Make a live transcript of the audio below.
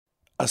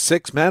A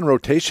six-man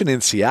rotation in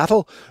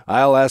Seattle?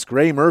 I'll ask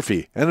Ray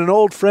Murphy and an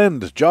old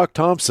friend, Jock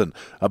Thompson,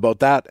 about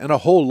that and a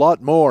whole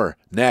lot more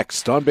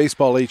next on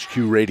Baseball HQ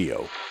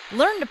Radio.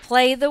 Learn to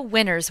play the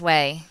winner's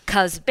way,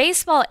 'cause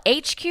Baseball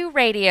HQ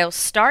Radio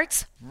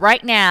starts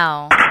right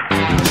now.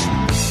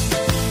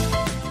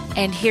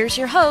 And here's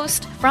your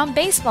host from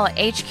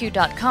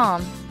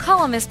BaseballHQ.com,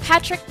 columnist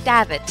Patrick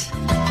Davitt.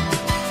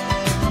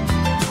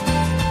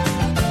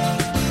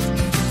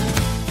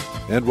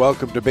 And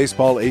welcome to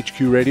Baseball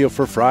HQ Radio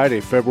for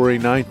Friday, February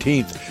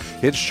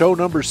 19th. It's show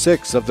number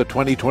 6 of the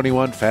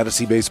 2021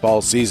 fantasy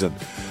baseball season.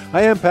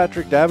 I am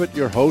Patrick Davitt,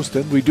 your host,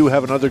 and we do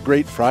have another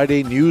great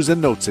Friday news and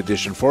notes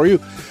edition for you.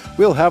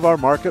 We'll have our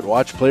Market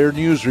Watch player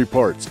news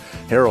reports.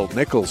 Harold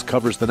Nichols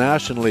covers the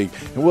National League,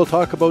 and we'll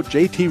talk about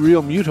JT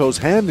Realmuto's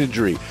hand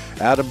injury,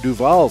 Adam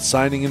Duvall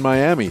signing in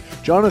Miami,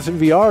 Jonathan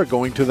Villar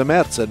going to the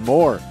Mets, and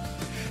more.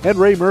 And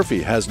Ray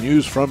Murphy has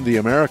news from the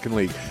American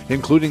League,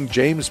 including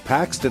James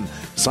Paxton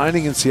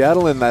signing in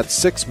Seattle in that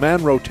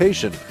six-man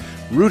rotation,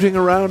 rooting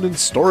around in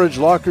storage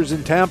lockers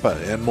in Tampa,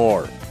 and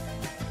more.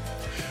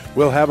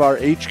 We'll have our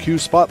HQ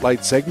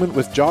Spotlight segment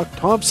with Jock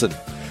Thompson.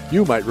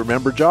 You might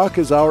remember Jock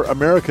as our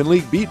American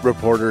League beat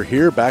reporter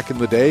here back in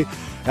the day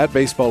at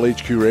Baseball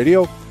HQ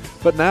Radio,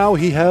 but now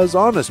he has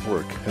honest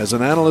work as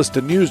an analyst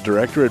and news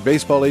director at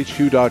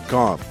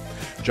BaseballHQ.com.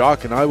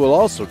 Jock and I will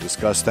also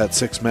discuss that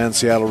six-man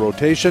Seattle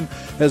rotation,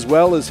 as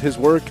well as his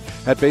work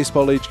at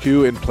Baseball HQ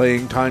in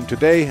Playing Time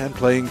Today and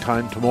Playing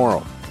Time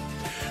Tomorrow.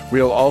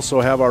 We'll also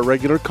have our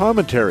regular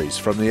commentaries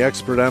from the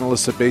expert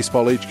analysts at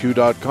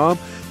BaseballHQ.com,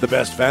 the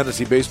best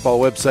fantasy baseball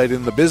website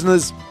in the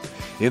business.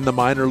 In the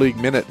Minor League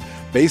Minute,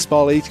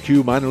 Baseball HQ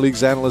Minor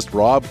Leagues analyst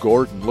Rob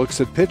Gordon looks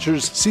at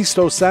pitchers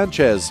Sisto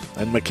Sanchez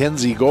and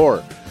Mackenzie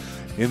Gore.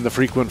 In the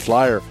Frequent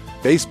Flyer,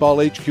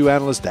 Baseball HQ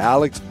analyst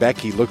Alex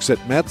Becky looks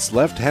at Mets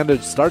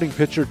left-handed starting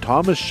pitcher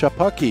Thomas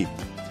Szapucki.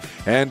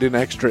 And in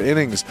Extra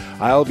Innings,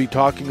 I'll be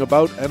talking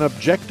about an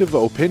objective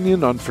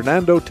opinion on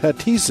Fernando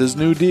Tatis's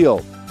new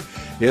deal.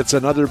 It's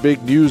another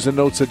big news and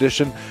notes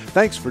edition.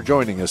 Thanks for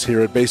joining us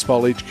here at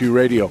Baseball HQ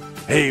Radio.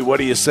 Hey, what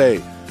do you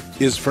say?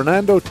 Is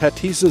Fernando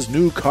Tatis's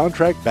new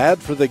contract bad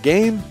for the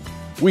game?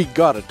 We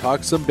gotta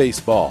talk some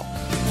baseball.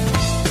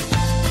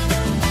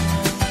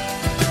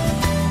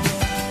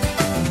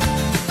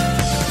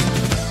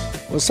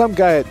 Well, some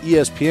guy at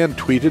ESPN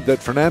tweeted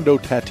that Fernando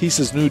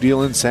Tatis's new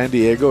deal in San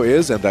Diego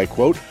is, and I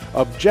quote,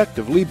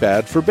 objectively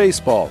bad for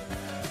baseball.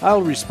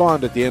 I'll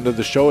respond at the end of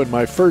the show in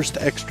my first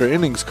Extra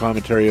Innings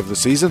commentary of the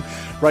season.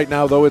 Right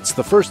now, though, it's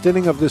the first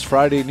inning of this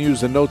Friday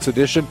News and Notes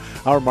edition,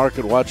 our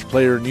Market Watch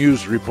player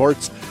news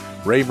reports.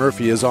 Ray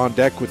Murphy is on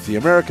deck with the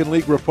American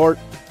League report,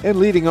 and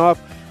leading off,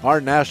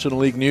 our National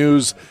League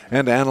news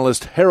and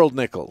analyst Harold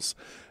Nichols.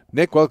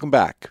 Nick, welcome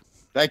back.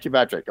 Thank you,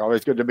 Patrick.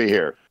 Always good to be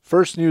here.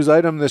 First news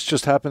item, this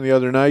just happened the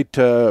other night.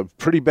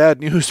 Pretty bad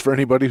news for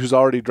anybody who's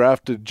already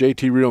drafted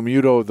JT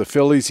Realmuto of the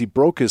Phillies. He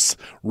broke his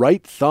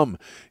right thumb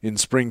in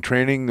spring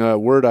training.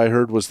 Word I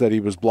heard was that he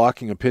was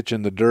blocking a pitch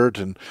in the dirt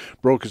and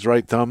broke his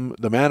right thumb.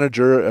 The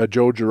manager,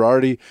 Joe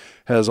Girardi,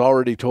 has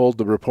already told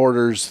the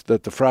reporters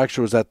that the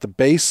fracture was at the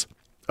base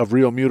of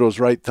Realmuto's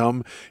right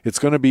thumb. It's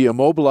going to be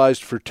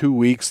immobilized for 2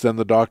 weeks, then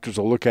the doctors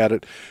will look at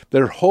it.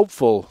 They're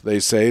hopeful, they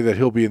say, that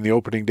he'll be in the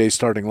opening day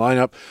starting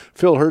lineup.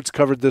 Phil Hertz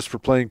covered this for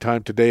Playing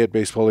Time Today at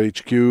Baseball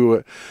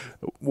HQ.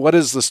 What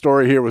is the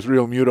story here with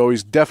Realmuto?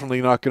 He's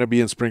definitely not going to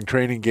be in spring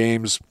training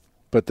games,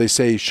 but they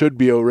say he should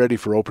be ready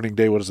for opening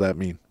day. What does that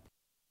mean?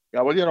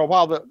 Yeah, well,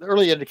 while the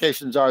early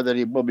indications are that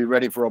he will be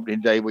ready for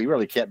opening day, we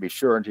really can't be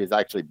sure until he's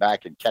actually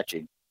back and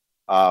catching.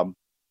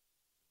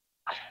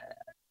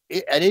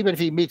 And even if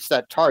he meets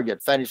that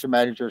target, fantasy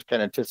managers can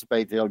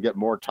anticipate that he'll get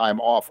more time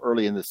off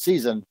early in the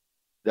season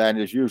than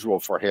is usual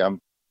for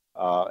him.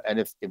 And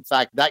if, in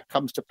fact, that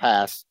comes to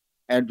pass,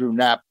 Andrew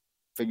Knapp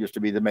figures to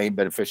be the main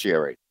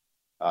beneficiary.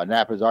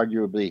 Knapp has had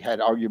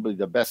arguably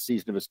the best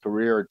season of his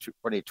career in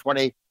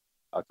 2020,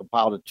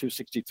 compiled a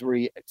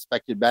 263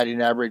 expected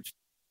batting average,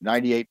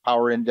 98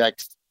 power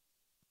index.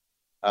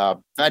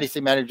 Fantasy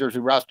managers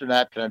who roster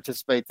Knapp can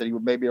anticipate that he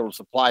may be able to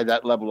supply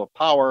that level of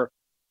power,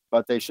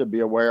 but they should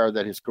be aware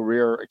that his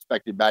career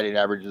expected batting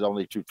average is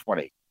only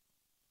 220.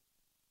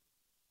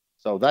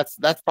 So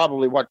that's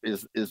probably what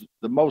is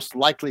the most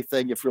likely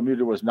thing if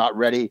Realmuto was not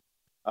ready.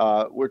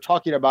 We're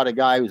talking about a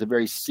guy who's a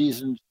very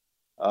seasoned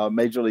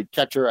major league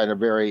catcher and a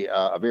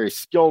very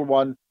skilled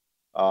one.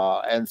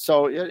 And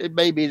so it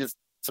may be that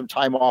some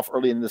time off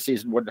early in the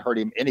season wouldn't hurt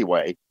him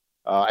anyway.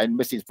 And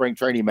missing spring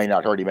training may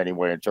not hurt him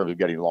anyway in terms of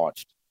getting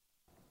launched.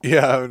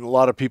 Yeah, and a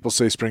lot of people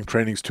say spring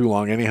training's too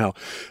long anyhow.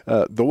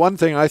 The one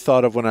thing I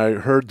thought of when I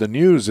heard the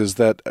news is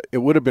that it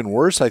would have been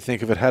worse, I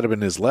think, if it had been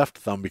his left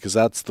thumb, because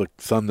that's the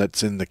thumb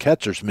that's in the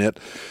catcher's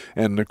mitt.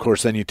 And, of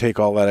course, then you take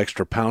all that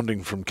extra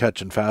pounding from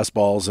catching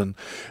fastballs. And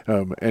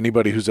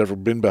anybody who's ever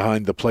been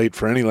behind the plate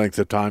for any length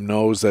of time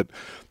knows that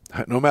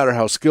no matter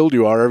how skilled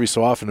you are, every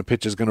so often a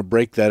pitch is going to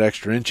break that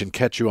extra inch and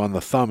catch you on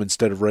the thumb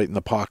instead of right in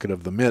the pocket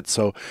of the mitt.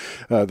 So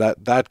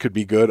that could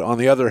be good. On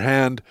the other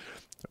hand,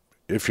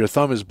 if your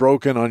thumb is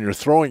broken on your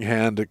throwing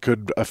hand, it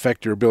could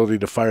affect your ability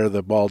to fire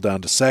the ball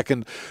down to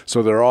second.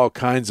 So there are all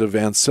kinds of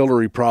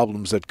ancillary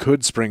problems that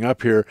could spring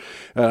up here.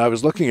 I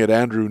was looking at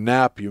Andrew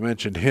Knapp. You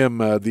mentioned him.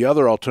 The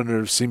other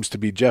alternative seems to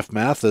be Jeff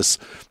Mathis.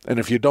 And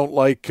if you don't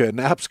like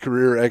Knapp's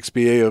career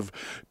XBA of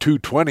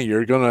 220,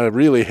 you're going to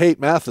really hate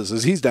Mathis,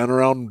 as he's down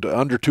around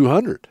under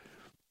 200.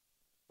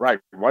 Right,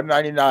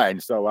 199.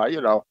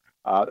 So,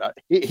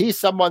 he's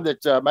someone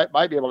that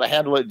might be able to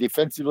handle it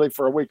defensively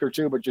for a week or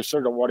two, but you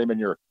sort of want him in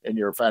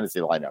your fantasy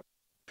lineup.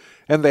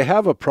 And they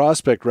have a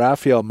prospect,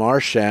 Rafael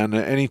Marchand.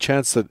 Any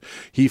chance that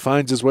he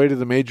finds his way to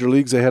the major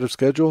leagues ahead of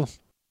schedule?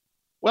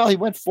 Well, he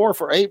went 4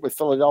 for 8 with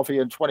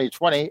Philadelphia in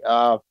 2020,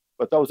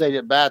 but those 8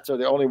 at-bats are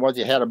the only ones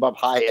he had above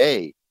high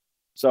A.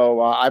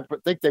 So I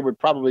think they would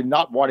probably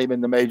not want him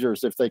in the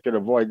majors if they could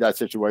avoid that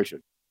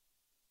situation.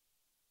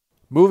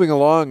 Moving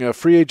along,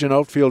 free agent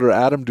outfielder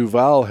Adam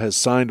Duvall has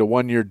signed a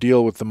 1-year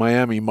deal with the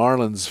Miami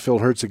Marlins. Phil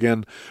Hertz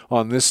again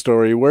on this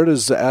story. Where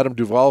does Adam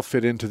Duvall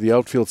fit into the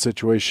outfield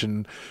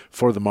situation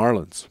for the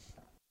Marlins?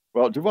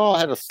 Well, Duvall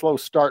had a slow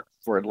start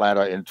for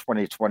Atlanta in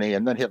 2020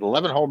 and then hit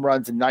 11 home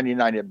runs and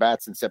 99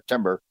 at-bats in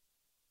September.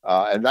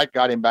 And that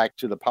got him back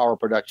to the power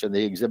production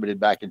they exhibited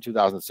back in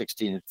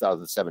 2016 and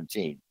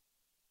 2017.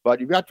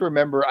 But you've got to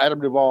remember, Adam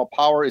Duvall,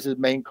 power is his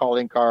main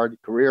calling card.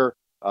 Career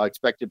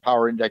expected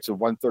power index of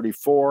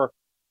 134.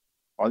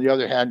 On the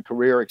other hand,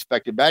 career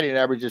expected batting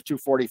average is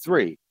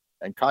 243,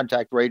 and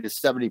contact rate is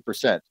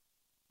 70%.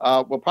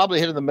 We'll probably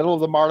hit in the middle of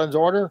the Marlins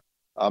order,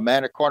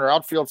 man at corner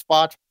outfield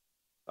spot.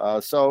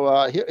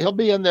 So he'll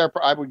be in there,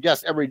 I would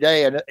guess, every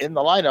day, and in the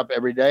lineup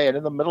every day, and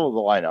in the middle of the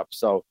lineup.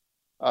 So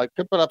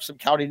could put up some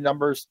counting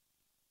numbers.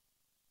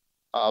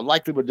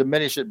 Likely would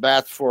diminish at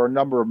bats for a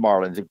number of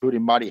Marlins,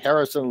 including Monty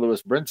Harrison,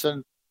 Lewis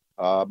Brinson,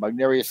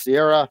 Magneuris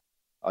Sierra.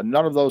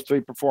 None of those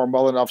three performed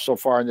well enough so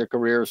far in their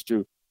careers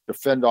to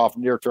fend off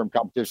near-term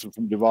competition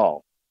from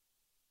Duvall.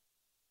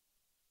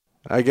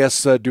 I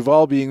guess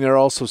Duvall being there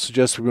also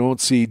suggests we won't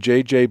see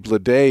J.J.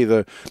 Bleday,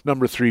 the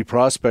number 3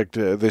 prospect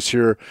this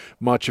year,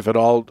 much, if at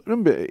all,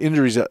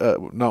 injuries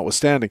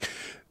notwithstanding.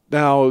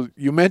 Now,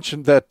 you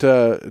mentioned that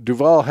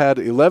Duvall had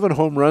 11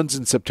 home runs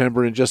in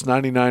September and just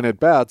 99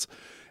 at-bats,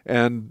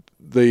 and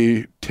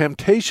the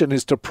temptation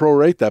is to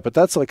prorate that, but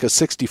that's like a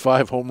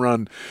 65 home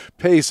run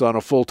pace on a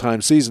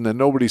full-time season, and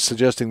nobody's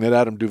suggesting that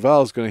Adam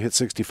Duvall is going to hit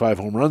 65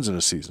 home runs in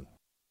a season.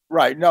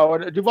 Right. No,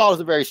 and Duvall is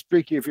a very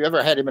streaky. If you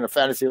ever had him in a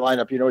fantasy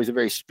lineup, you know he's a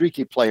very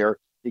streaky player.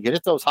 He can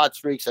hit those hot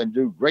streaks and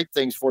do great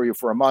things for you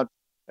for a month,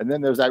 and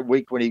then there's that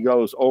week when he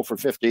goes 0 for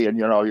 50, and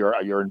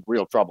you're in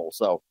real trouble.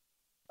 So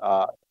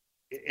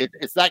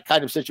it's that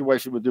kind of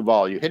situation with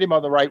Duvall. You hit him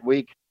on the right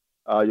week,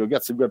 you'll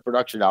get some good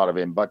production out of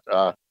him, but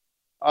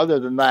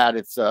other than that,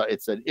 it's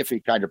an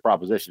iffy kind of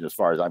proposition as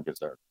far as I'm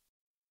concerned.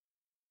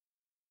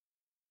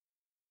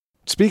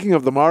 Speaking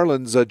of the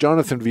Marlins,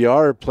 Jonathan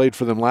Villar played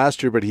for them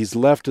last year, but he's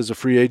left as a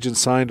free agent,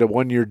 signed a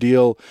 1-year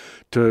deal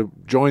to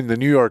join the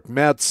New York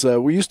Mets.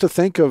 We used to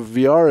think of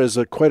Villar as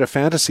quite a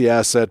fantasy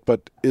asset,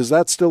 but is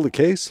that still the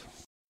case?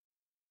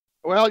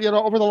 Well,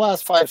 over the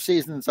last 5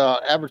 seasons,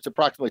 averaged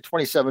approximately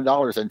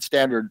 $27 in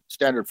standard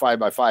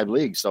 5x5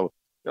 leagues. So,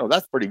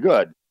 that's pretty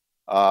good.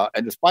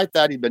 And despite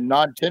that, he's been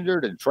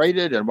non-tendered and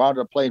traded and wound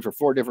up playing for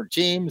 4 different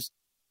teams.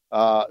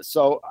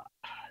 So,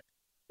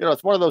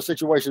 it's one of those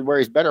situations where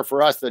he's better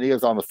for us than he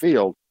is on the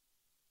field.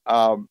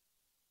 Not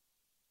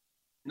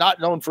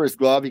known for his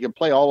glove. He can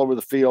play all over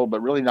the field,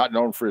 but really not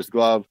known for his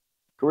glove.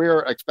 Career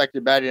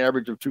expected batting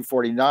average of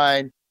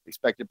 249,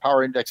 expected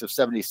power index of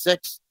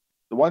 76.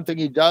 The one thing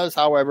he does,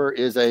 however,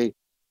 is a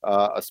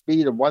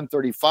speed of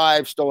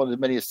 135, stolen as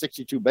many as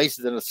 62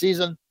 bases in a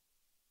season.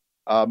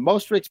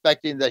 Most are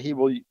expecting that he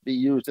will be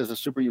used as a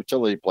super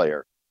utility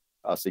player.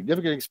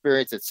 Significant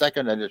experience at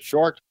second and at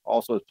short.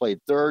 Also has played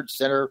third,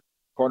 center,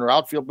 corner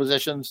outfield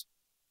positions.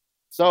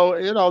 So,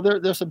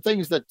 there's some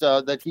things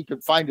that he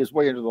could find his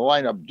way into the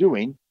lineup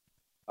doing.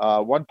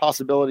 One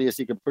possibility is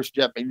he could push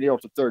Jeff McNeil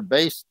to third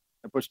base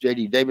and push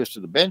J.D. Davis to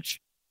the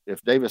bench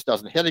if Davis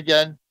doesn't hit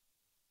again.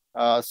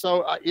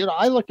 So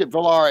I look at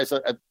Villar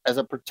as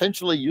a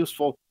potentially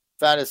useful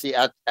fantasy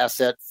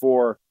asset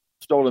for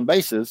stolen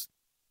bases.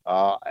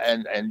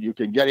 And you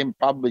can get him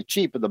probably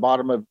cheap at the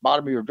bottom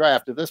of your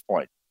draft at this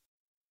point.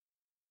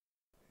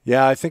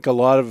 Yeah, I think a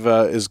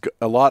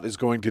lot is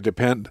going to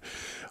depend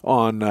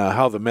on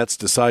how the Mets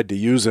decide to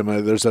use him.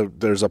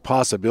 There's a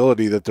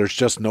possibility that there's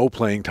just no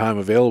playing time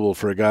available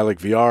for a guy like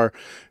Villar.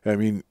 I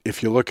mean,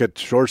 if you look at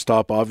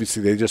shortstop,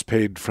 obviously they just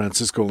paid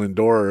Francisco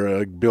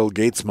Lindor Bill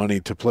Gates money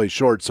to play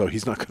short, so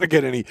he's not going to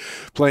get any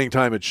playing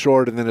time at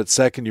short. And then at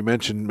second, you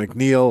mentioned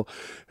McNeil,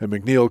 and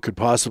McNeil could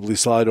possibly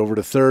slide over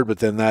to third, but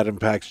then that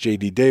impacts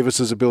J.D.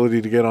 Davis's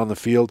ability to get on the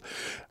field.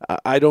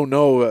 I don't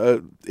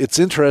know. It's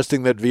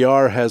interesting that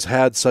Villar has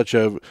had such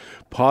a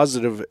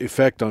positive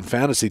effect on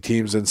fantasy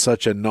teams and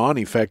such a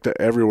non-effect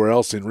everywhere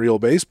else in real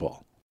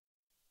baseball.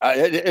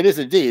 It is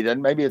indeed,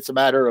 and maybe it's a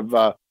matter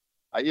of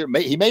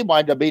he may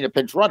wind up being a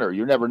pinch runner.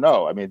 You never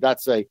know. I mean,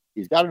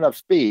 he's got enough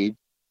speed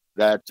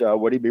that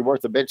would he be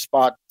worth a bench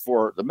spot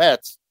for the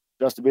Mets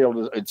just to be able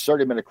to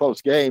insert him in a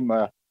close game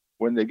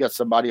when they get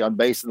somebody on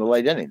base in the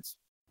late innings.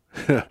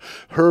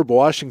 Herb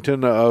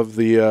Washington of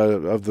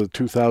the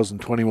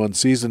 2021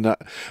 season.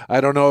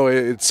 I don't know.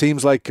 It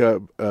seems like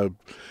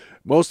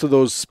most of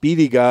those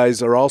speedy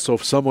guys are also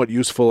somewhat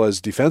useful as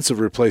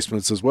defensive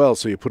replacements as well.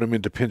 So you put them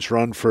into pinch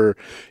run for,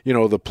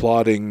 the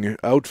plodding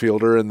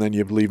outfielder, and then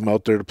you leave him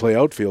out there to play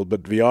outfield.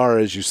 But Villar,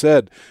 as you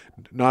said,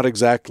 not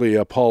exactly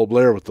a Paul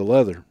Blair with the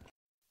leather.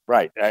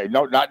 Right.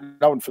 No, not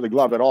known for the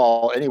glove at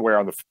all anywhere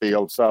on the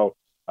field. So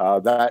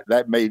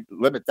that may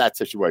limit that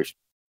situation.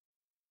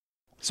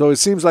 So it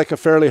seems like a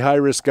fairly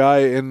high-risk guy.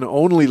 In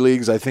only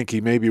leagues, I think he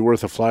may be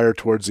worth a flyer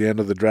towards the end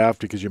of the draft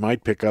because you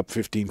might pick up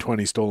 15,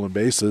 20 stolen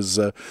bases.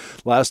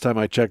 Last time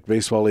I checked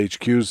Baseball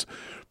HQ's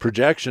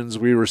projections,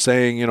 we were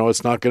saying,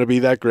 it's not going to be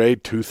that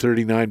great,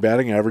 239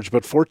 batting average,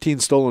 but 14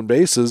 stolen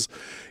bases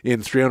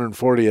in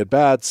 340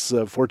 at-bats,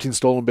 14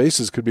 stolen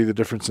bases could be the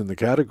difference in the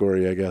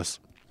category, I guess.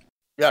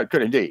 Yeah, it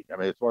could indeed. I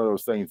mean, it's one of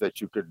those things that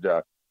you could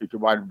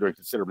wind up doing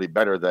considerably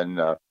better than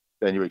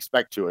you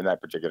expect to in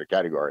that particular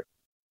category.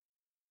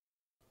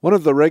 One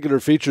of the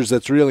regular features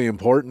that's really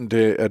important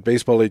at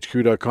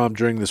baseballhq.com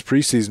during this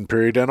preseason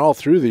period and all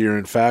through the year,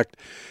 in fact,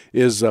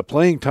 is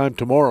Playing Time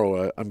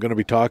Tomorrow. I'm going to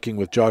be talking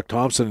with Jock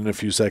Thompson in a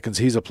few seconds.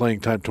 He's a Playing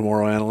Time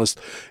Tomorrow analyst.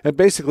 And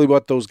basically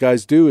what those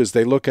guys do is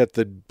they look at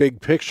the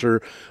big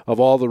picture of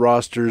all the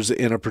rosters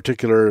in a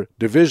particular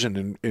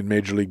division in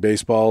Major League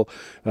Baseball.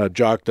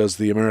 Jock does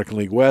the American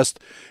League West.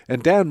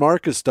 And Dan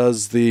Marcus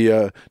does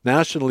the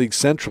National League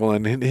Central.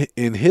 And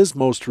in his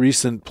most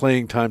recent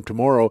Playing Time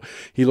Tomorrow,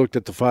 he looked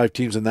at the 5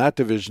 teams in that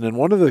division. And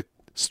one of the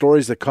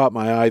stories that caught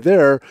my eye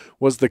there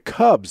was the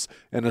Cubs,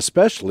 and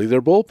especially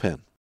their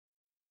bullpen.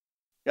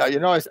 Yeah,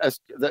 as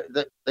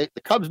the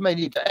Cubs may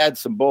need to add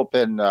some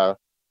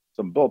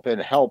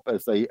bullpen help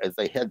as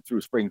they head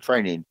through spring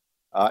training.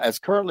 As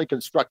currently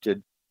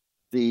constructed,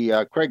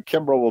 the Craig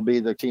Kimbrell will be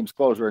the team's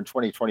closer in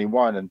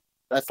 2021, and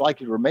that's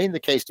likely to remain the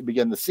case to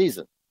begin the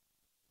season.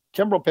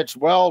 Kimbrell pitched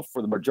well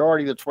for the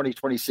majority of the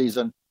 2020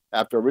 season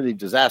after a really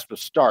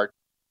disastrous start,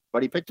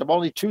 but he picked up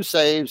only 2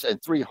 saves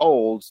and 3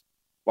 holds,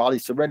 while he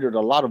surrendered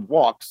a lot of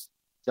walks,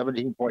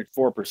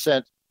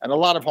 17.4%, and a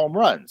lot of home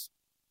runs.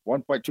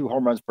 1.2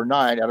 home runs per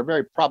 9 at a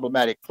very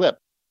problematic clip.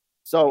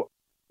 So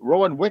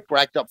Rowan Wick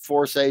racked up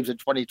 4 saves in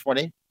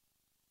 2020,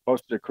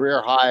 posted a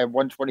career high of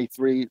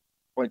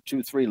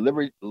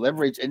 123.23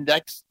 leverage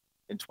index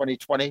in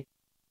 2020.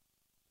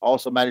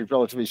 Also managed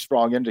relatively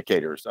strong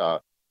indicators,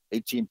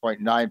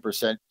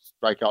 18.9%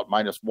 strikeout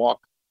minus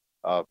walk,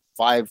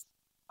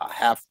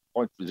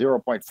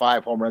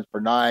 0.5 home runs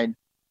per 9.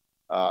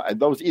 And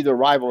those either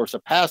rival or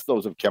surpass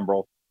those of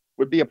Kimbrell,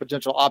 would be a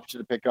potential option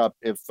to pick up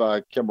if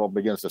Kimbrell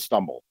begins to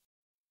stumble.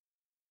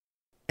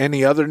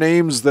 Any other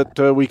names that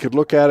we could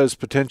look at as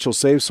potential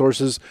save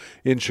sources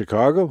in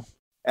Chicago?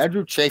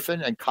 Andrew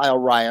Chafin and Kyle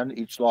Ryan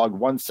each logged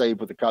 1 save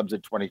with the Cubs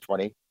in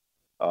 2020.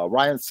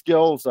 Ryan's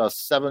skills,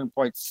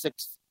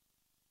 7.6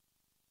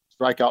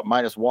 strikeout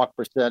minus walk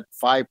percent,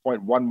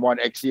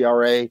 5.11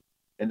 xERA,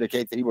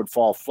 indicate that he would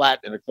fall flat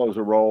in a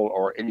closer role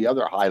or any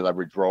other high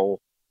leverage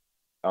role,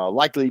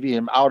 likely leaving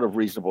him out of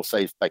reasonable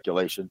save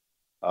speculation.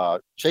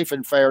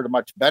 Chafin fared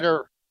much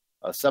better,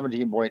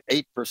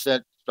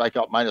 17.8%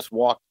 strikeout minus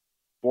walk,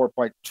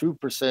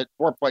 4.2%,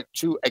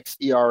 4.2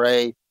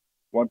 xERA,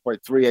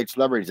 1.38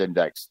 leverage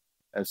index.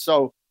 And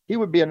so he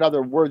would be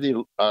another worthy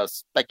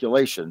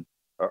speculation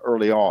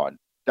early on.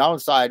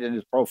 Downside in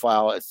his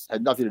profile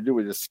had nothing to do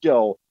with his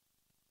skill,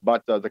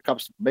 but the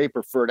Cubs may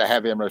prefer to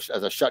have him as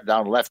a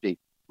shutdown lefty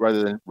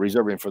rather than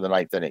reserving for the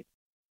 9th inning.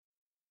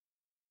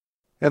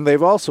 And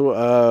they've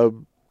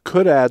also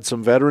could add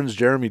some veterans.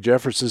 Jeremy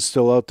Jefferson's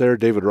still out there.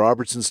 David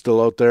Robertson's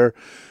still out there.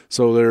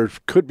 So there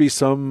could be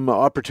some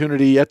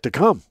opportunity yet to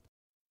come.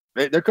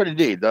 There could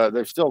indeed.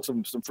 There's still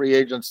some free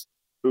agents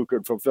who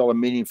could fulfill a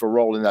meaningful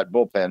role in that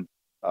bullpen.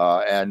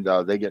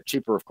 And they get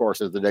cheaper, of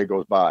course, as the day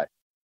goes by.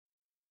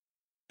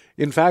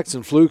 In Facts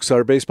and Flukes,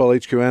 our Baseball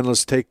HQ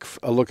analysts take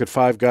a look at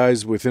 5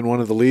 guys within one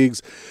of the leagues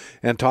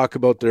and talk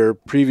about their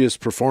previous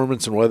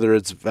performance and whether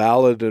it's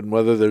valid and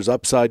whether there's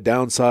upside,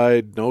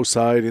 downside, no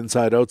side,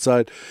 inside,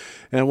 outside.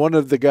 And one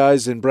of the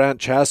guys in Brant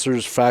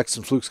Chasser's Facts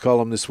and Flukes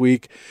column this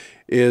week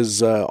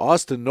is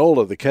Austin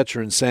Nola, the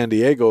catcher in San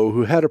Diego,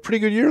 who had a pretty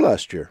good year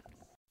last year.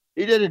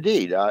 He did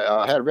indeed.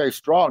 Had a very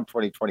strong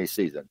 2020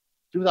 season.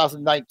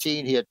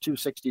 2019, he had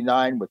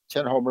 269 with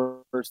 10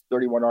 homers,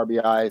 31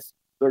 RBIs,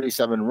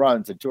 37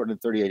 runs, and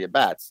 238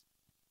 at-bats.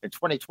 In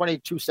 2020,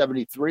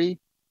 273,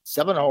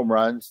 7 home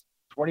runs,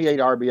 28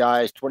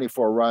 RBIs,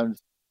 24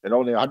 runs, and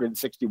only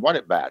 161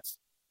 at-bats.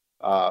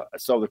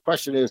 So the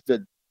question is,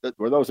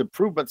 were those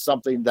improvements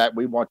something that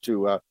we want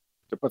to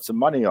put some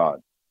money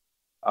on?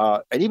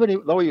 And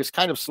even though he was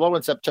kind of slow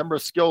in September,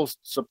 skills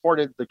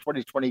supported the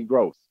 2020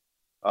 growth.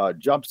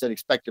 Jumps in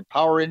expected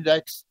power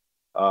index,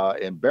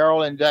 in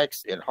barrel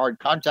index, in hard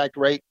contact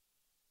rate.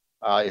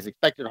 His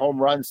expected home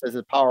run says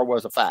his power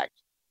was a fact.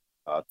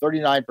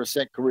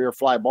 39% career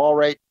fly ball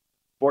rate,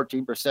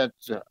 14%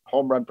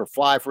 home run per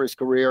fly for his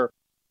career.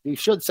 He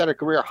should set a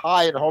career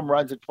high in home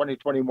runs in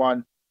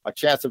 2021, a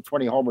chance of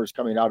 20 homers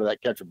coming out of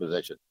that catcher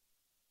position.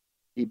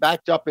 He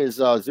backed up his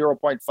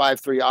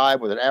 0.53i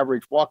with an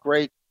average walk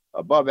rate,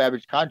 above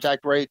average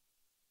contact rate,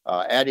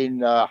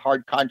 adding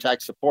hard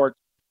contact support,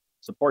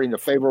 supporting the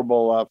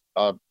favorable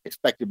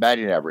expected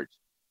batting average.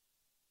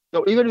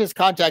 So even if his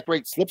contact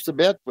rate slips a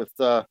bit with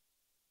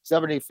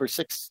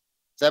 76%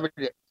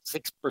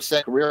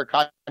 career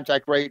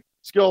contact rate,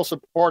 still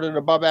support an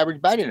above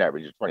average batting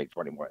average in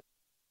 2021.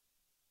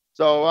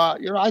 So,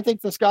 I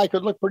think this guy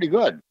could look pretty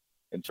good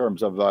in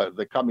terms of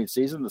the coming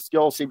season. The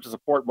skill seems to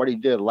support what he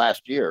did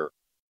last year.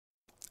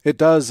 It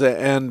does,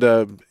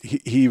 and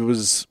he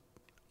was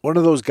one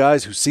of those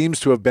guys who seems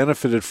to have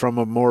benefited from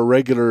a more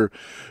regular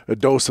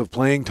dose of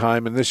playing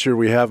time, and this year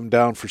we have him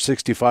down for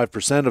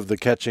 65% of the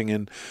catching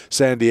in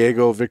San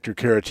Diego, Victor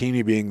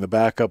Caratini being the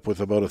backup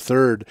with about a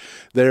third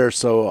there.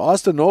 So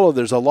Austin Nola,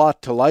 there's a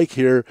lot to like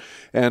here,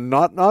 and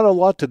not a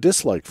lot to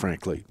dislike,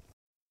 frankly.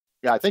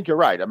 Yeah, I think you're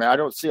right. I mean, I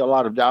don't see a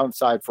lot of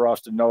downside for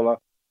Austin Nola,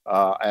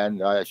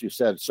 and as you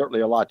said,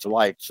 certainly a lot to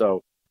like.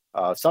 So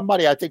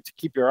somebody I think to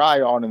keep your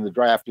eye on in the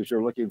draft as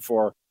you're looking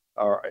for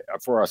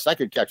a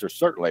second catcher,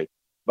 certainly.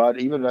 But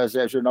even as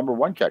your number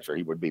one catcher,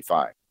 he would be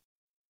fine.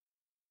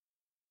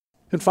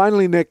 And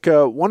finally, Nick,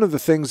 one of the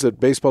things that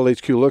Baseball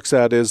HQ looks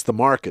at is the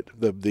market,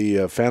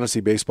 the fantasy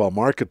baseball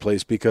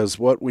marketplace, because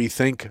what we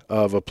think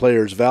of a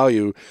player's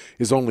value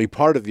is only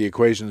part of the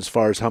equation as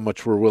far as how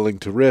much we're willing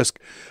to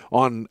risk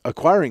on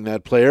acquiring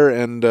that player.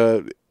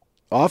 And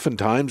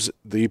oftentimes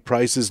the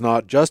price is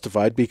not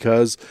justified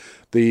because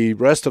the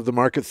rest of the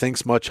market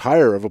thinks much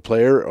higher of a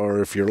player, or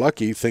if you're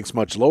lucky, thinks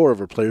much lower of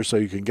a player, so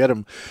you can get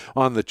him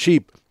on the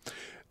cheap.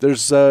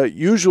 There's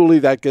usually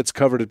that gets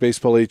covered at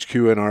Baseball HQ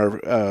in our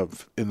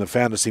in the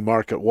Fantasy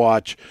Market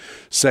Watch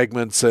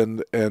segments,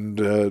 and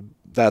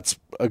that's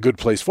a good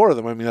place for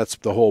them. I mean, that's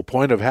the whole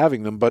point of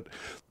having them. But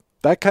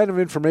that kind of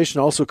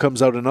information also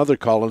comes out in other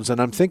columns, and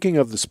I'm thinking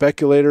of the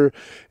speculator,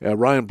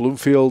 Ryan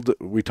Bloomfield.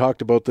 We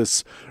talked about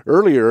this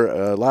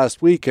earlier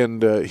last week,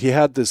 and he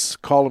had this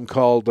column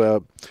called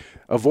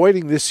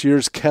Avoiding This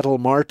Year's Ketel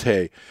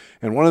Marte.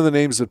 And one of the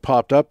names that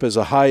popped up as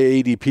a high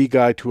ADP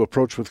guy to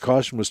approach with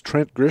caution was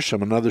Trent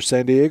Grisham, another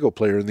San Diego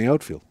player in the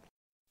outfield.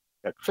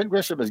 Yeah, Trent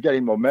Grisham is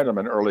getting momentum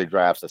in early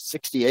drafts, a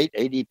 68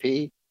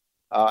 ADP.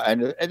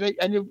 And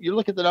you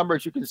look at the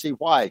numbers, you can see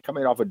why.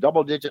 Coming off a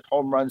double-digit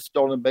home run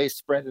stolen base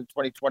sprint in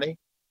 2020,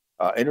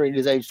 entering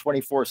his age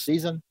 24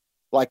 season,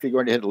 likely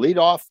going to hit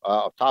leadoff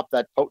atop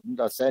that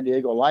potent San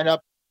Diego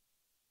lineup.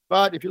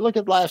 But if you look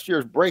at last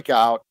year's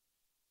breakout,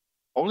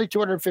 only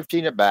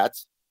 215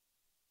 at-bats.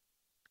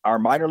 Our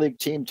minor league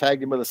team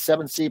tagged him with a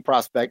 7C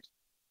prospect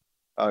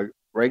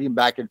rating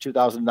back in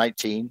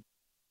 2019.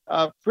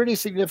 Pretty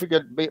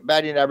significant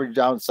batting average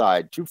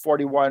downside,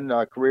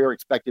 241 career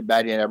expected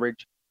batting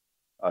average.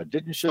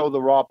 Didn't show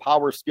the raw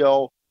power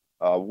skill,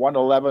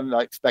 111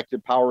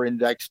 expected power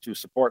index to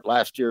support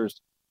last year's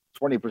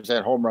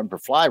 20% home run per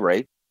fly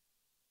rate.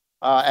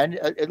 And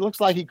it looks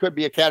like he could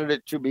be a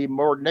candidate to be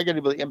more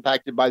negatively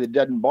impacted by the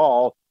deadened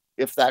ball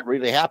if that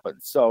really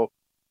happens. So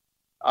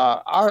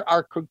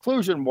our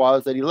conclusion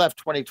was that he left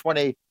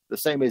 2020 the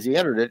same as he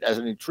entered it, as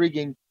an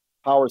intriguing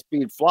power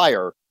speed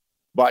flyer,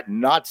 but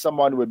not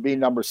someone who would be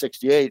number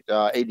 68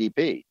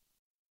 ADP.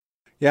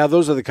 Yeah,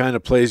 those are the kind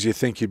of plays you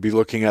think you'd be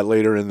looking at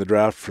later in the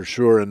draft for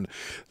sure. And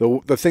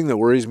the thing that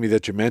worries me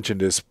that you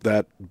mentioned is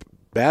that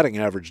batting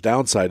average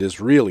downside is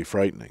really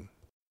frightening.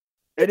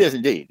 It is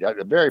indeed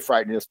very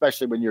frightening,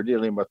 especially when you're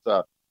dealing with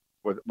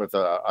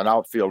an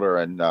outfielder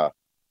and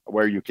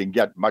where you can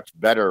get much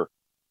better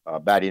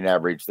batting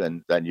average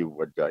than you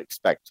would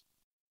expect.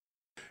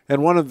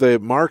 And one of the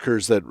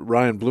markers that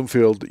Ryan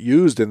Bloomfield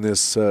used in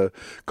this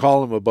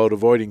column about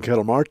avoiding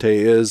Ketel Marte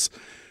is,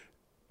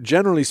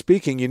 generally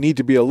speaking, you need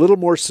to be a little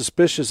more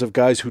suspicious of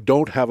guys who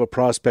don't have a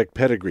prospect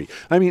pedigree.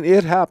 I mean,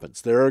 it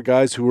happens. There are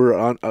guys who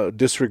are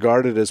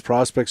disregarded as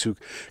prospects who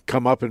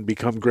come up and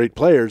become great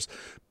players.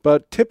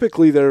 But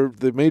typically,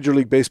 the Major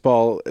League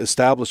Baseball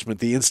establishment,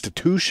 the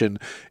institution,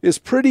 is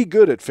pretty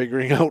good at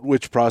figuring out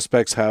which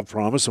prospects have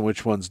promise and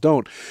which ones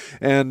don't.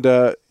 And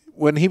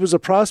when he was a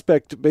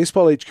prospect,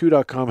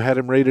 BaseballHQ.com had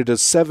him rated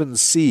as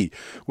 7C,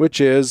 which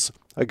is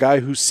a guy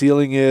whose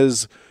ceiling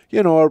is,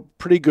 a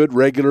pretty good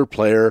regular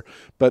player,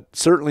 but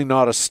certainly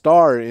not a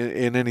star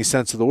in any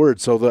sense of the word.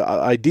 So the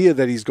idea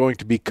that he's going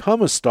to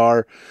become a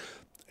star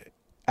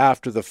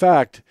after the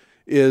fact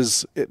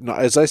is,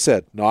 as I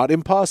said, not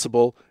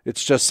impossible.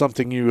 It's just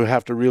something you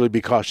have to really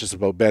be cautious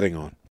about betting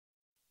on.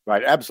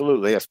 Right,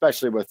 absolutely,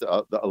 especially with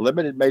a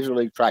limited Major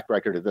League track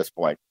record at this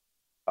point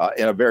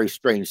in a very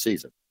strange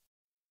season.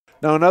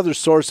 Now, another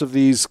source of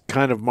these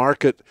kind of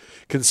market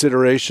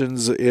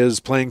considerations is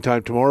Playing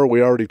Time Tomorrow.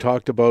 We already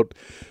talked about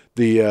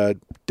the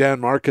Dan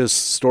Marcus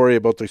story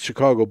about the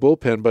Chicago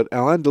bullpen, but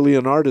Alain de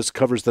Leonardis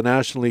covers the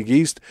National League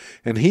East,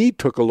 and he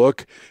took a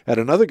look at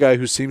another guy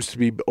who seems to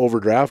be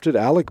overdrafted,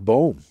 Alec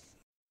Bohm.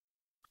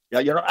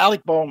 Yeah,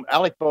 Alec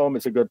Bohm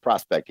is a good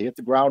prospect. He hit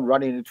the ground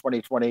running in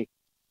 2020.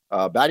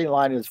 Batting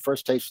line in his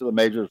first taste of the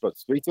majors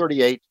was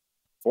 338,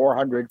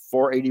 400,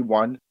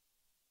 481,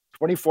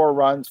 24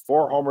 runs,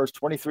 4 homers,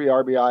 23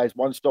 RBIs,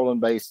 1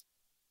 stolen base,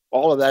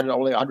 all of that in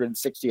only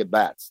 160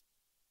 at-bats.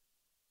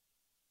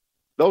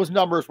 Those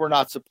numbers were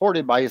not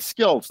supported by his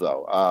skills,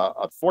 though.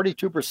 A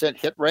 42%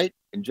 hit rate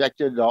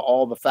injected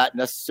all the fat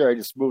necessary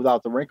to smooth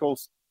out the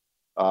wrinkles.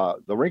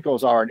 The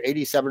wrinkles are an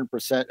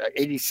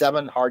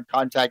 87 hard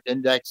contact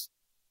index,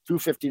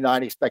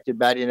 259 expected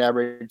batting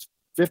average,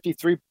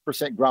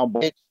 53% ground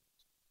ball,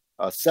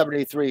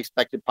 73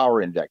 expected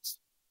power index.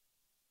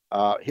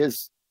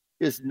 His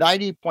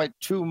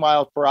 90.2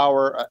 miles per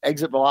hour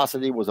exit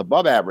velocity was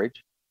above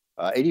average,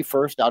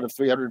 81st out of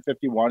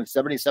 351,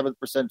 77th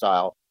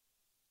percentile.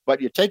 But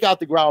you take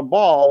out the ground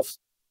balls,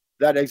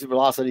 that exit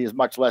velocity is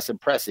much less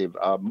impressive,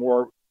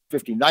 more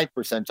 59th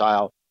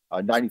percentile,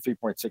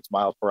 93.6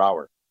 miles per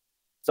hour.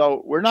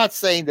 So we're not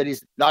saying that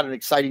he's not an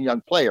exciting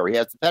young player. He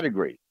has the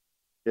pedigree.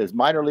 His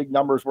minor league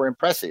numbers were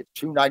impressive,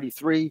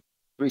 293,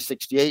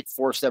 368,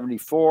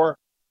 474.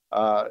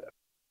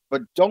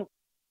 But don't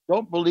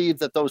believe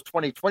that those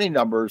 2020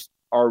 numbers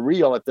are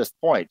real at this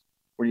point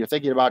when you're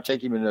thinking about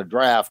taking him in a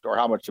draft or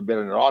how much to bid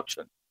in an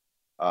auction.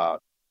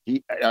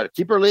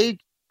 Keeper league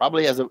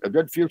probably has a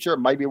good future. It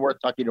might be worth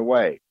tucking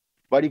away.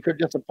 But he could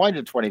disappoint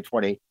in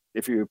 2020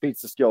 if he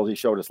repeats the skills he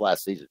showed us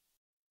last season.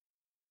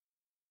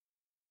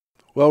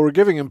 Well, we're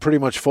giving him pretty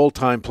much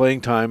full-time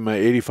playing time,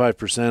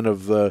 85%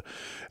 of the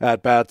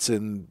at-bats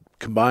in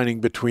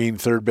combining between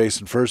third base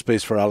and first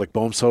base for Alec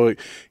Bohm. So,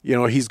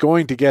 he's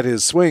going to get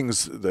his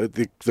swings.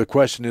 The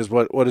question is,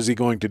 what is he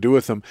going to do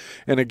with them?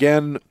 And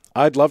again,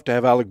 I'd love to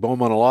have Alec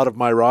Bohm on a lot of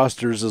my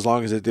rosters as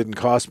long as it didn't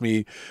cost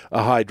me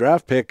a high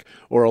draft pick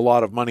or a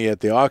lot of money at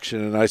the auction.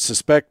 And I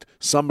suspect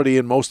somebody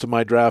in most of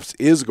my drafts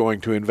is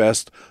going to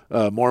invest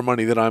more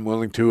money than I'm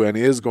willing to and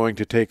is going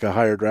to take a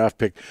higher draft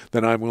pick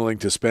than I'm willing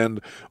to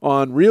spend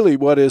on really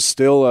what is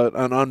still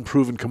an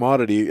unproven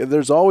commodity.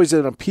 There's always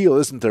an appeal,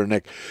 isn't there,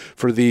 Nick,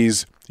 for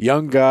these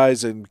young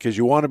guys, and because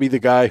you want to be the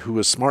guy who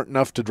is smart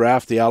enough to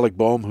draft the Alec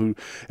Bohm who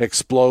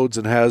explodes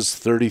and has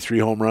 33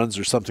 home runs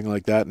or something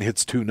like that and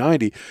hits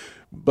 290.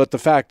 But the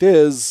fact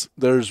is,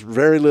 there's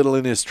very little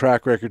in his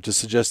track record to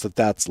suggest that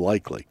that's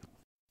likely.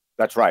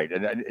 That's right.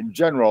 And in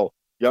general,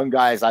 young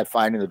guys I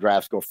find in the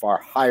drafts go far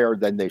higher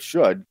than they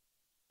should,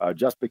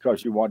 just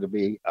because you want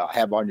to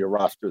have on your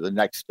roster the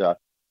next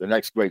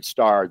great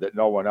star that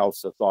no one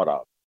else has thought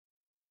of.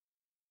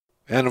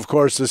 And, of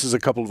course, this is a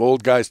couple of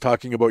old guys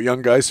talking about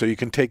young guys, so you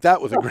can take that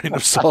with a grain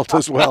of salt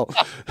as well.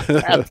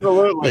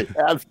 Absolutely.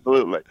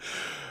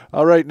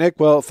 All right, Nick.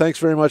 Well, thanks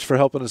very much for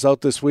helping us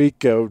out this week.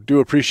 Do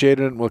appreciate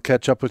it, and we'll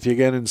catch up with you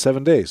again in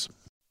 7 days.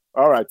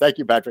 All right. Thank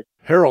you, Patrick.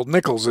 Harold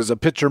Nichols is a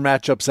pitcher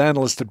matchups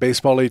analyst at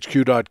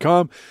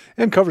BaseballHQ.com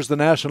and covers the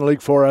National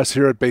League for us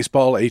here at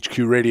Baseball HQ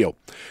Radio.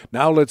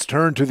 Now let's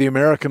turn to the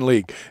American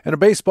League. And a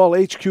Baseball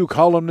HQ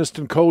columnist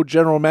and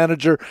co-general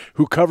manager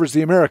who covers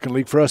the American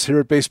League for us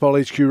here at Baseball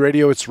HQ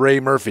Radio, it's Ray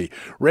Murphy.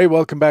 Ray,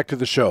 welcome back to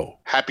the show.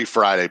 Happy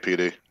Friday,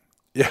 PD.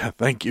 Yeah,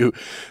 thank you.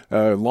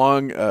 A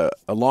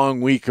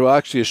long week. Well,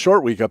 actually, a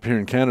short week up here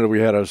in Canada.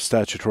 We had a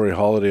statutory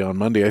holiday on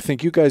Monday. I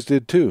think you guys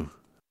did too.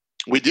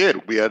 We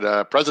did. We had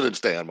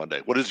President's Day on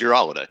Monday. What is your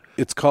holiday?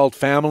 It's called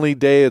Family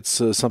Day.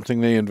 It's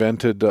something they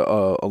invented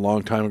a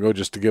long time ago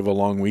just to give a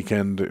long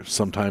weekend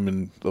sometime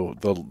in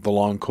the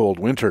long, cold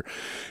winter.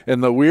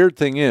 And the weird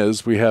thing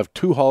is we have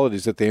two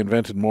holidays that they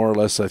invented more or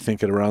less, I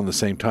think, at around the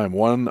same time.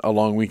 One a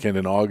long weekend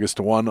in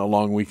August, one a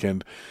long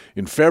weekend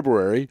in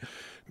February.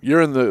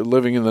 You're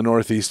living in the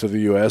northeast of the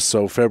U.S.,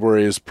 so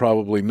February is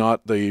probably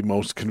not the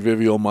most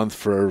convivial month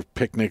for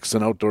picnics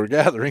and outdoor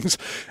gatherings.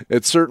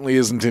 It certainly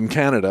isn't in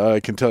Canada, I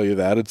can tell you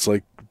that. It's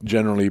like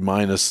generally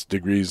minus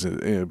degrees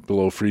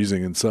below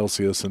freezing in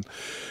Celsius.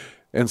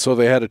 And so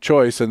they had a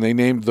choice, and they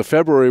named the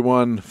February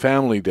one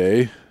Family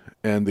Day,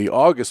 and the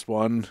August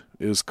one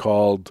is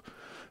called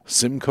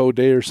Simcoe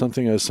Day or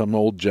something, as some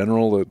old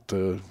general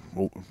that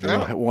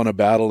won a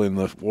battle in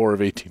the War of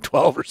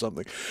 1812 or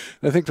something.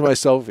 And I think to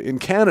myself, in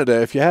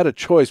Canada, if you had a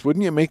choice,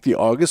 wouldn't you make the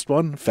August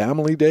one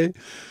Family Day?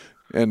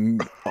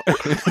 And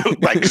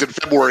right, because in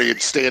February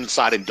it's stay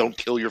inside and don't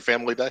kill your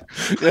family day.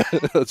 Yeah,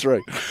 that's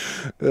right.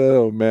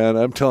 Oh man,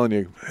 I'm telling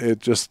you, it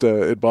just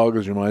it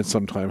boggles your mind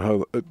sometimes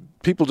how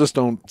people just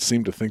don't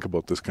seem to think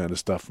about this kind of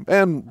stuff,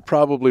 and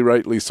probably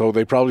rightly so.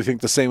 They probably think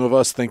the same of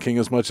us, thinking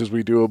as much as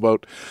we do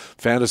about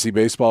fantasy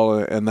baseball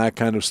and that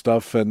kind of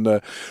stuff.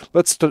 And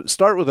let's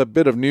start with a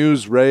bit of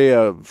news.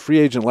 Ray, free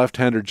agent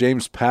left-hander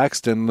James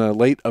Paxton,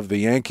 late of the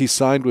Yankees,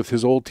 signed with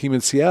his old team in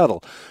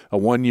Seattle, a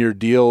one-year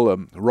deal.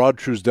 Rod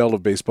Truesdell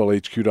of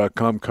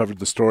BaseballHQ.com covered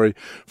the story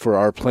for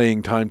our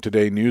Playing Time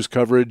Today news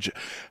coverage.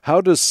 How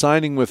does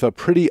signing with a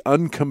pretty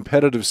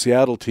uncompetitive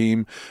Seattle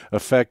team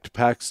affect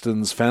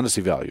Paxton's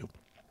fantasy value?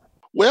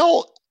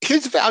 Well,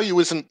 his value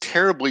isn't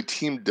terribly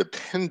team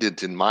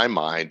dependent in my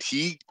mind.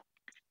 He,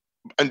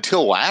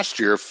 until last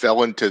year,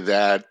 fell into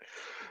that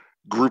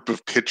group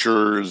of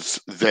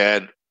pitchers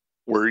that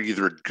were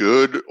either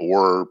good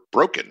or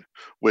broken,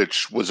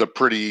 which was a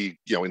pretty,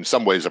 in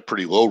some ways, a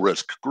pretty low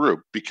risk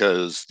group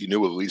because you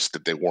knew at least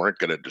that they weren't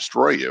going to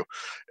destroy you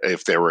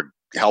if they were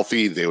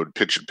healthy, they would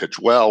pitch and pitch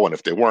well. And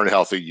if they weren't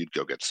healthy, you'd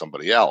go get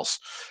somebody else.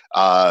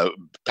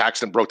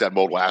 Paxton broke that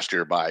mold last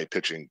year by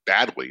pitching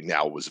badly.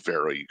 Now it was a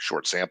very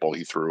short sample.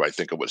 He threw, I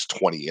think it was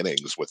 20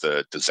 innings with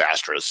a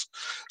disastrous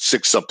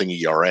 6-something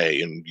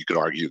ERA. And you could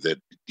argue that,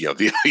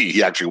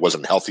 he actually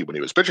wasn't healthy when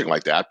he was pitching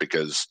like that,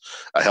 because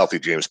a healthy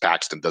James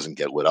Paxton doesn't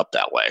get lit up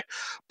that way.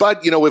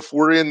 But, if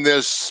we're in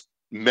this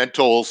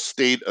mental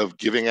state of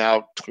giving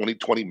out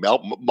 2020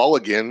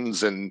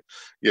 mulligans and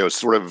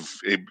sort of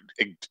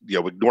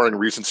ignoring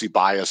recency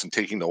bias and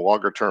taking the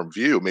longer term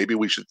view, maybe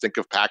we should think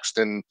of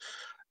Paxton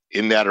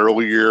in that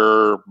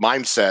earlier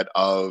mindset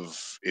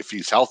of, if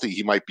he's healthy,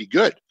 he might be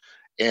good.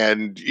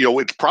 And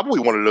it's probably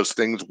one of those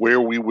things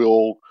where we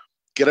will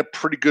get a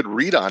pretty good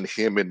read on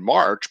him in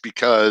March,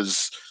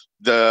 because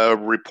the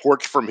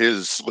reports from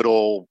his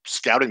little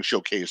scouting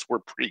showcase were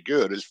pretty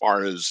good as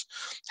far as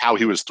how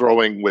he was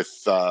throwing with,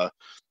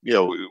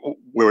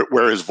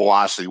 where his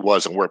velocity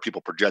was and where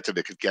people projected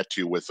it could get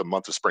to with a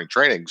month of spring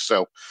training.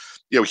 So,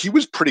 he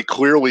was pretty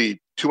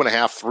clearly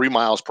 2.5, 3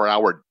 miles per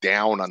hour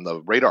down on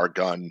the radar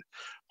gun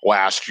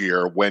last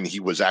year when he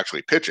was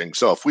actually pitching.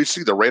 So if we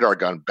see the radar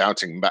gun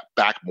bouncing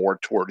back more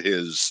toward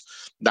his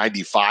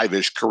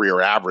 95-ish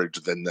career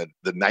average than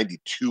the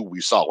 92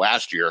 we saw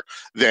last year,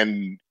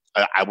 then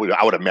I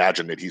would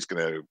imagine that he's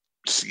going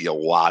to see a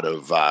lot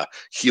of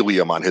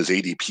helium on his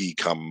ADP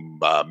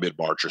come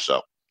mid-March or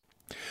so.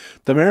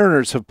 The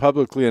Mariners have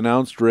publicly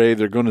announced, Ray,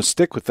 they're going to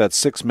stick with that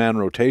 6-man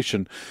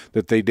rotation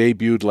that they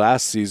debuted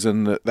last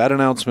season. That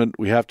announcement,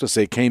 we have to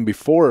say, came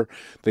before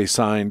they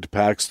signed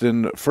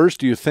Paxton. First,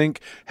 do you think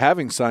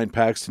having signed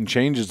Paxton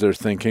changes their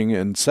thinking?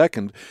 And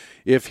second,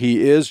 if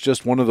he is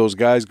just one of those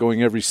guys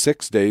going every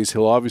 6 days,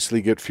 he'll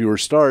obviously get fewer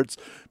starts,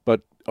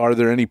 but are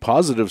there any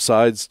positive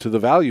sides to the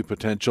value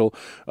potential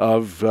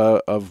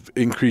of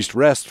increased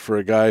rest for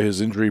a guy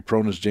who's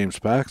injury-prone as James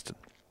Paxton?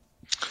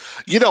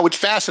 It's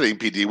fascinating,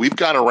 PD. We've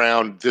gone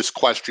around this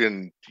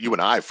question, you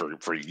and I,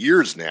 for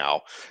years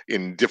now,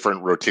 in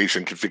different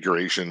rotation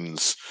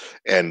configurations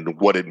and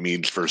what it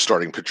means for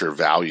starting pitcher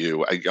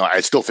value. I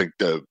still think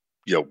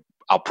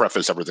I'll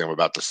preface everything I'm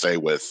about to say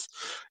with,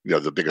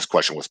 the biggest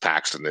question with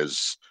Paxton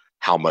is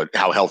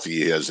how healthy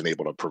he is and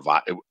able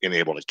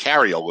to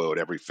carry a load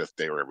every 5th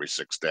day or every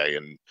 6th day.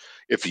 And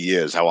if he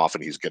is, how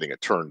often he's getting a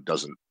turn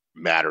doesn't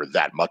matter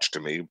that much to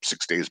me.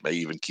 6 days may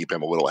even keep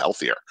him a little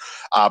healthier.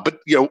 But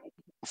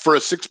for a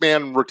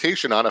 6-man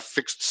rotation on a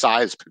fixed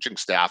size pitching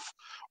staff,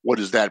 what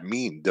does that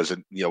mean? Does it,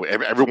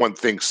 everyone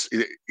thinks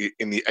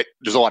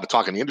there's a lot of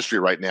talk in the industry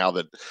right now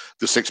that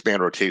the 6-man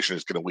rotation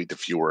is going to lead to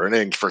fewer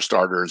innings for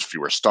starters,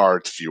 fewer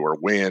starts, fewer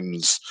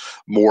wins,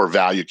 more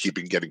value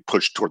getting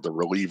pushed toward the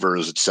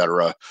relievers, et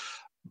cetera.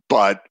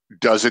 But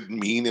does it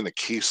mean in a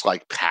case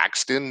like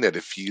Paxton that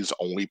if he's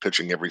only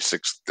pitching every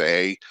 6th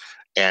day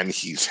and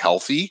he's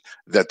healthy,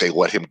 that they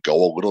let him go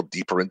a little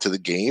deeper into the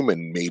game,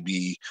 and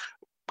maybe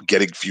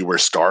getting fewer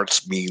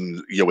starts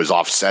is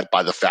offset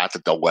by the fact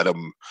that they'll let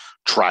him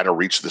try to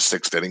reach the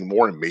 6th inning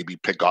more and maybe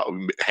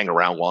hang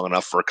around long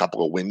enough for a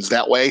couple of wins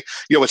that way?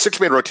 A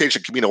 6-man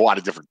rotation can mean a lot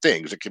of different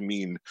things. It can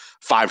mean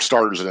 5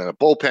 starters and then a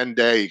bullpen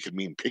day. It can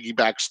mean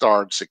piggyback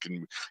starts. It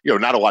can,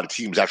 not a lot of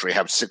teams actually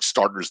have 6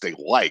 starters they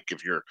like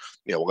if you're,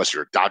 unless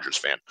you're a Dodgers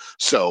fan.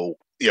 So,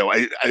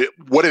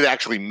 what it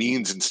actually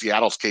means in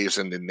Seattle's case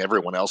and in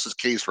everyone else's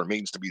case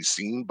remains to be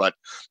seen, but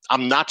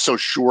I'm not so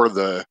sure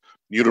the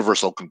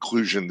universal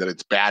conclusion that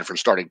it's bad for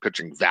starting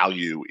pitching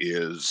value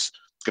is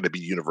going to be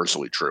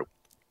universally true.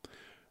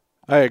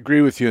 I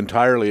agree with you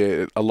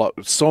entirely.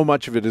 So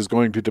much of it is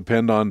going to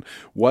depend on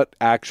what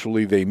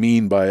actually they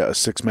mean by a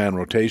 6-man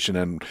rotation.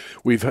 And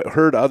we've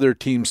heard other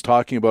teams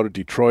talking about it.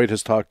 Detroit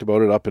has talked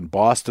about it. Up in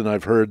Boston,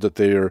 I've heard that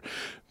they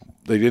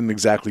didn't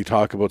exactly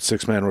talk about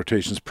 6-man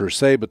rotations per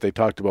se, but they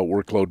talked about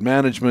workload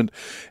management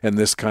and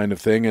this kind of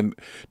thing. And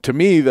to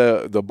me,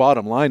 the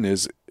bottom line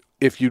is,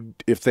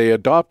 if they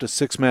adopt a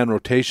 6-man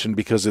rotation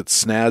because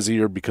it's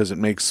snazzy or because it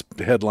makes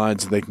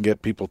headlines and they can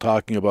get people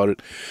talking about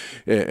it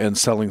and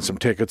selling some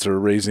tickets or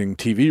raising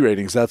TV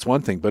ratings, that's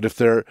one thing. But if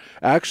they're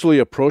actually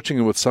approaching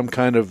it with some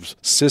kind of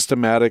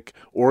systematic,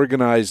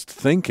 organized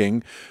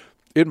thinking,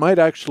 it might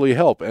actually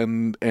help,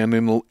 and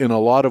in a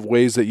lot of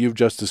ways that you've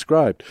just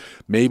described.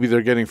 Maybe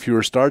they're getting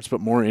fewer starts,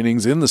 but more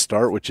innings in the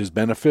start, which is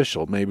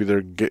beneficial. Maybe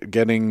they're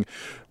getting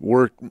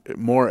more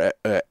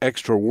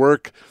extra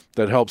work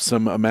that helps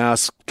them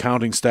amass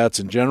counting stats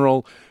in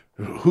general.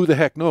 Who the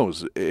heck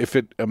knows? If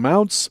it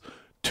amounts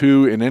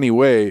to, in any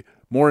way,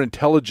 more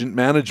intelligent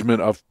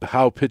management of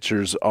how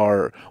pitchers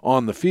are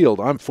on the field,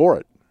 I'm for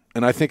it.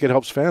 And I think it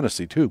helps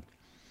fantasy, too.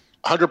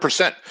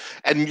 100%.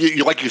 And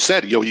you like you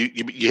said, you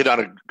hit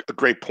on a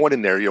great point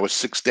in there. A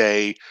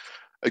 6-day,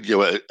 a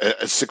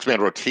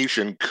 6-man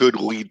rotation could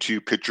lead to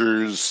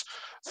pitchers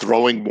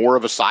throwing more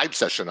of a side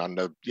session on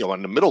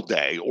the middle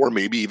day, or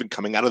maybe even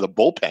coming out of the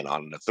bullpen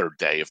on the 3rd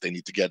day if they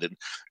need to get an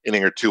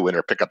inning or 2 in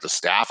or pick up the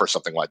staff or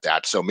something like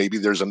that. So maybe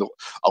there's a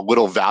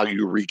little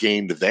value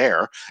regained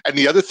there. And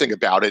the other thing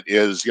about it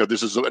is,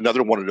 this is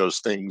another one of those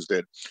things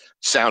that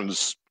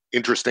sounds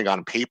interesting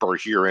on paper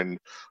here in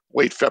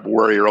late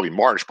February, early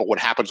March, but what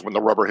happens when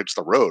the rubber hits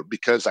the road?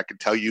 Because I can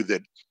tell you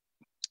that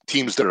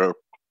teams that are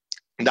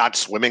not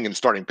swimming in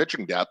starting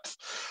pitching depth,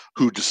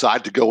 who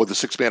decide to go with a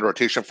 6-man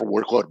rotation for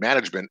workload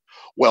management.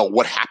 Well,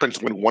 what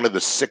happens when one of the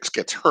 6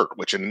 gets hurt,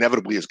 which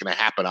inevitably is going to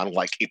happen on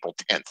like April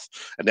 10th?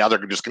 And now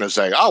they're just going to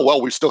say, oh,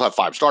 well, we still have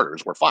 5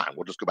 starters. We're fine.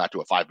 We'll just go back to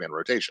a 5-man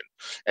rotation.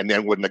 And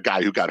then when the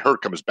guy who got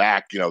hurt comes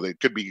back, there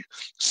could be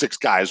 6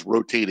 guys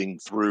rotating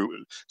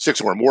through 6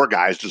 or more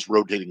guys just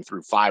rotating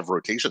through 5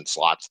 rotation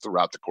slots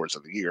throughout the course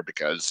of the year,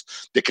 because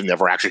they can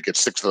never actually get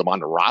 6 of them on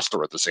the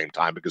roster at the same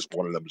time, because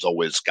one of them has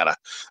always got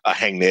a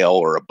hangnail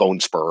or a bone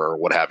spur or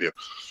what have you.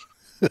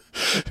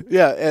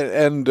 Yeah,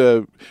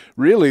 and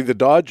really the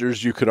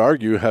Dodgers, you could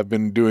argue, have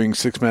been doing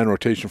 6-man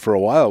rotation for a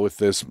while with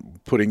this,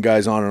 putting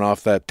guys on and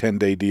off that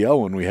 10-day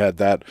DL when we had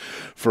that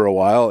for a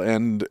while,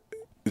 and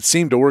it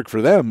seemed to work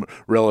for them,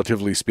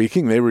 relatively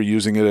speaking. They were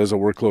using it as a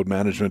workload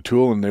management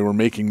tool, and they were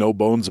making no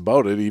bones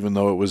about it, even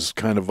though it was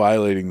kind of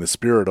violating the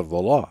spirit of the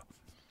law.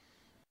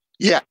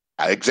 Yeah,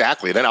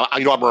 exactly. Then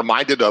I'm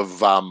reminded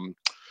of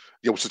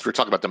since we're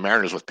talking about the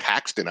Mariners with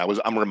Paxton,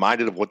 I'm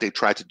reminded of what they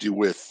tried to do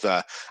with,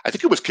 I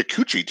think it was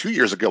Kikuchi 2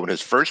 years ago in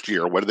his first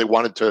year, where they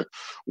wanted to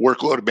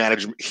workload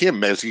manage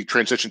him as he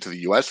transitioned to the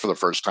U.S. for the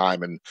first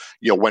time, and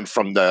went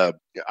from the,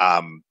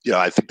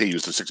 I think they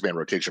used the 6-man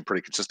rotation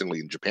pretty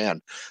consistently in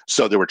Japan,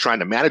 so they were trying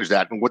to manage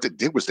that. And what they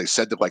did was they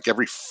said that like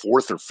every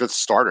 4th or 5th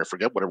starter, I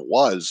forget what it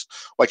was,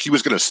 like he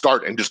was going to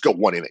start and just go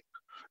 1 inning.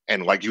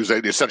 And like he was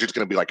essentially it's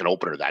going to be like an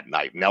opener that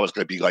night. And that was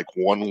going to be like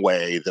one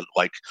way that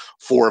like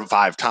 4 or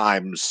 5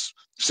 times,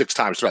 6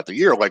 times throughout the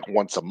year, like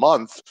once a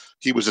month,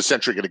 he was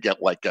essentially going to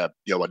get like a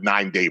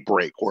 9-day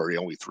break where he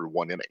only threw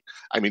 1 inning.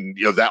 I mean,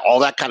 that all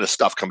that kind of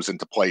stuff comes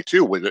into play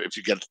too. If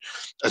you get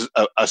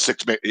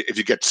if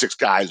you get 6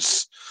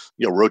 guys,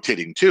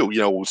 rotating too,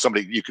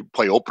 somebody, you can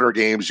play opener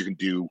games, you can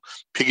do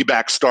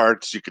piggyback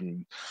starts, you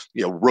can,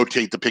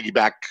 rotate the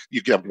piggyback.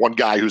 You can have one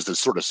guy who's the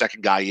sort of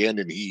second guy in,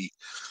 and he,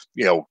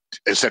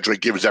 essentially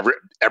gives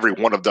every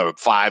one of the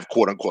 5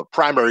 quote unquote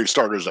primary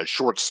starters a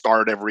short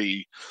start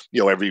every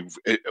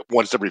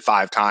once every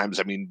 5 times.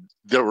 I mean,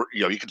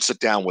 you can sit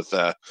down with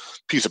a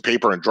piece of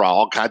paper and draw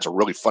all kinds of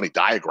really funny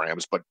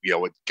diagrams, but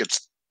it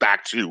gets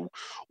back to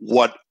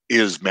what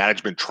is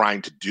management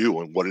trying to do,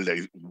 and what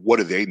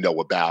do they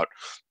know about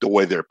the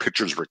way their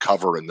pitchers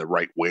recover and the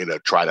right way to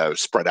try to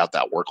spread out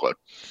that workload.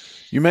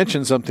 You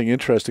mentioned something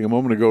interesting a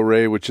moment ago,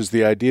 Ray, which is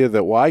the idea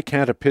that why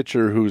can't a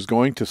pitcher who's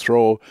going to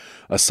throw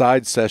a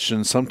side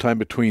session sometime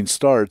between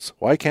starts,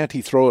 why can't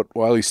he throw it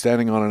while he's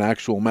standing on an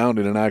actual mound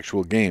in an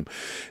actual game?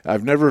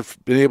 I've never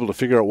been able to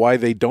figure out why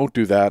they don't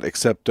do that,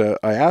 except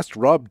I asked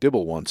Rob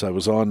Dibble once. I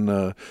was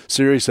on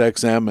Sirius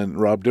XM,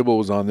 and Rob Dibble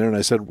was on there, and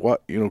I said,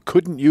 "What,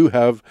 couldn't you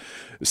have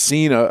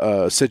seen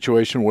a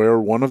situation where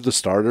one of the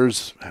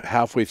starters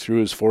halfway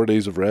through his 4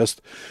 days of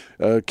rest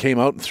came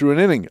out and threw an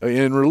inning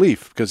in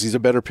relief because he's a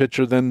better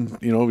pitcher than,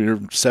 your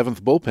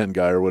 7th bullpen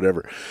guy or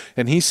whatever?"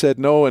 And he said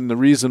no, and the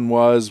reason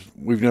was,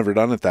 we've never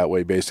done it that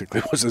way,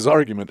 basically, was his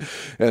argument.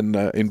 And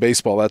in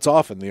baseball, that's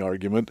often the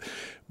argument.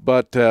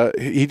 But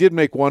he did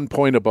make one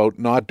point about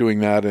not doing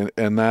that,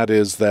 and that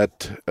is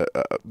that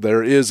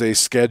there is a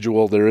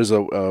schedule. There is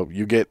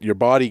your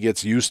body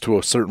gets used to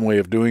a certain way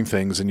of doing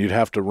things, and you'd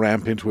have to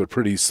ramp into it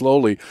pretty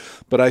slowly.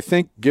 But I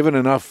think given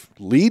enough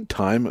lead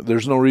time,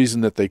 there's no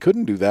reason that they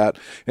couldn't do that.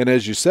 And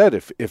as you said,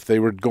 if they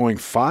were going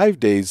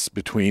 5 days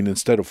between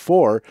instead of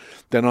 4,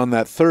 then on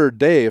that 3rd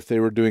day, if they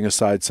were doing a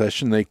side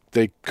session,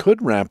 they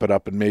could ramp it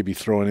up and maybe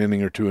throw an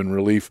inning or 2 in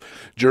relief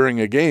during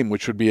a game,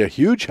 which would be a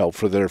huge help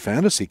for their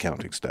fantasy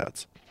counting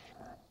stats.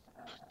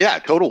 Yeah,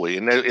 totally.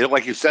 And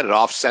like you said, it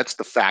offsets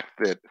the fact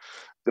that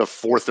the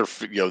 4th or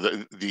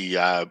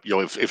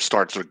if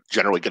starts are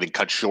generally getting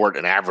cut short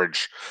and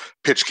average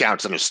pitch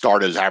counts and a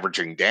start is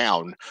averaging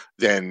down,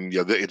 then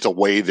it's a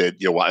way that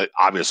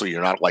obviously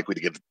you're not likely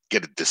to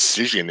get a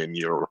decision in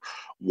your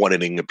 1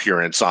 inning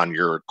appearance on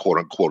your quote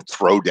unquote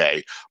throw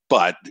day.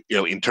 But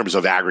in terms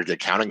of aggregate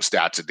counting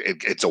stats,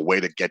 it's a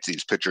way to get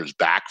these pitchers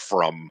back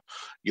from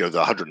the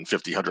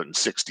 150,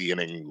 160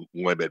 inning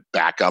limit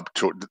back up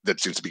to that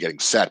seems to be getting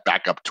set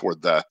back up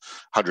toward the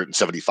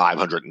 175,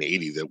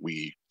 180 that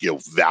we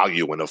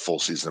value in a full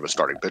season of a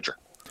starting pitcher.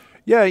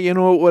 Yeah,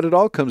 what it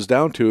all comes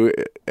down to,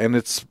 and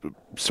it's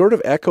sort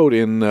of echoed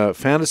in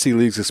fantasy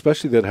leagues,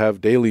 especially that have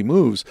daily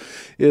moves,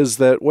 is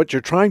that what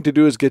you're trying to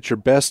do is get your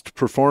best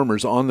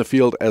performers on the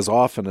field as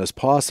often as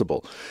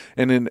possible.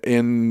 And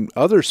in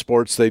other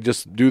sports, they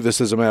just do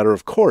this as a matter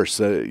of course.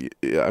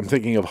 I'm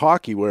thinking of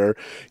hockey where,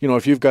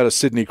 if you've got a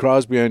Sidney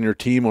Crosby on your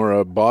team or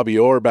a Bobby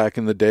Orr back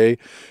in the day,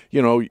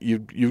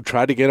 you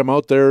try to get him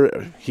out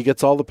there. He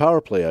gets all the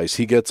power play ice.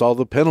 He gets all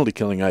the penalty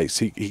killing ice.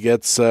 He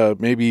gets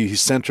maybe he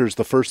centers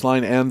the first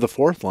line and the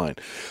fourth line.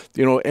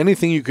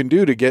 Anything you can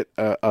do to get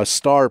a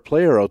star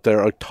player out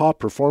there, a top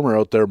performer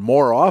out there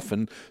more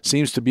often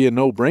seems to be a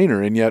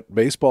no-brainer, and yet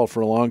baseball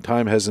for a long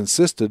time has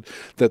insisted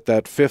that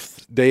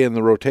 5th day in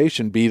the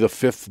rotation be the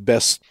 5th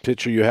best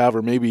pitcher you have,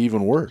 or maybe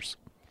even worse.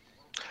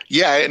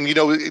 Yeah, and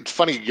it's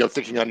funny,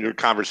 thinking on your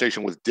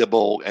conversation with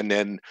Dibble, and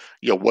then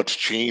what's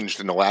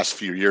changed in the last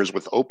few years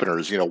with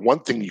openers.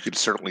 One thing you could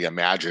certainly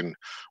imagine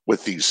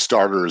with these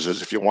starters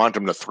is if you want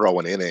them to throw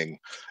an inning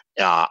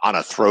on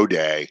a throw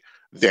day,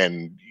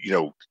 then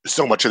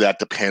so much of that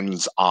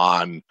depends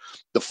on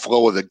the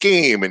flow of the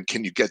game and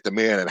can you get them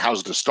in and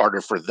how's the starter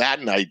for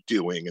that night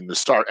doing, and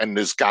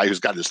this guy who's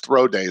got his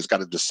throw day has got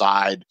to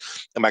decide,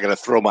 am I going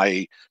to throw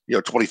my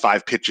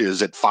 25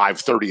 pitches at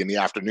 5:30 in the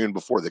afternoon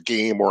before the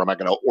game, or am I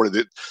going to, or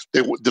do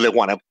they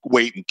want to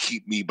wait and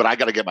keep me, but I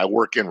got to get my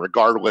work in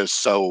regardless.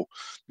 So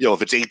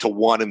if it's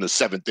 8-1 in the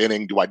seventh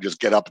inning, do I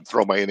just get up and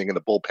throw my inning in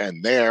the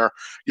bullpen there?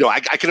 I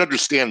can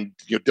understand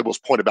Dibble's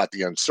point about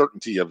the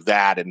uncertainty of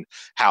that and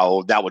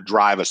how that would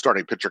drive a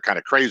starting pitcher kind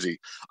of crazy.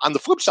 On the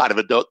flip side of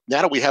it, though,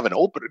 now that we have an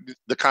opener,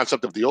 the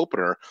concept of the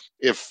opener,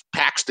 if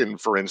Paxton,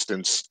 for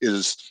instance,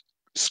 is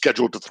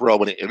scheduled to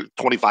throw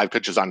 25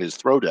 pitches on his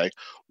throw day,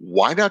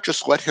 why not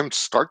just let him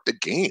start the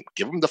game?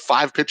 Give him the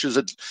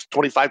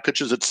 25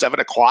 pitches at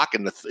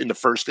 7:00 in the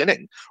first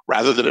inning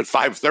rather than at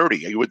 5:30.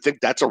 You would think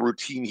that's a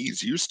routine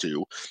he's used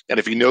to. And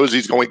if he knows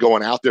he's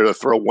going out there to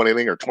throw one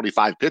inning or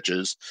 25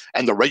 pitches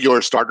and the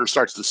regular starter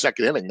starts the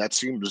second inning, that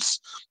seems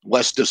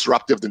less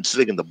disruptive than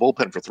sitting in the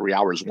bullpen for 3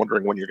 hours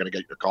wondering when you're going to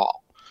get your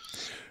call.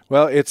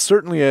 Well, it's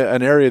certainly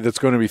an area that's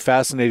going to be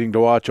fascinating to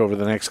watch over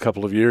the next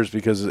couple of years,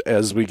 because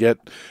as we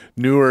get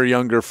newer,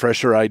 younger,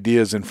 fresher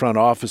ideas in front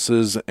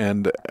offices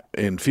and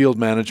in field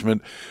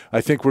management, I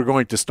think we're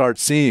going to start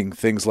seeing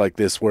things like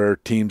this where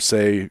teams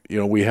say,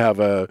 we have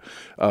a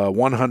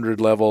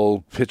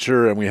 100-level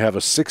pitcher and we have a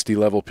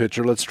 60-level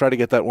pitcher. Let's try to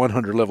get that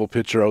 100-level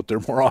pitcher out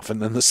there more often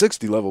than the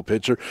 60-level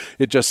pitcher.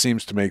 It just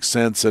seems to make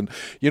sense. And,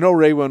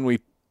 Ray, when we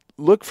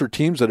look for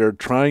teams that are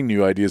trying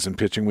new ideas in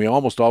pitching, we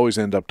almost always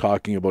end up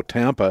talking about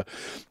Tampa.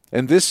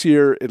 And this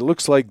year, it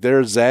looks like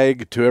their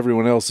zag to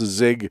everyone else's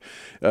zig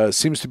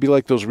seems to be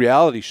like those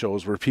reality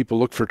shows where people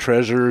look for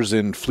treasures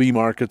in flea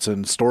markets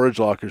and storage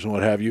lockers and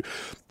what have you.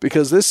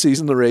 Because this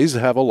season, the Rays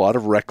have a lot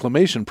of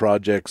reclamation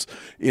projects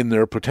in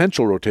their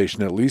potential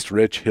rotation, at least.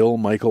 Rich Hill,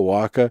 Michael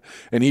Wacha,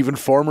 and even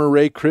former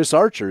Ray Chris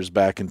Archer is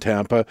back in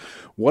Tampa.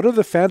 What are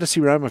the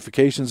fantasy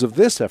ramifications of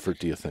this effort,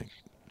 do you think?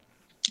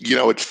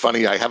 It's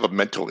funny. I have a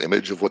mental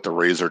image of what the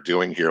Rays are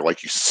doing here.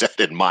 Like you said,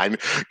 and mine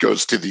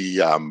goes to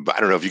the, I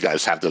don't know if you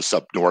guys have this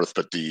up north,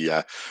 but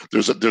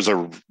there's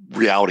a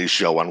reality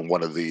show on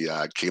one of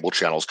the cable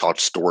channels called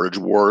Storage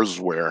Wars,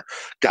 where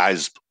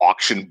guys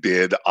auction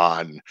bid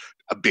on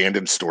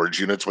abandoned storage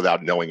units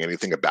without knowing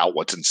anything about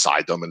what's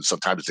inside them. And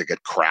sometimes they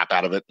get crap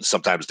out of it. And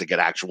sometimes they get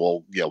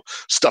actual,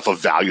 stuff of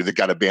value that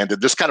got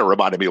abandoned. This kind of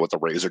reminded me of what the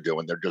Rays are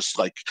doing. They're just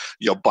like,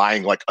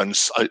 buying like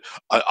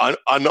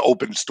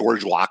unopened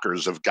storage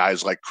lockers of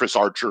guys like Chris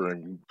Archer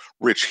and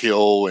Rich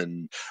Hill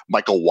and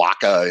Michael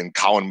Wacha and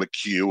Colin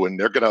McHugh. And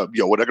they're going to,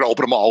 they're going to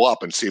open them all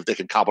up and see if they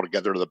can cobble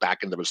together to the back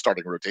end of a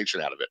starting rotation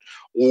out of it.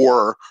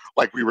 Or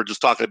like we were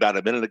just talking about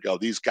a minute ago,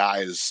 these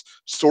guys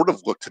sort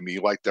of look to me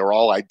like they're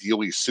all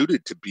ideally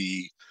suited to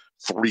be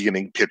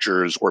 3-inning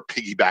pitchers or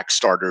piggyback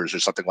starters or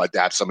something like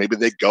that. So maybe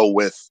they go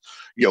with,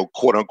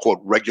 quote unquote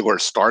regular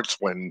starts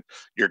when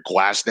your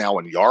Glasnow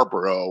and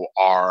Yarbrough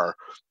are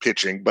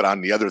pitching, but on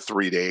the other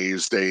 3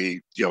 days,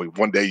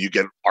 one day you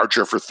get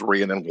Archer for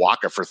 3 and then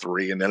Wacha for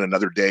 3. And then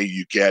another day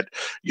you get,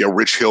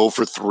 Rich Hill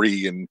for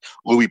 3 and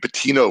Louis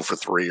Patino for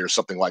 3 or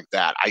something like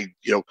that.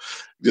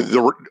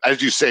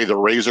 As you say, the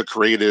Rays are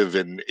creative,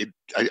 and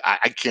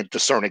I can't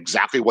discern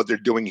exactly what they're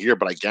doing here,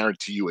 but I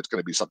guarantee you it's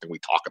going to be something we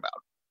talk about.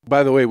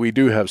 By the way, we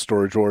do have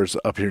Storage Wars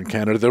up here in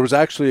Canada. There was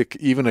actually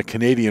even a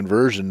Canadian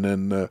version,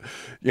 and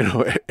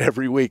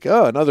every week,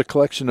 another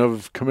collection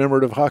of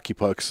commemorative hockey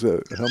pucks.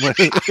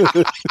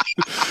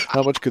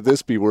 How much could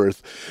this be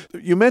worth?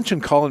 You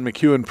mentioned Colin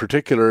McHugh in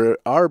particular.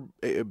 Our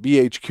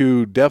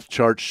BHQ depth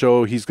charts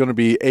show he's going to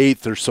be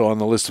 8th or so on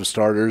the list of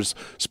starters.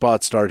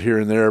 Spot start here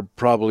and there,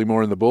 probably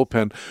more in the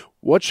bullpen.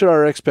 What should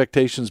our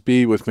expectations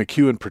be with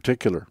McHugh in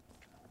particular?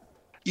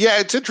 Yeah,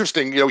 it's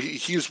interesting.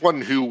 He's one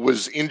who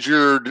was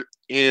injured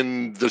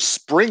in the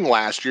spring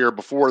last year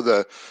before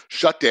the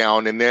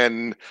shutdown, and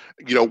then,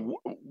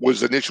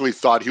 was initially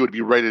thought he would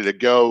be ready to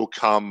go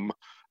come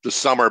the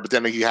summer, but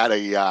then he had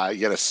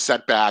a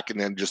setback and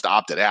then just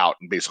opted out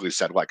and basically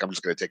said, like, I'm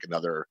just going to take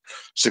another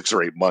 6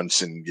 or 8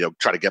 months and,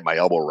 try to get my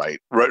elbow right.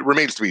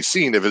 Remains to be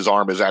seen if his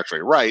arm is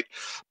actually right.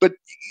 But,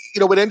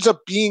 it ends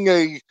up being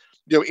a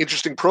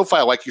interesting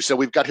profile. Like you said,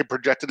 we've got him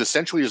projected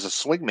essentially as a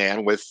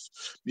swingman with,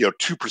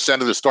 2%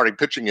 of the starting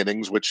pitching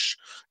innings, which,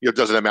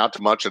 doesn't amount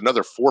to much,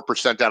 another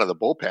 4% out of the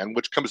bullpen,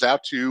 which comes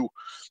out to,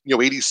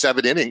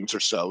 87 innings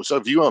or so. So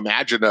if you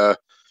imagine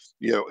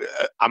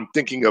I'm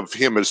thinking of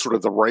him as sort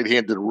of the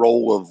right-handed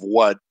role of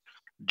what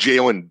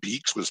Jalen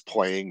Beeks was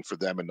playing for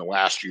them in the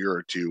last year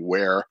or two,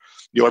 where,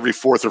 every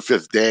 4th or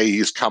 5th day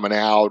he's coming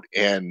out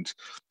and,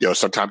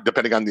 sometimes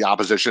depending on the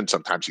opposition,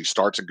 sometimes he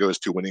starts and goes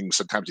 2 innings.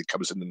 Sometimes he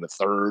comes in the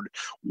third,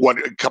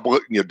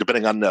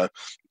 depending on the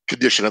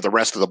condition of the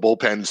rest of the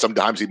bullpen.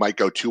 Sometimes he might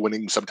go 2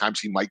 innings. Sometimes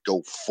he might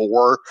go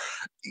 4,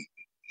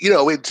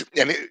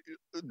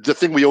 the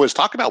thing we always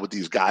talk about with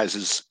these guys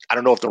is, I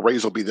don't know if the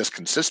Rays will be this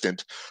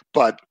consistent,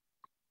 but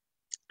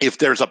if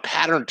there's a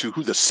pattern to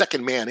who the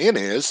second man in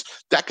is,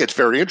 that gets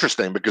very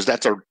interesting because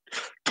that's a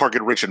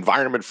target-rich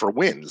environment for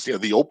wins.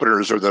 The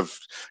openers are the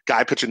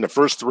guy pitching the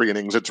first 3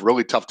 innings. It's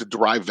really tough to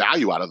derive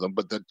value out of them,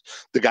 but the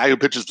guy who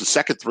pitches the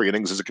second 3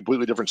 innings is a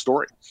completely different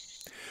story.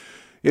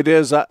 It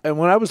is, and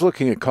when I was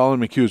looking at Colin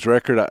McHugh's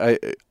record,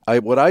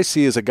 what I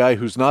see is a guy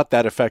who's not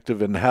that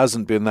effective and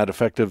hasn't been that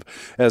effective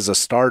as a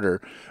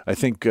starter. I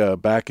think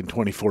back in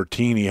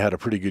 2014 he had a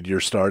pretty good year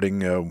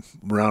starting,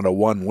 around a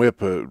 1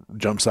 whip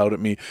jumps out at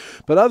me.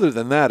 But other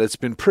than that, it's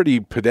been pretty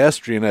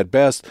pedestrian at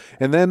best.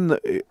 And then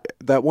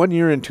that 1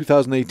 year in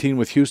 2018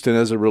 with Houston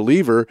as a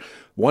reliever,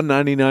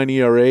 1.99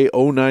 ERA,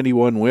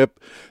 0.91 whip.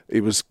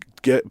 It was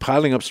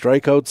piling up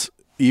strikeouts,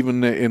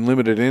 even in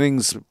limited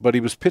innings, but he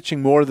was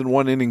pitching more than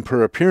 1 inning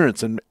per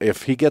appearance. And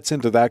if he gets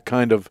into that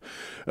kind of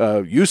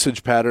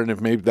usage pattern, if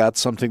maybe that's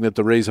something that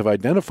the Rays have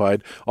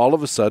identified, all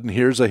of a sudden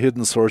here's a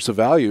hidden source of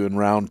value in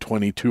round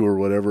 22 or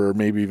whatever, or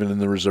maybe even in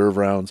the reserve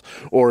rounds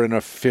or in a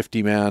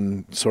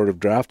 50-man sort of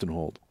draft and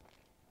hold.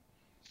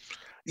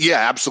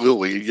 Yeah,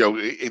 absolutely.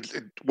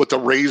 What the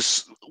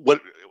Rays,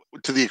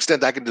 to the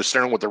extent I can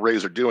discern what the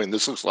Rays are doing,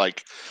 this looks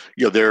like,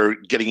 they're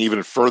getting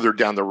even further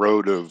down the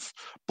road of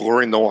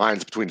blurring the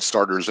lines between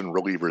starters and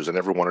relievers, and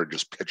everyone are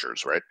just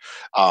pitchers, right?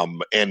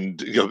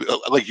 And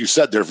like you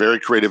said, they're very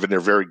creative and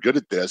they're very good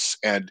at this.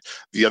 And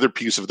the other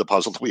piece of the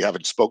puzzle that we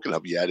haven't spoken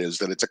of yet is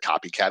that it's a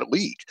copycat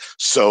league.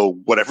 So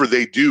whatever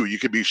they do, you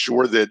can be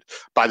sure that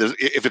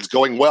if it's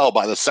going well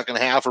by the second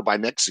half or by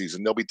next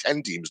season, there'll be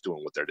 10 teams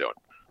doing what they're doing.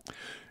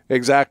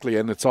 Exactly,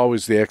 and it's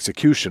always the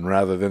execution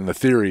rather than the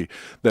theory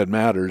that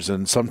matters.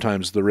 And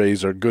sometimes the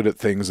Rays are good at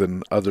things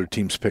and other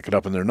teams pick it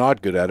up and they're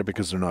not good at it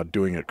because they're not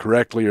doing it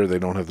correctly, or they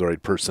don't have the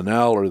right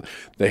personnel, or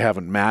they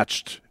haven't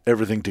matched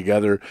everything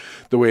together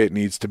the way it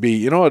needs to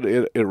be.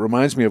 It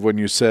reminds me of when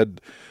you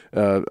said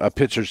a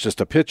pitcher's just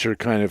a pitcher,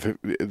 kind of,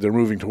 they're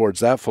moving towards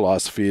that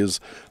philosophy.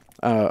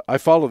 I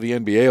follow the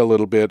NBA a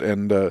little bit,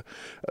 and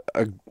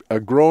a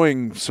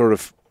growing sort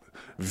of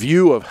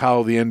view of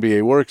how the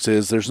NBA works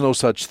is there's no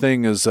such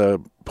thing as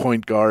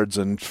point guards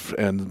and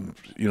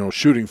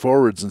shooting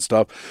forwards and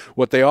stuff.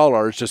 What they all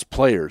are is just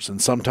players,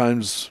 and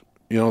sometimes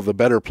the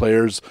better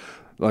players,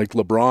 like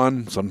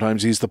LeBron,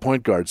 sometimes he's the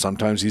point guard,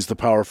 sometimes he's the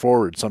power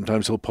forward,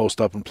 sometimes he'll post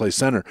up and play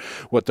center.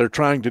 What they're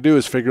trying to do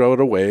is figure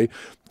out a way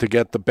to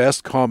get the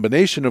best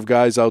combination of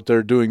guys out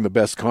there doing the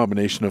best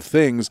combination of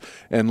things,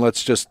 and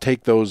let's just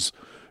take those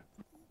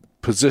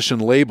position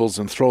labels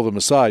and throw them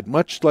aside,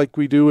 much like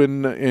we do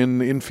in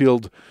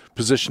infield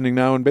positioning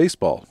now in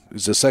baseball.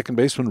 Is a second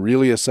baseman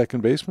really a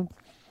second baseman?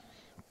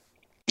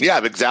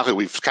 Yeah, exactly.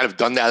 We've kind of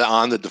done that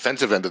on the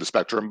defensive end of the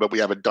spectrum, but we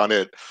haven't done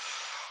it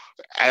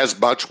as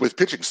much with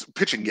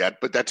pitching yet,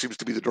 but that seems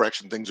to be the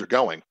direction things are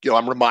going.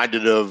 I'm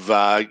reminded of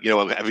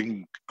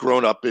having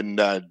grown up in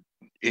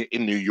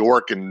New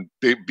York and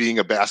being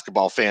a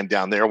basketball fan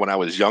down there when I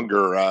was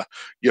younger.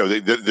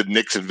 The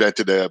Knicks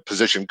invented a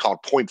position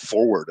called point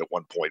forward at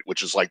one point,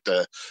 which is like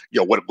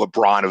what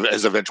LeBron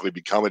has eventually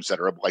become, et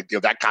cetera. Like,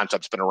 that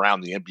concept's been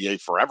around the NBA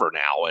forever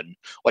now. And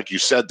like you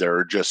said, there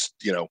are just,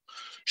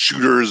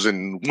 shooters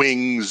and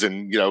wings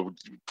and,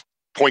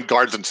 point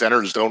guards and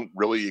centers don't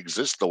really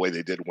exist the way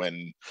they did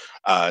when,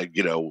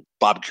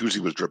 Bob Cousy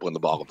was dribbling the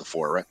ball at the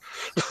four, right?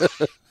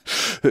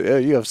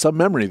 You have some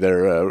memory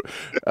there.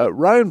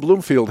 Ryan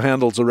Bloomfield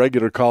handles a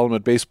regular column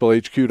at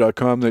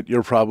baseballhq.com that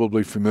you're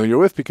probably familiar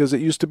with because it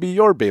used to be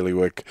your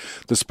bailiwick.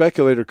 The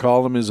speculator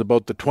column is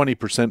about the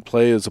 20%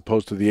 play as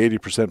opposed to the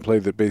 80% play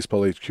that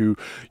Baseball HQ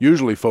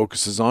usually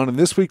focuses on. And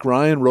this week,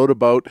 Ryan wrote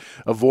about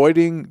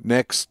avoiding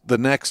the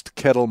next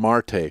Ketel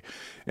Marte.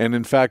 And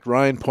in fact,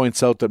 Ryan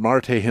points out that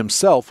Marte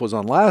himself was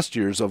on last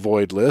year's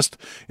avoid list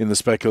in the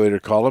speculator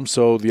column,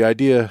 so the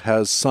idea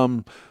has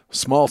some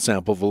small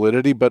sample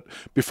validity. But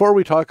before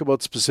we talk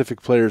about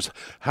specific players,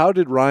 how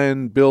did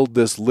Ryan build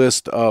this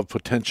list of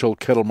potential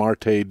Ketel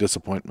Marte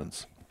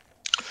disappointments?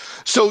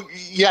 So,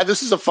 yeah,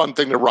 this is a fun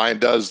thing that Ryan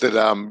does that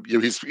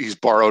he's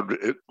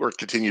borrowed or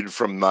continued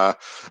from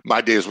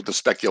my days with the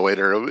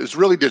speculator. It was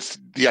really just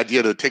the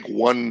idea to take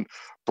one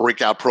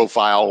breakout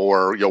profile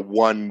or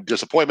one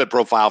disappointment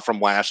profile from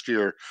last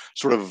year,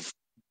 sort of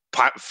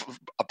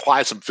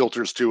apply some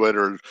filters to it,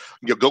 or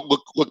go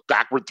look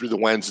backward through the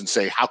lens and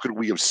say, how could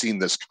we have seen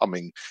this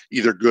coming,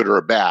 either good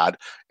or bad,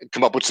 and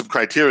come up with some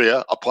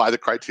criteria, apply the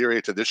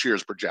criteria to this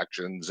year's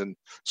projections, and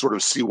sort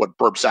of see what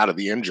burps out of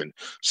the engine.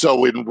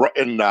 So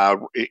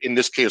in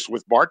this case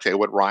with Marte,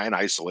 what Ryan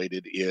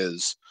isolated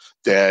is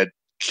that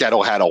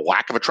Ketel had a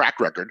lack of a track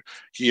record.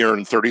 He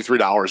earned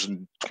 $33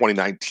 in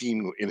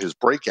 2019 in his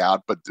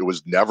breakout, but it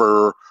was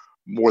never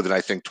more than, I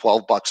think,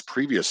 $12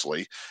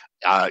 previously.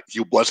 He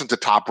wasn't a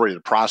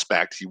top-rated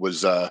prospect. He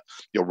was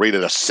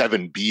rated a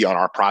 7B on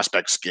our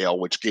prospect scale,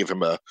 which gave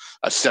him a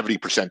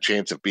 70%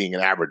 chance of being an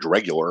average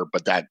regular.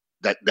 But that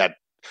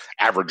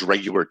average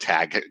regular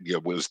tag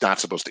was not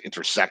supposed to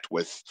intersect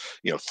with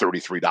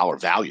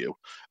 $33 value.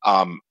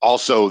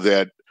 Also,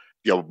 that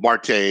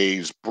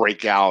Marte's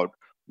breakout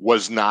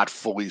was not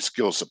fully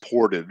skill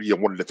supported.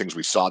 One of the things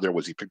we saw there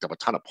was he picked up a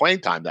ton of playing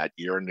time that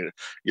year and,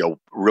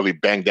 really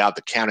banged out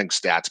the counting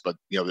stats, but,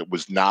 it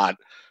was not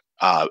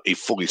a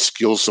fully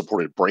skill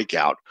supported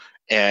breakout.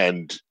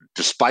 And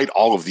despite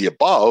all of the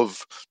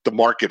above, the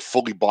market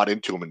fully bought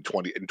into him in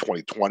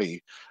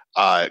 2020.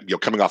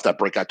 Coming off that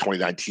breakout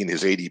 2019,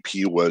 his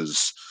ADP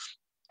was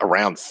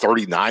around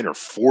 39 or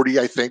 40,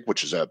 I think,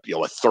 which is a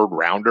third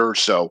rounder.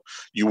 So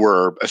you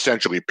were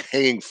essentially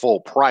paying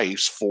full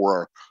price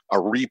for a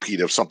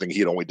repeat of something he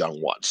had only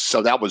done once.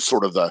 So that was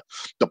sort of the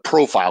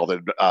profile that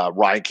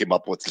Ryan came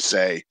up with to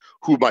say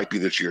who might be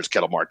this year's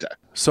Ketel Marte.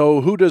 So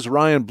who does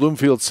Ryan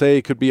Bloomfield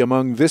say could be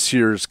among this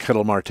year's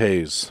Ketel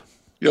Martes?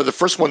 The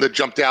first one that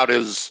jumped out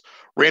is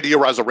Randy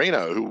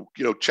Arozarena, who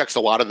checks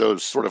a lot of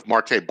those sort of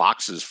Marte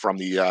boxes from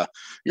the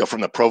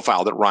from the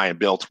profile that Ryan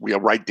built. We are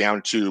right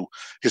down to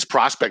his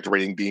prospect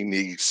rating being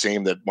the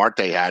same that Marte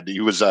had.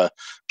 He was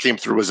came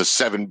through as a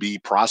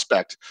 7B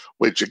prospect,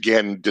 which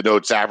again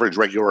denotes average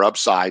regular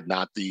upside,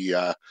 not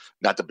the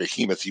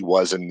behemoth he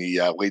was in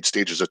the late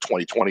stages of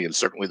 2020 and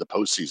certainly the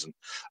postseason.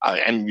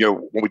 And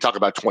when we talk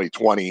about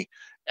 2020,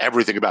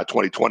 everything about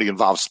 2020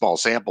 involves small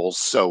samples.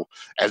 So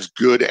as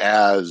good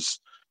as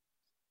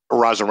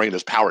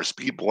Arozarena's power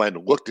speed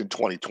blend looked in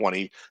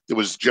 2020, it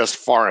was just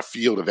far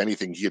afield of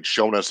anything he had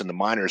shown us in the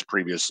minors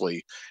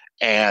previously.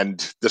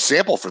 And the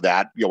sample for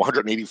that,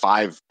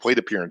 185 plate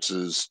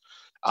appearances,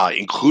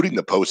 including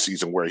the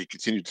postseason where he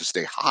continued to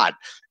stay hot,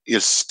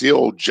 is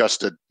still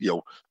just a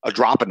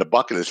drop in the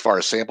bucket as far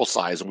as sample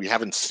size. And we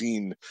haven't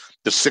seen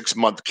the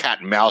 6-month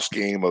cat and mouse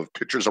game of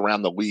pitchers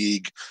around the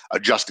league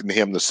adjusting to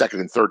him the second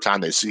and third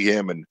time they see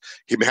him and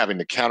him having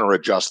to counter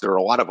adjust. There are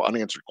a lot of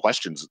unanswered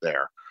questions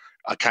there.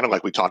 Kind of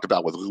like we talked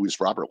about with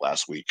Luis Robert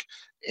last week.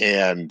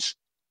 And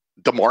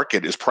the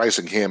market is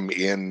pricing him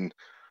in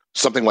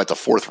something like the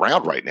 4th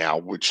round right now,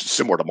 which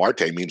similar to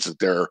Marte means that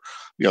they're,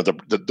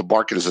 the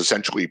market is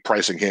essentially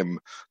pricing him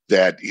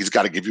that he's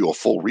got to give you a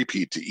full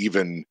repeat to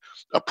even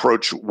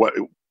approach what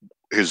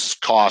his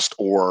cost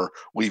or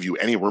leave you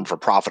any room for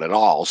profit at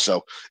all.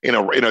 So in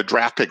a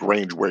draft pick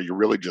range where you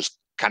really just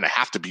kind of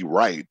have to be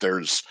right,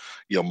 there's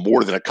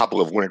more than a couple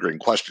of wintergreen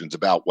questions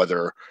about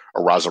whether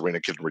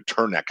Arozarena can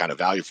return that kind of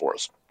value for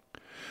us.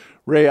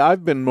 Ray,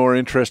 I've been more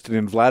interested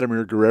in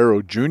Vladimir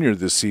Guerrero Jr.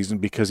 this season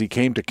because he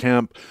came to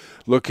camp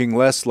looking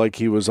less like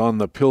he was on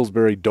the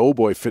Pillsbury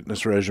Doughboy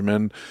fitness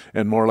regimen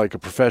and more like a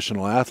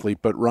professional athlete.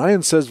 But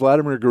Ryan says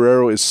Vladimir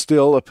Guerrero is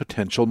still a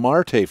potential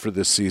Marte for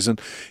this season.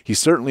 He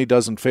certainly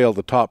doesn't fail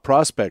the top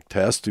prospect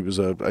test. He was,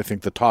 I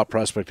think, the top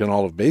prospect in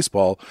all of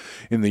baseball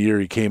in the year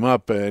he came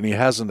up, and he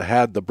hasn't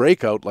had the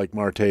breakout like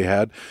Marte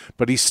had,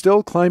 but he's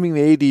still climbing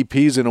the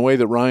ADPs in a way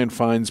that Ryan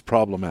finds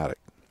problematic.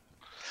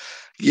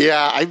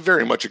 Yeah, I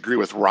very much agree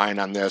with Ryan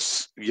on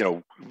this.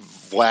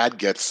 Vlad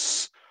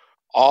gets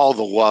all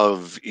the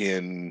love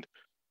in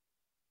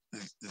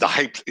the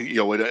hype,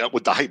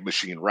 with the hype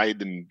machine, right?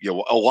 And,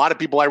 a lot of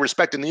people I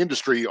respect in the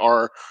industry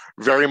are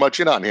very much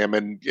in on him.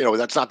 And,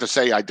 that's not to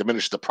say I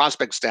diminished the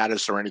prospect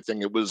status or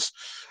anything. It was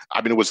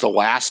the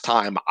last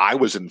time I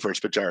was in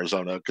First Pitch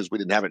Arizona because we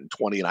didn't have it in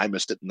 20 and I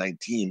missed it in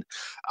 19.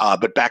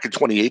 But back in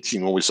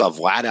 2018, when we saw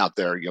Vlad out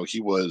there,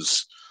 he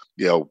was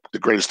the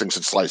greatest thing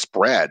since sliced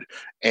bread.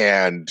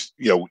 And,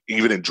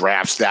 even in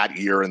drafts that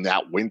year and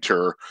that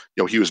winter,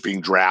 he was being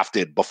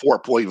drafted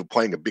before even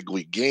playing a big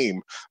league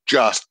game,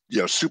 just,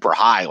 super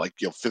high, like,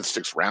 5th,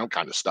 6th round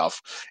kind of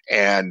stuff.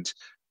 And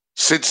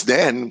since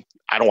then,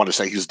 I don't want to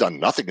say he's done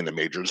nothing in the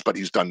majors, but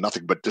he's done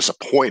nothing but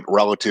disappoint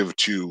relative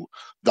to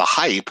the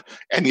hype.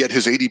 And yet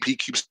his ADP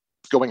keeps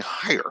going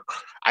higher.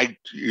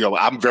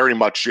 I'm very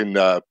much in,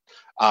 as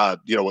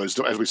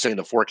we say in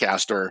the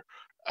forecaster,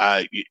 that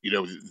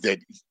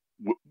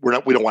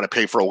we don't want to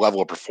pay for a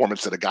level of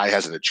performance that a guy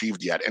hasn't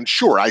achieved yet. And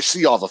sure, I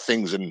see all the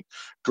things in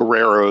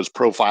Guerrero's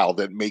profile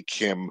that make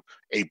him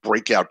a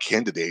breakout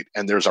candidate.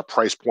 And there's a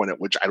price point at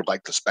which I'd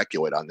like to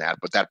speculate on that.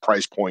 But that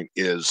price point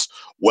is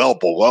well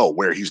below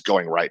where he's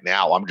going right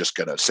now. I'm just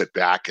going to sit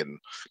back and,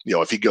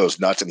 if he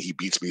goes nuts and he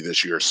beats me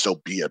this year, so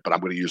be it. But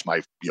I'm going to use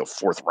my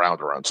 4th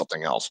rounder on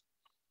something else.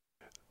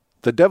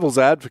 The devil's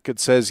advocate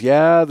says,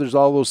 yeah, there's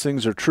all those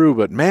things are true,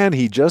 but man,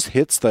 he just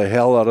hits the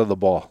hell out of the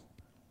ball.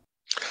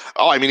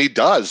 Oh, I mean, he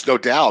does, no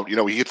doubt.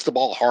 He hits the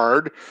ball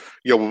hard.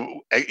 He's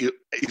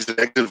an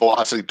exit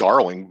velocity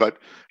darling, but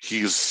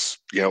he's,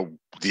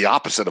 the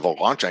opposite of a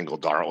launch angle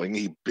darling.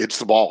 He hits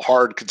the ball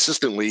hard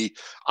consistently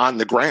on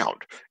the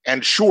ground.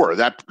 And sure,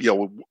 that,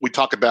 we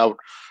talk about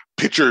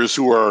pitchers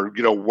who are,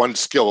 one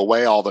skill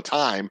away all the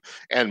time.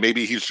 And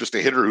maybe he's just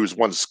a hitter who's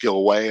one skill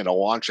away and a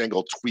launch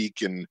angle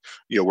tweak. And,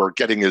 we're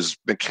getting his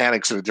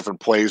mechanics in a different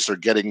place or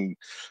getting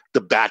the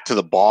bat to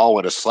the ball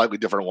at a slightly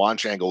different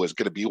launch angle is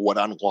going to be what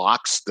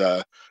unlocks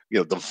the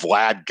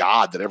Vlad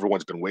God that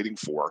everyone's been waiting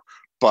for.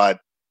 But,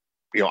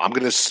 I'm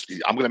going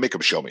to make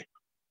him show me.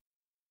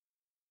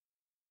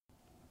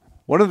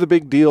 One of the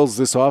big deals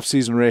this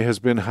offseason, Ray, has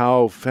been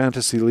how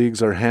fantasy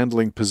leagues are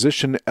handling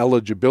position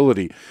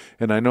eligibility.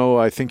 And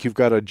I think you've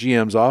got a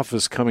GM's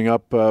office coming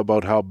up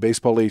about how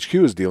Baseball HQ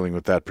is dealing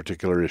with that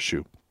particular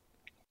issue.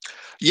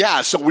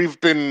 Yeah, so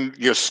we've been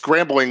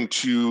scrambling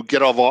to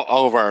get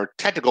all of our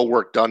technical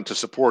work done to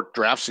support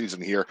draft season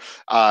here.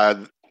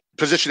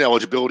 Position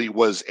eligibility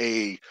was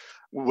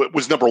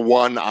number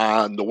one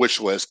on the wish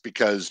list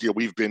because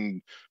we've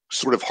been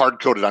sort of hard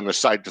coded on the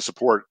site to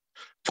support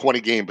 20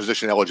 game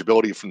position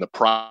eligibility from the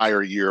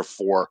prior year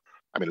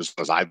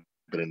as I've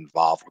been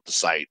involved with the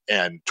site,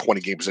 and 20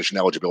 game position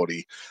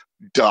eligibility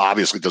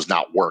obviously does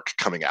not work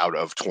coming out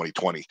of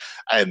 2020.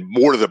 And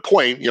more to the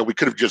point, we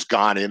could have just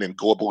gone in and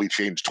globally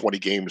changed 20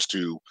 games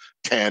to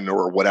 10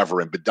 or whatever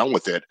and been done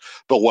with it.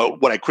 But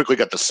what I quickly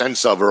got the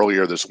sense of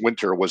earlier this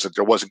winter was that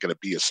there wasn't going to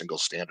be a single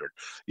standard.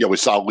 We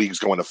saw leagues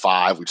going to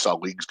 5, we saw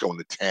leagues going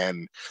to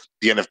 10.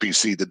 The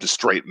NFBC did the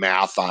straight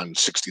math on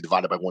 60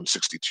 divided by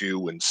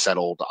 162 and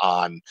settled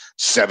on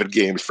 7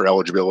 games for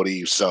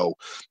eligibility. So,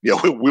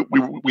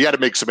 we had to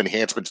make some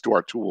enhancements to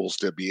our tools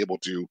to be able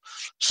to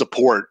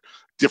support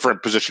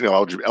different position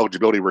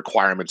eligibility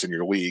requirements in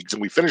your leagues.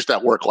 And we finished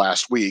that work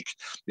last week.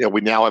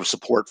 We now have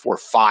support for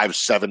 5,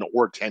 7,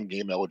 or 10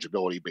 game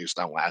eligibility based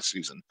on last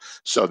season.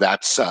 So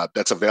that's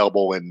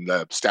available in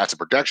the stats and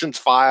projections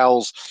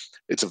files.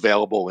 It's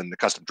available in the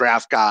custom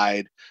draft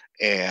guide,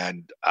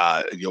 and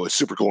a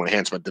super cool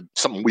enhancement, that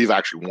something we've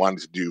actually wanted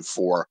to do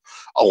for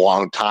a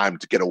long time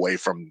to get away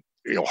from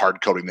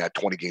hard coding that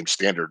 20 game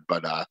standard.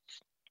 But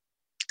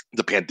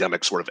the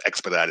pandemic sort of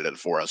expedited it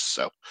for us.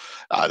 So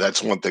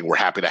that's one thing we're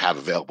happy to have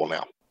available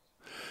now.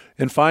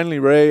 And finally,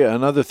 Ray,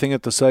 another thing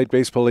at the site,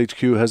 Baseball HQ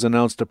has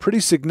announced a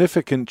pretty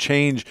significant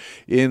change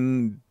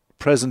in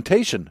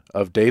presentation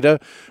of data.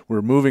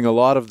 We're moving a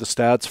lot of the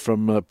stats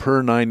from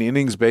per 9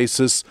 innings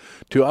basis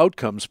to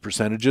outcomes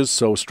percentages.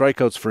 So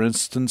strikeouts, for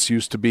instance,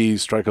 used to be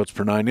strikeouts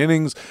per 9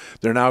 innings.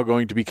 They're now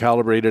going to be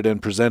calibrated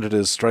and presented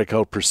as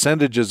strikeout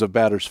percentages of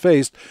batters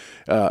faced.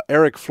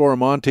 Eric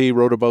Floramonte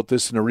wrote about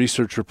this in a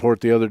research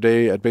report the other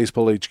day at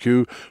Baseball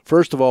HQ.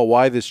 First of all,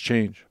 why this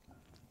change?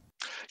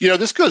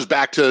 This goes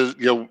back to,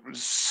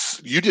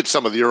 you did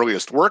some of the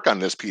earliest work on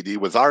this, PD,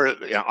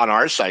 on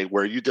our site,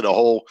 where you did a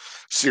whole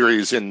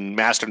series in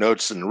Master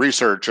Notes and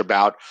research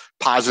about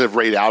positive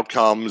rate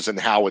outcomes and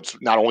how it's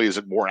not only is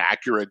it more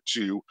accurate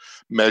to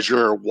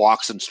measure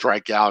walks and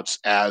strikeouts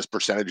as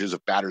percentages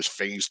of batters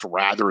faced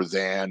rather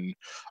than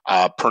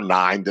per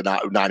 9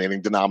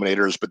 inning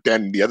denominators. But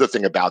then the other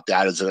thing about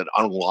that is that it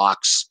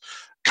unlocks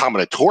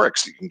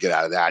combinatorics that you can get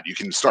out of that. You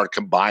can start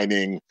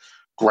combining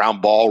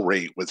ground ball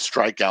rate with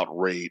strikeout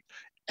rate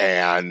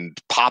and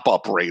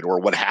pop-up rate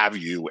or what have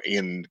you,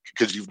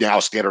 because you've now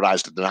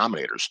standardized the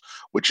denominators,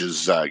 which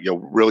is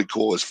really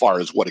cool as far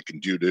as what it can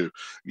do to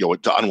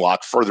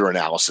unlock further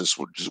analysis,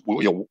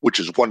 which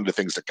is one of the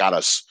things that got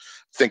us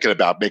thinking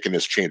about making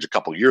this change a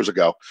couple of years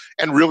ago.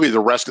 And really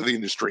the rest of the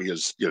industry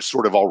is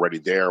sort of already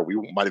there. We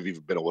might have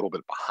even been a little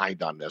bit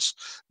behind on this,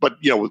 but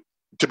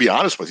to be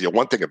honest with you,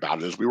 one thing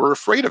about it is we were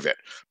afraid of it,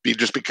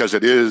 just because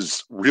it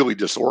is really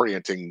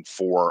disorienting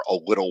for a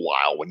little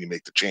while when you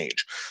make the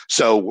change.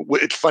 So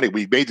it's funny,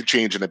 we made the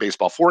change in the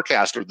Baseball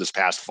Forecaster this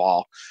past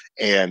fall,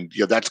 and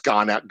that's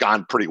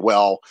gone pretty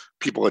well.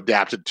 People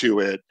adapted to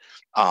it.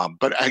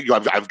 But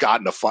I've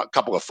gotten a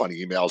couple of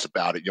funny emails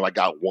about it. I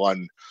got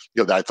one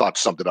that I thought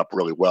summed it up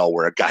really well,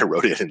 where a guy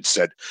wrote in and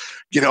said,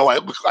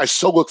 I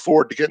so look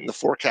forward to getting the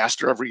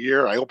Forecaster every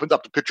year. I opened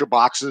up the picture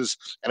boxes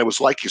and it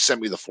was like you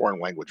sent me the foreign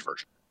language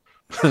version.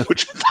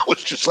 Which that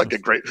was just like a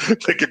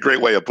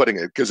great way of putting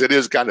it, because it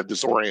is kind of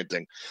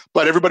disorienting.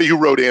 But everybody who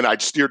wrote in,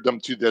 I'd steered them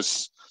to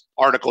this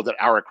article that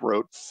Eric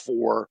wrote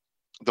for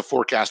the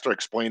Forecaster,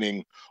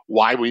 explaining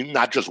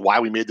not just why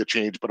we made the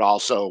change, but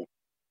also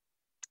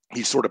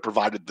he sort of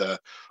provided the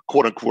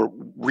quote unquote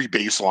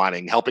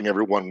rebaselining, helping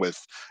everyone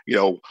with,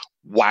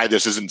 why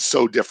this isn't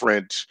so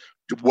different,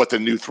 what the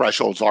new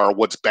thresholds are,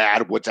 what's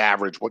bad, what's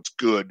average, what's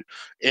good.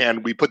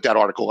 And we put that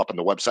article up on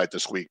the website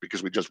this week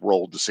because we just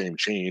rolled the same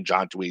change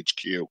onto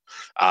HQ.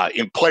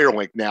 In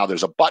PlayerLink now,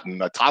 there's a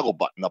toggle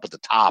button up at the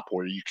top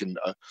where you can,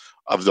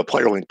 of the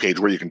PlayerLink page,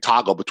 where you can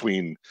toggle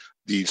between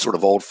the sort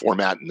of old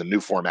format and the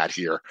new format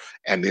here.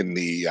 And in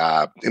the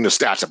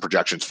stats and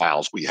projections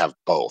files, we have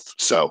both.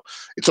 So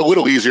it's a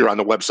little easier on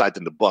the website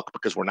than the book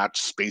because we're not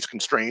space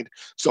constrained.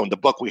 So in the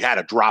book, we had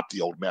to drop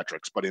the old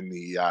metrics, but in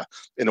the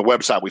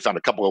website, we found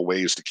a couple of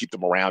ways to keep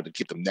them around and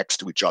keep them next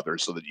to each other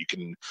so that you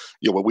can,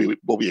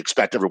 what we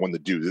expect everyone to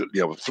do,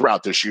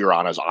 throughout this year,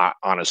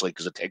 honestly,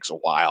 because it takes a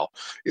while,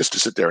 is to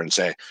sit there and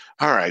say,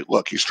 all right,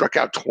 look, you struck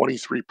out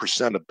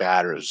 23% of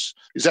batters.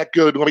 Is that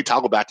good? Let me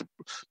toggle back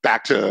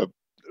to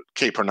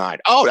K per 9.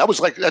 Oh, that was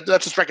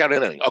that's a strikeout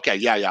inning. Okay,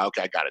 yeah,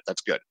 okay, I got it.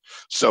 That's good.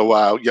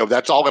 So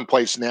that's all in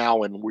place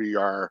now, and we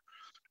are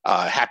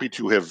happy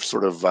to have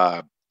sort of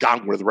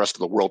gone where the rest of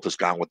the world has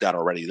gone with that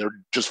already. They're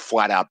just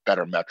flat out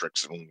better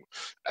metrics, and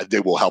they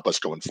will help us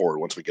going forward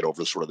once we get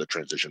over sort of the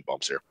transition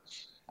bumps here.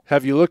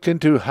 Have you looked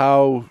into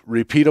how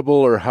repeatable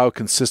or how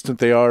consistent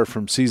they are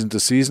from season to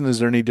season? Is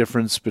there any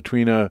difference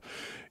between a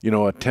 10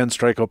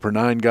 strikeout per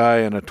 9 guy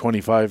and a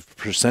 25%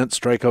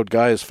 strikeout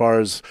guy as far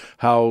as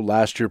how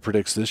last year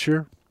predicts this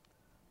year?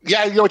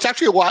 Yeah, it's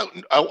actually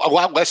a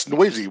lot less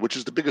noisy, which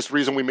is the biggest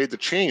reason we made the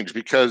change,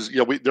 because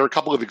there are a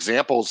couple of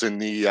examples in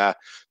the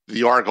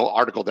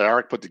article that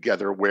Eric put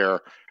together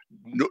where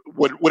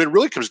what it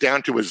really comes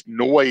down to is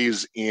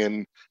noise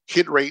in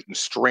hit rate and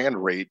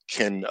strand rate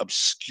can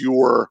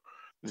obscure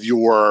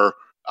your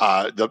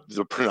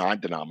the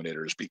per-9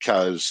 denominators,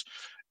 because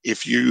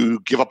if you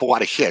give up a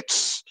lot of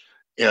hits,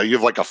 you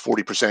have like a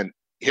 40%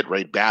 hit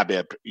rate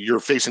BABIP, you're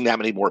facing that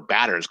many more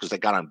batters because they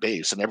got on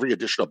base, and every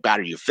additional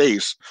batter you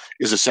face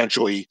is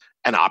essentially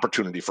an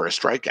opportunity for a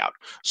strikeout.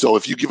 So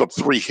if you give up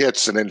 3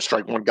 hits and then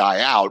strike one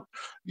guy out,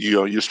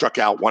 you struck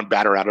out one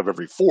batter out of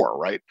every 4,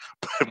 right?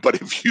 But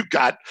if you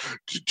got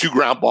 2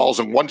 ground balls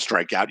and 1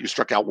 strikeout, you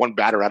struck out one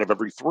batter out of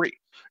every 3.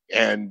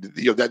 And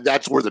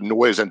that's where the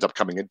noise ends up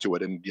coming into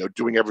it, and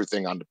doing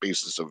everything on the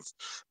basis of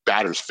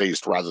batters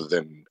faced rather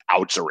than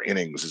outs or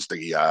innings is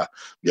the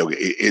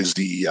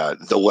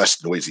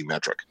less noisy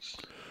metric.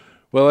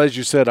 Well, as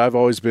you said, I've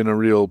always been a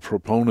real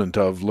proponent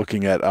of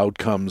looking at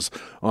outcomes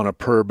on a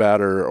per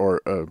batter,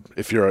 or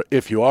if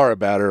you are a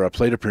batter, a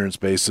plate appearance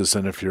basis,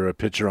 and if you're a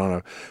pitcher on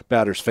a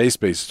batter's face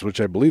basis, which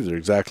I believe they're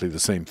exactly the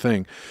same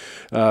thing,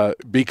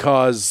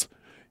 because,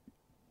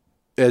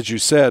 as you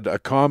said, a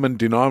common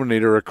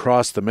denominator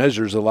across the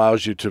measures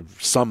allows you to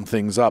sum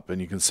things up,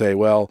 and you can say,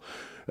 well,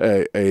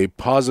 a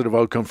positive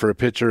outcome for a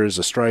pitcher is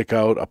a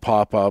strikeout, a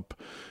pop-up,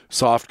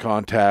 soft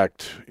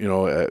contact.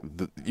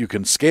 You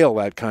can scale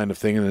that kind of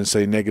thing and then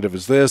say negative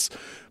is this,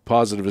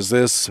 positive is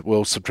this.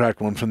 We'll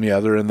subtract one from the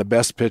other, and the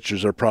best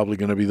pitchers are probably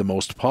going to be the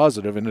most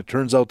positive. And it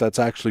turns out that's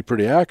actually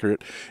pretty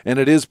accurate, and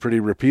it is pretty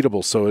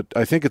repeatable. So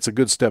I think it's a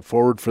good step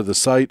forward for the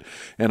site.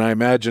 And I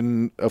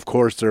imagine, of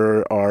course,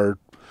 there are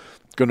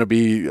going to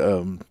be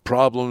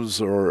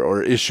problems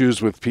or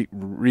issues with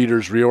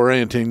readers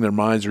reorienting their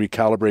minds,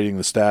 recalibrating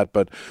the stat,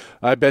 but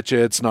I bet you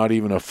it's not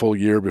even a full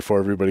year before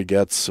everybody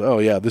gets, oh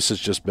yeah, this is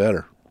just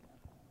better.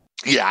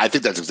 Yeah, I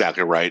think that's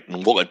exactly right,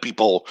 and we'll let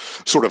people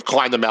sort of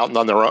climb the mountain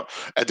on their own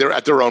at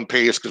their own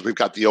pace, because we've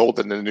got the old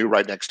and the new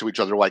right next to each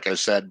other, like I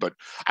said. But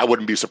I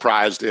wouldn't be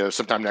surprised if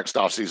sometime next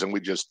offseason we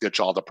just ditch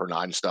all the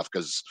per-9 stuff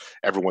because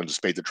everyone's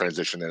made the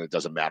transition and it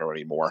doesn't matter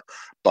anymore.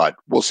 But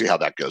we'll see how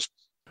that goes.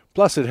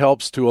 Plus, it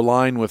helps to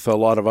align with a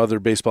lot of other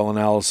baseball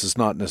analysis,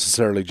 not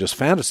necessarily just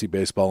fantasy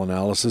baseball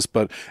analysis,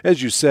 but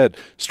as you said,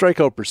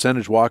 strikeout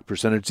percentage, walk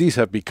percentage, these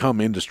have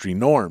become industry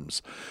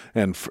norms.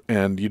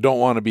 And you don't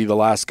want to be the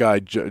last guy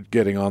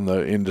getting on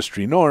the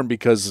industry norm,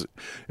 because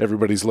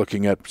everybody's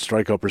looking at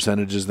strikeout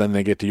percentages, then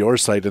they get to your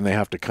site and they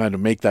have to kind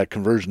of make that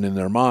conversion in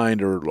their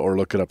mind or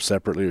look it up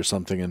separately or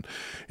something. And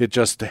it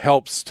just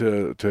helps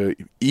to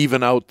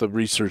even out the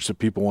research that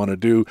people want to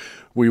do.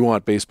 We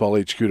want Baseball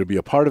HQ to be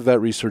a part of that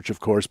research, of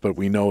course, but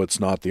we know it's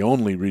not the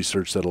only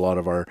research that a lot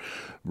of our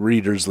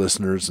readers,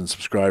 listeners, and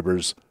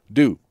subscribers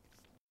do.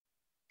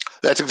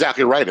 That's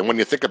exactly right. And when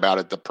you think about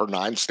it, the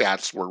per-9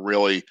 stats were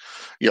really,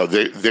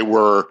 they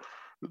were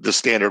the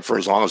standard for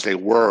as long as they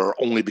were,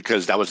 only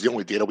because that was the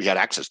only data we had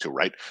access to,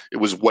 right? It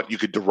was what you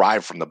could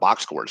derive from the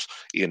box scores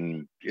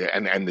and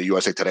the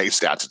USA Today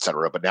stats, et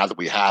cetera. But now that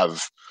we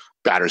have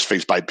batters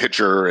faced by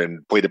pitcher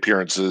and plate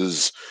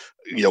appearances,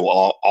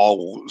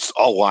 all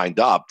lined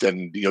up,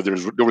 then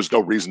there was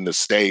no reason to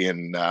stay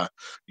in.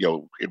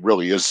 It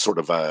really is sort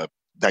of a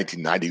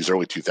 1990s,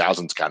 early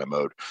 2000s kind of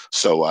mode.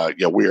 So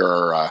we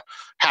are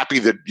happy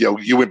that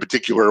you in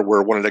particular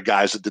were one of the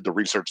guys that did the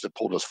research that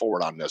pulled us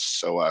forward on this.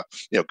 So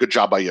good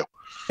job by you.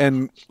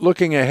 And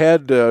looking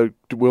ahead,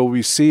 will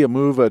we see a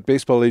move at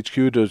Baseball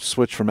HQ to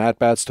switch from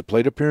at-bats to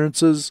plate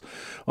appearances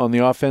on the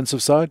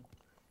offensive side?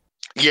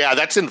 Yeah,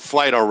 that's in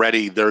flight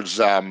already. There's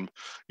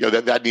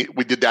that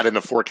we did that in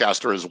the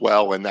forecaster as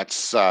well, and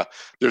that's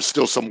there's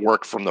still some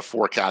work from the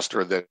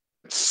forecaster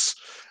that's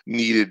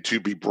needed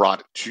to be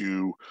brought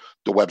to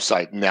the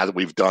website. Now that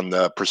we've done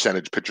the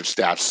percentage pitcher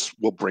stats,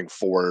 we'll bring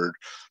forward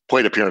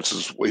plate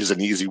appearances is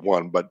an easy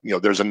one, but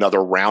there's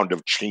another round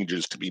of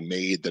changes to be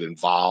made that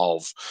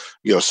involve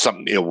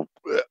some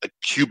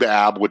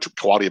QBAB, which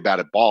quality of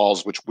batted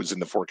balls, which was in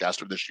the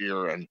forecaster this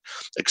year, and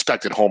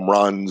expected home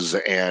runs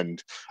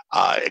and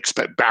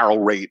expect barrel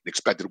rate,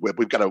 expected whip.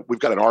 We've got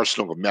an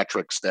arsenal of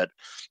metrics that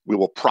we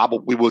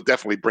will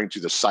definitely bring to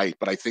the site.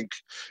 But I think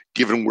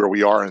given where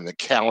we are in the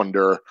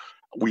calendar,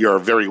 we are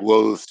very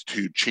loath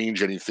to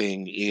change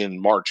anything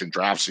in March and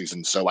draft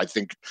season. So I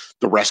think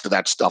the rest of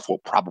that stuff will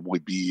probably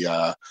be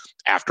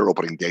after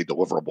opening day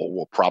deliverable.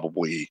 We'll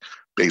probably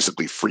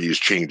basically freeze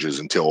changes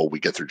until we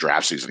get through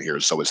draft season here,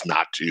 so as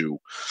not to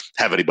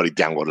have anybody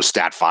download a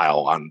stat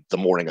file on the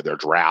morning of their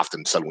draft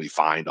and suddenly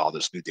find all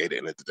this new data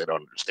in it that they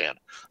don't understand.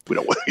 We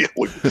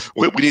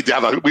need to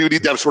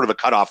have sort of a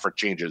cutoff for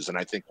changes, and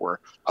I think we're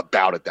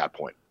about at that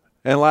point.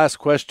 And last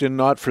question,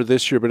 not for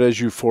this year, but as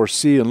you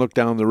foresee and look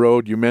down the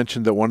road, you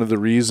mentioned that one of the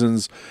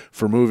reasons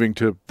for moving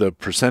to the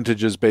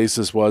percentages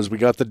basis was we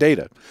got the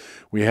data.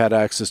 We had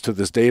access to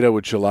this data,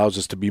 which allows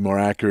us to be more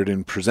accurate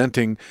in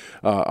presenting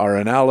our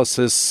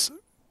analysis.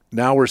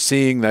 now we're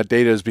seeing that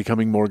data is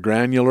becoming more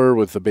granular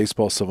with the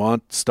Baseball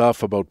Savant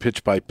stuff about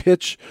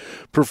pitch-by-pitch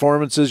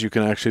performances. You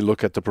can actually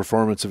look at the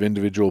performance of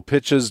individual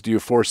pitches. Do you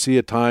foresee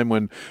a time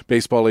when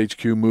Baseball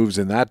HQ moves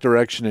in that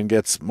direction and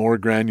gets more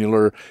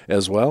granular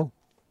as well?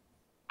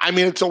 I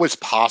mean, it's always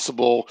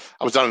possible.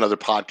 I was on another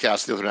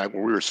podcast the other night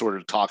where we were sort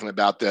of talking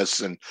about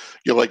this, and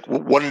like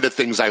one of the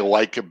things I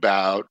like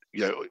about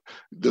one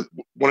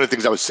of the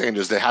things I was saying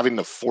is that having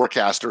the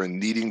forecaster and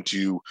needing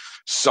to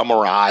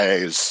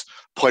summarize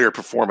player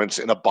performance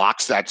in a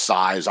box that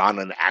size on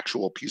an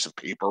actual piece of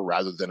paper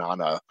rather than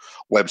on a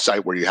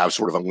website where you have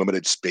sort of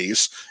unlimited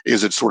space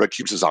is it sort of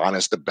keeps us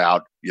honest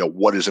about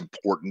what is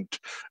important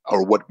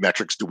or what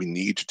metrics do we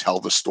need to tell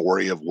the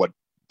story of what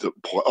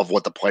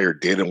the player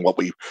did and what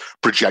we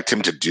project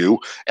him to do.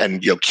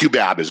 And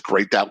QBAB is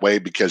great that way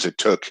because it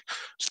took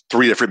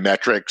 3 different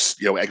metrics,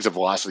 exit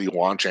velocity,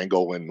 launch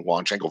angle, and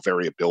launch angle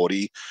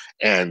variability,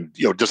 and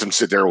doesn't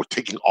sit there with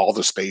taking all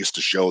the space to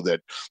show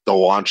that the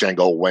launch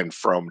angle went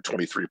from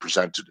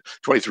 23% to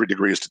 23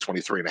 degrees to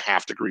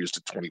 23.5 degrees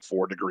to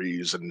 24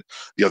 degrees, and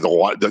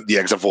the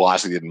exit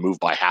velocity didn't move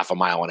by half a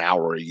mile an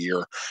hour a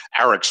year.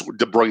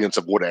 The brilliance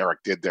of what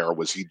Eric did there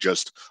was he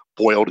just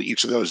boiled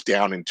each of those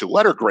down into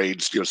letter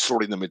grades,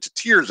 sorting them into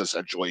tiers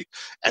essentially.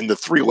 And the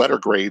 3 letter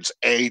grades,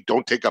 A,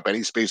 don't take up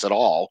any space at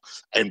all,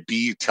 and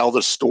B, tell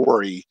the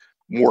story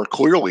more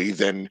clearly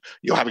than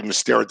having to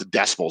stare at the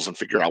decimals and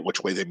figure out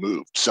which way they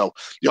moved. So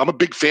I'm a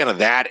big fan of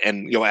that,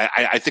 and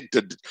I think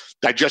the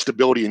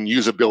digestibility and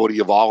usability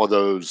of all of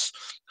those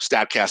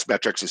StatCast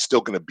metrics is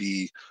still going to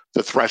be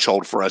the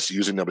threshold for us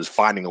using them, as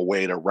finding a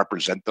way to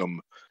represent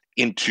them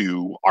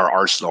into our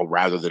arsenal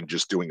rather than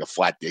just doing a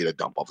flat data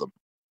dump of them.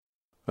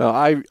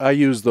 Well, I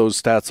use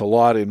those stats a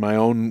lot in my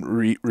own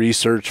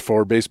research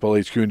for Baseball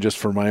HQ and just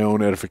for my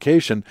own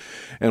edification.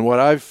 And what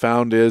I've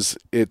found is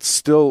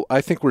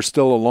I think we're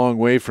still a long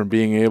way from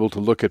being able to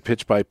look at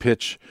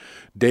pitch-by-pitch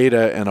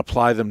data and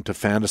apply them to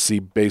fantasy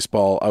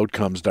baseball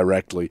outcomes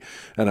directly.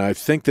 And I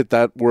think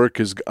that work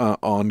is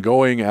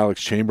ongoing.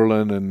 Alex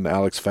Chamberlain and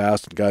Alex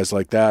Fast and guys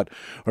like that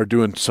are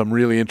doing some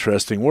really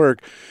interesting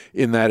work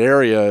in that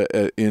area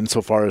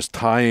insofar as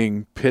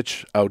tying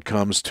pitch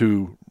outcomes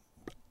to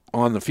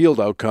on the field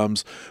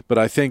outcomes, but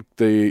I think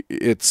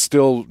it's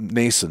still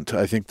nascent.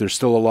 I think there's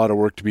still a lot of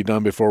work to be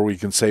done before we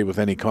can say with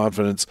any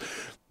confidence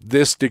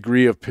this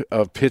degree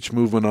of pitch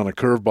movement on a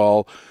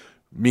curveball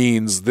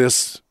means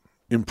this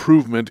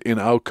improvement in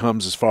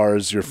outcomes as far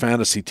as your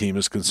fantasy team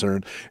is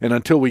concerned. And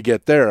until we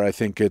get there, I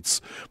think it's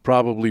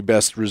probably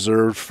best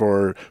reserved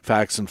for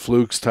Facts and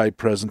Flukes type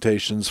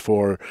presentations,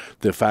 for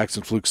the Facts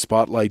and Flukes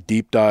Spotlight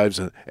deep dives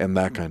and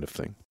that kind of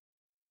thing.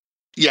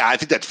 Yeah, I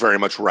think that's very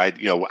much right.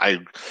 I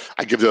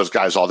give those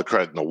guys all the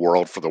credit in the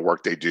world for the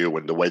work they do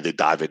and the way they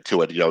dive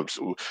into it.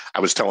 I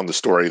was telling the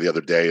story the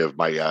other day of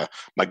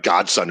my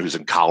godson who's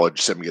in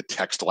college sent me a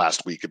text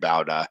last week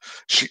about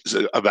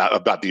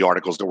the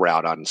articles that were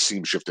out on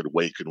seam shifted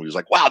wake, and he was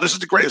like, "Wow, this is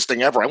the greatest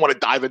thing ever. I want to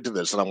dive into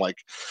this." And I'm like,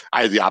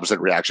 I had the opposite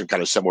reaction,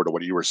 kind of similar to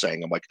what you were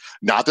saying. I'm like,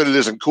 not that it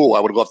isn't cool. I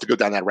would love to go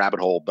down that rabbit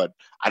hole, but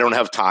I don't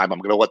have time. I'm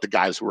going to let the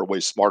guys who are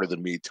way smarter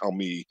than me tell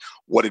me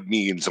what it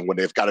means, and when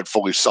they've got it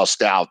fully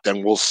sussed out,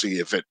 then we'll see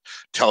if it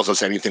tells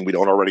us anything we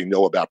don't already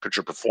know about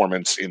pitcher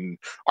performance in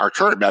our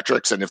current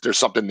metrics. And if there's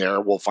something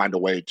there, we'll find a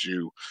way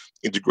to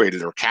integrate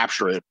it or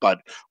capture it.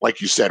 But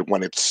like you said,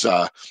 when it's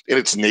in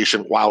its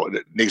nascent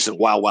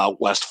Wild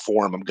West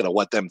form, I'm going to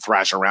let them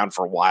thrash around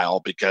for a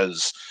while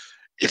because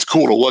it's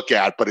cool to look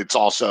at, but it's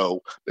also,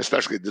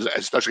 especially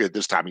at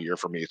this time of year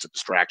for me, it's a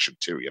distraction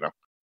too,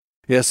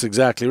 Yes,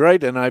 exactly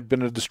right. And I've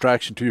been a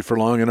distraction to you for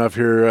long enough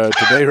here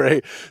today,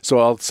 Ray. So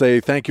I'll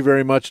say thank you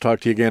very much. Talk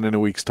to you again in a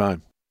week's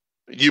time.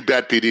 You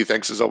bet, PD.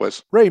 Thanks as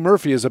always. Ray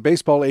Murphy is a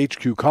Baseball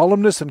HQ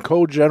columnist and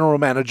co-general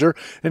manager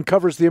and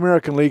covers the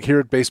American League here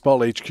at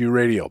Baseball HQ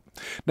Radio.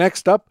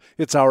 Next up,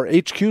 it's our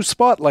HQ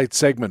Spotlight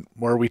segment,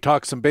 where we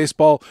talk some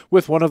baseball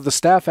with one of the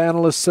staff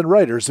analysts and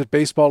writers at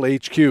Baseball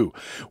HQ.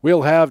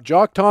 We'll have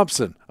Jock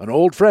Thompson, an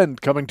old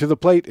friend, coming to the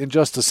plate in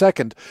just a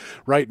second.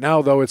 Right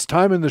now, though, it's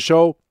time in the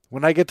show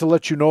when I get to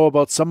let you know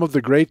about some of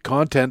the great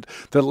content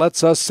that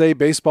lets us say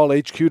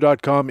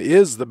BaseballHQ.com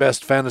is the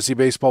best fantasy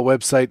baseball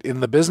website in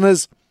the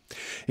business.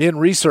 In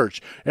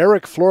research,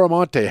 Eric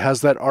Floramonte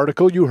has that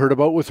article you heard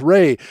about with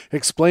Ray,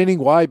 explaining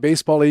why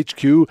Baseball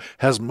HQ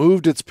has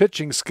moved its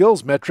pitching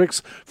skills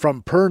metrics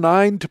from per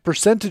 9 to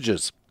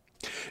percentages.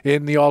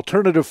 In the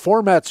alternative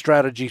format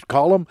strategy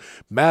column,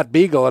 Matt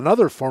Beagle,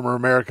 another former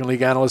American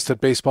League analyst at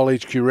Baseball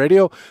HQ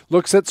Radio,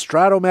 looks at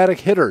Stratomatic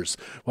hitters,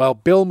 while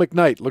Bill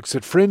McKnight looks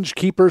at fringe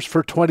keepers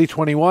for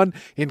 2021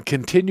 in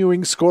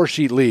continuing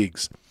scoresheet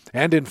leagues.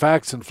 And in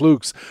Facts and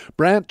Flukes,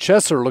 Brant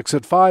Chesser looks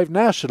at 5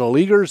 National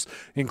Leaguers,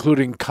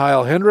 including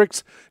Kyle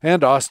Hendricks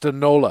and Austin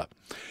Nola.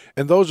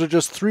 And those are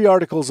just 3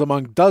 articles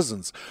among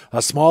dozens,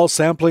 a small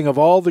sampling of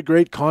all the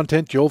great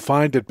content you'll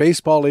find at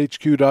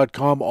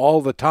baseballhq.com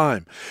all the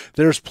time.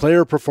 There's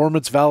player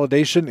performance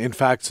validation in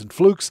Facts and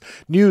Flukes,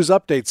 news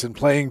updates in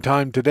Playing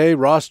Time today,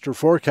 roster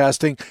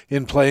forecasting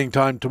in Playing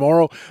Time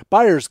tomorrow,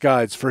 buyer's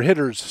guides for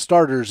hitters,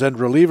 starters, and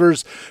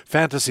relievers,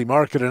 fantasy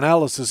market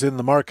analysis in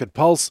the Market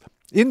Pulse,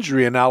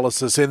 injury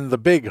analysis in The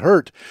Big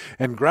Hurt,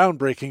 and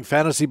groundbreaking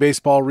fantasy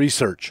baseball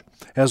research.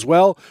 As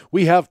well,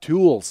 we have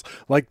tools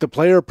like the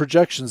player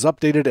projections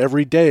updated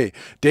every day,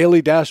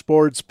 daily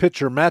dashboards,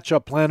 pitcher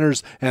matchup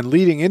planners, and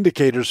leading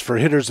indicators for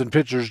hitters and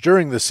pitchers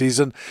during the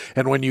season.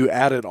 And when you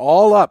add it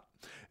all up,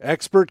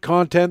 expert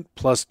content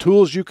plus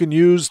tools you can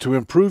use to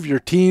improve your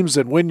teams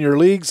and win your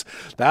leagues,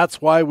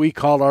 that's why we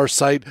call our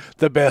site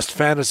the best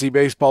fantasy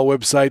baseball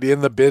website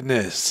in the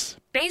business.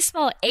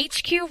 Baseball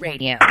HQ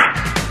Radio.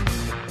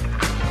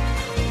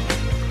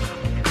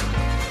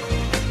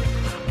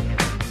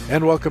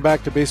 And welcome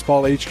back to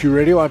Baseball HQ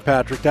Radio. I'm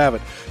Patrick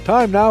Davitt.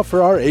 Time now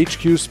for our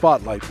HQ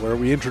Spotlight, where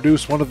we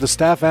introduce one of the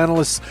staff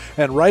analysts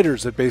and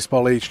writers at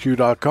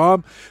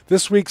baseballhq.com.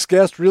 This week's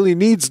guest really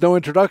needs no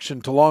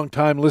introduction to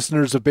longtime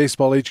listeners of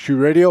Baseball HQ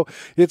Radio.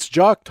 It's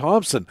Jock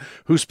Thompson,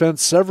 who spent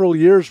several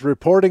years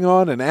reporting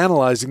on and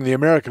analyzing the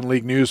American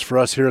League news for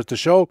us here at the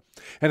show.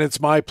 And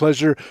it's my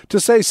pleasure to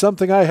say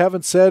something I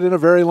haven't said in a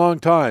very long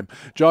time.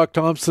 Jock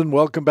Thompson,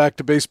 welcome back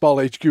to Baseball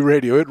HQ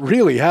Radio. It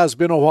really has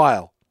been a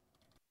while.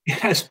 It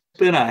has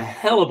been a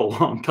hell of a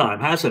long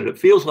time, hasn't it? It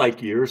feels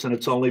like years, and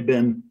it's only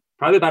been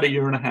probably about a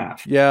year and a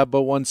half. Yeah,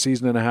 but 1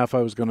 season and a half,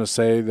 I was going to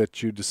say,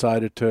 that you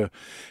decided to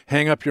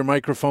hang up your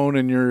microphone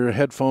and your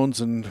headphones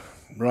and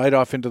ride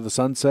off into the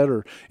sunset,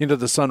 or into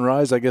the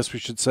sunrise, I guess we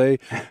should say.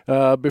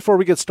 Before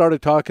we get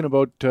started talking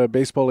about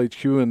Baseball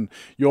HQ and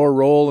your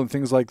role and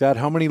things like that,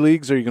 how many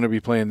leagues are you going to be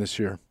playing this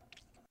year?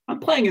 I'm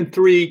playing in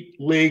 3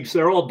 leagues.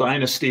 They're all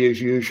dynasty as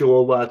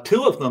usual.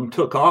 2 of them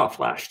took off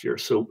last year,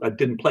 so I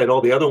didn't play at all.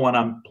 The other one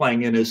I'm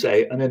playing in is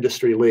an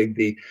industry league,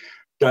 the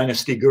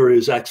Dynasty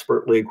Gurus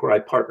Expert League, where I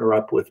partner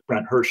up with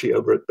Brent Hershey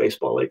over at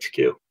Baseball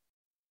HQ.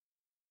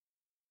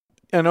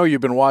 I know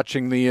you've been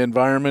watching the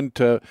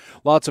environment.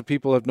 Lots of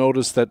people have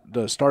noticed that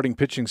starting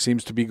pitching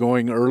seems to be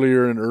going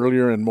earlier and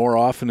earlier and more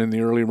often in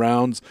the early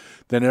rounds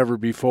than ever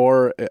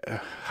before.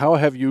 How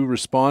have you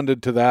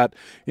responded to that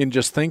in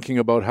just thinking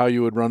about how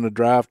you would run a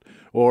draft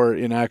or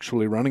in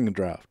actually running a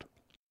draft?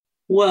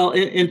 Well,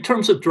 in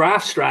terms of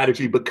draft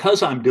strategy,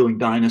 because I'm doing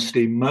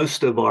Dynasty,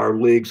 most of our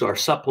leagues are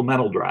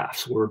supplemental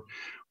drafts. We're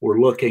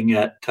looking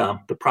at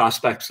the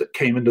prospects that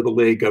came into the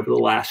league over the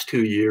last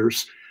 2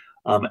 years.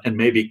 And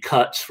maybe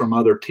cuts from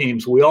other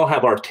teams. We all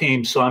have our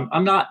teams, so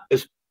I'm not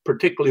as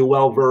particularly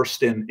well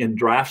versed in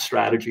draft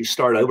strategy,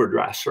 start over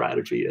draft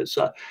strategy, as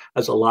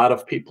a lot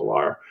of people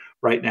are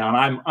right now.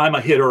 And I'm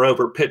a hitter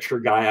over pitcher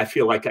guy. I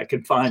feel like I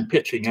can find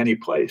pitching any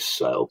place,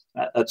 so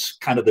that's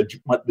kind of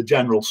the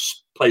general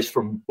place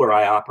from where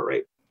I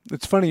operate.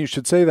 It's funny you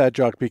should say that,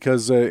 Jock,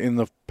 because in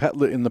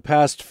the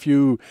past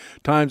few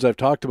times I've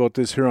talked about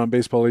this here on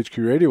Baseball HQ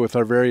Radio with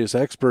our various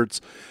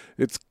experts,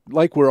 it's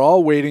like we're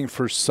all waiting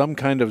for some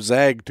kind of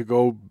zag to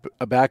go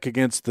back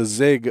against the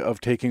zig of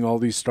taking all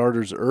these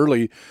starters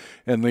early.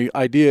 And the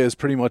idea is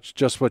pretty much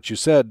just what you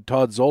said.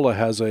 Todd Zola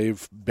has a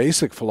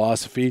basic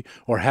philosophy,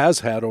 or has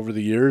had over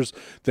the years,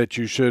 that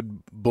you should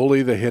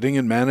bully the hitting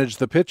and manage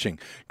the pitching.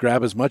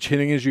 Grab as much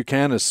hitting as you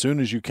can as soon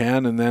as you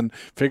can, and then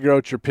figure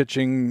out your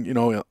pitching,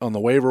 on the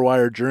waiver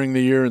wire during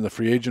the year and the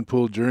free agent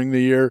pool during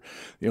the year,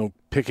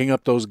 picking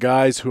up those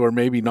guys who are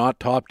maybe not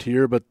top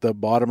tier, but the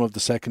bottom of the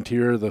second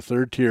tier, the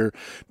third tier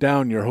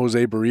down, your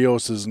Jose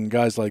Barrioses and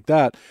guys like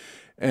that.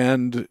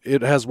 And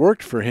it has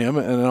worked for him.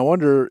 And I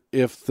wonder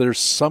if there's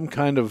some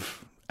kind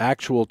of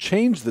actual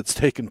change that's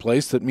taken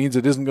place that means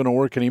it isn't going to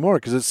work anymore,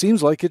 because it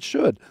seems like it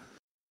should.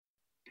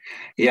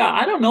 Yeah,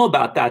 I don't know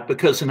about that,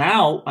 because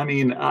now,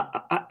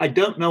 I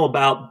don't know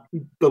about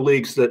the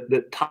leagues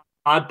that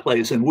Todd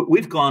plays in.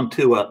 We've gone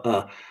to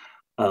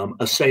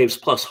a saves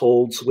plus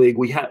holds league.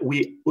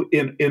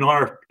 In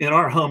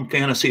our home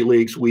fantasy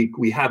leagues,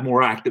 we have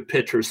more active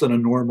pitchers than a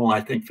normal,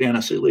 I think,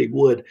 fantasy league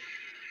would.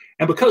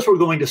 And because we're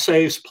going to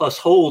saves plus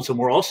holds, and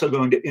we're also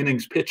going to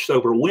innings pitched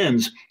over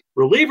wins,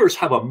 relievers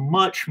have a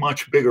much,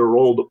 much bigger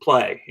role to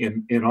play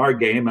in our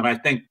game. And I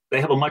think they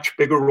have a much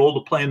bigger role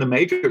to play in the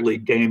major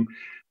league game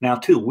now,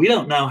 too. We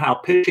don't know how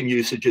pitching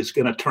usage is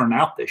going to turn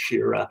out this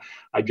year.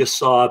 I just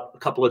saw a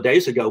couple of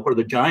days ago where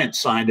the Giants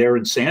signed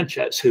Aaron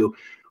Sanchez, who,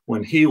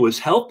 when he was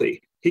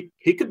healthy,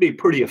 he could be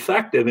pretty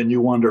effective. And you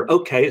wonder,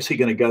 okay, is he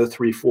going to go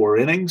 3-4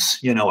 innings,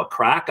 a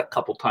crack a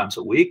couple times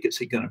a week? Is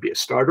he going to be a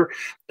starter?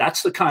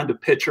 That's the kind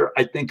of pitcher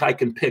I think I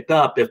can pick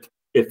up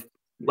if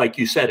like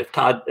you said, if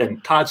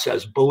Todd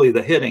says, bully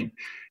the hitting,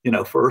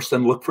 first,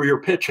 and look for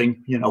your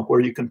pitching, where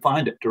you can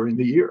find it during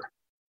the year.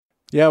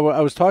 Yeah, well, I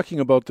was talking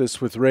about this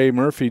with Ray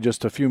Murphy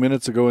just a few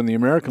minutes ago in the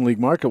American League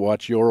Market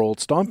Watch, your old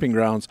stomping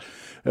grounds,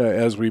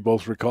 as we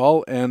both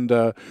recall.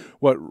 And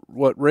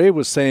what Ray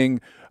was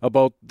saying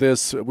about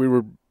this, we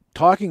were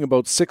talking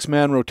about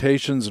 6-man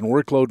rotations and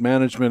workload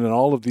management and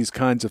all of these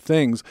kinds of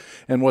things.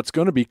 And what's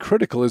going to be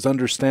critical is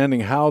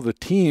understanding how the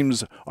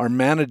teams are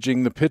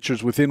managing the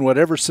pitchers within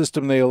whatever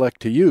system they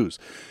elect to use.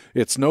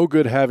 It's no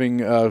good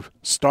having a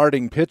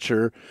starting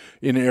pitcher,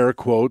 in air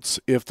quotes,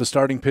 if the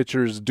starting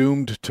pitcher is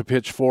doomed to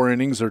pitch 4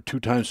 innings or 2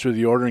 times through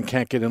the order and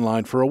can't get in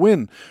line for a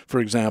win, for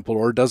example,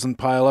 or doesn't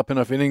pile up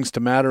enough innings to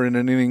matter in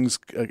an innings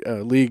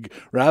league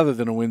rather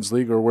than a wins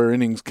league, or where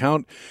innings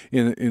count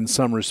in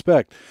some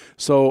respect.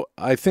 So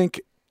I think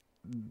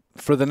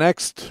for the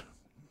next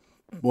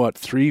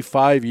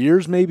 3-5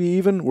 years, maybe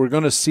even, we're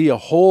going to see a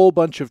whole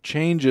bunch of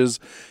changes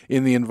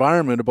in the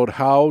environment about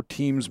how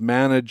teams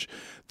manage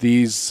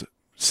these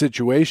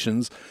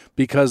situations,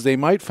 because they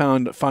might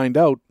find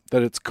out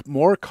that it's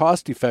more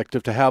cost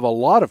effective to have a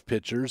lot of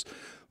pitchers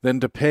than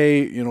to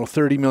pay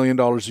 $30 million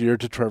a year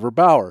to Trevor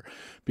Bauer.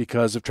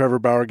 Because if Trevor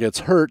Bauer gets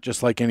hurt,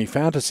 just like any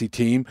fantasy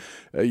team,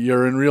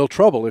 you're in real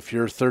trouble if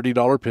your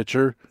 $30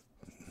 pitcher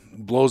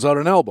blows out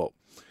an elbow.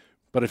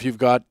 But if you've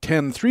got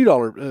 10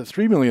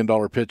 $3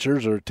 million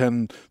pitchers, or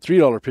 10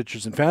 $3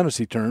 pitchers in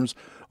fantasy terms,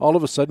 all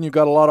of a sudden you've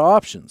got a lot of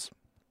options.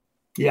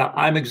 Yeah,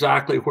 I'm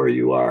exactly where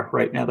you are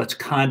right now. That's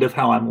kind of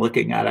how I'm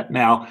looking at it.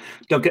 Now,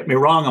 don't get me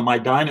wrong, on my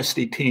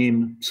dynasty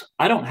teams,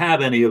 I don't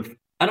have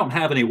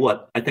any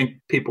what I think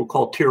people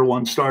call tier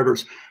 1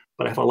 starters,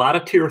 but I have a lot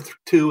of tier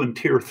 2 and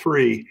tier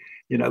 3,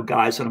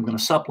 guys, and I'm going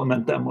to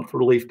supplement them with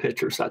relief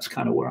pitchers. That's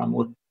kind of where I'm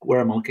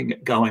looking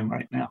at going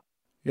right now.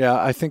 Yeah,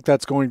 I think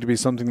that's going to be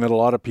something that a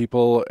lot of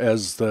people,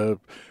 as the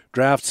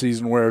draft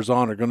season wears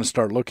on, are going to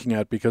start looking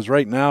at, because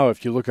right now,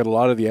 if you look at a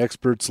lot of the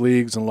experts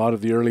leagues and a lot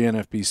of the early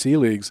NFBC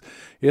leagues,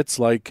 it's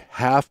like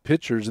half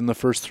pitchers in the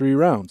first 3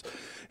 rounds.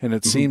 And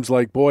it seems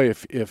like, boy,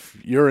 if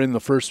you're in the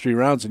first 3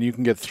 rounds and you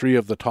can get 3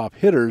 of the top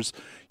hitters,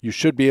 you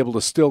should be able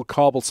to still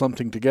cobble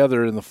something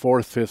together in the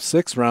 4th, 5th,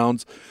 6th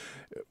rounds,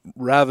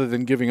 rather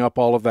than giving up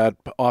all of that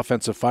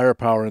offensive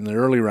firepower in the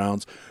early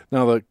rounds.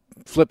 Now, the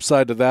flip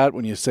side to that,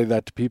 when you say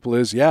that to people,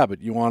 is, yeah, but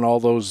you want all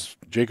those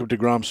Jacob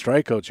deGrom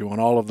strikeouts, you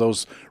want all of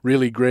those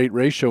really great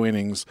ratio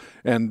innings,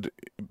 and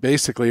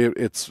basically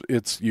it's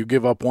you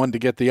give up one to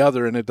get the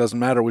other, and it doesn't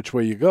matter which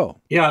way you go.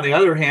 Yeah, on the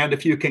other hand,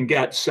 if you can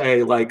get,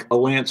 say, like a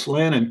Lance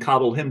Lynn and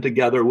cobble him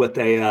together with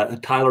a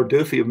Tyler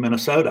Duffy of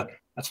Minnesota,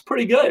 that's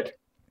pretty good.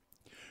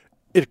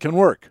 It can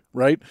work,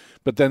 right?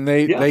 But then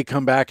they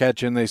come back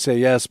at you and they say,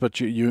 yes,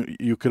 but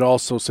you could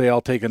also say,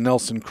 I'll take a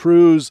Nelson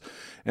Cruz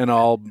and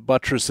I'll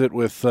buttress it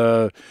with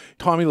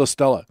Tommy La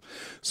Stella.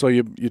 So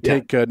you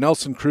take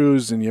Nelson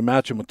Cruz and you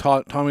match him with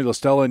Tommy La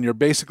Stella, and you're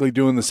basically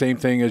doing the same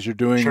thing as you're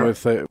doing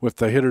with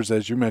the hitters,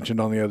 as you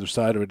mentioned, on the other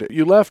side of it.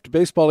 You left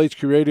Baseball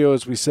HQ Radio,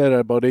 as we said,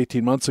 about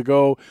 18 months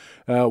ago.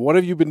 What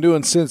have you been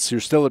doing since?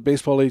 You're still at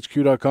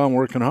baseballhq.com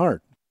working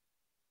hard.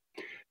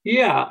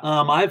 Yeah,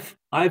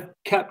 I've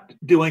kept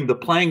doing the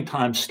playing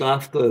time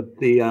stuff.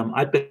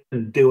 I've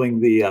been doing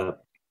the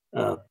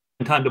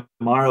time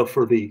tomorrow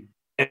for the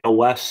AL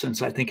West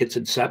since I think its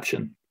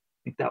inception.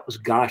 I think that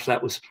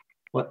was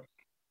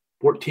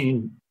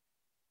 14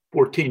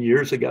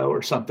 years ago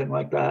or something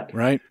like that.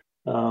 Right.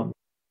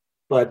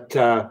 But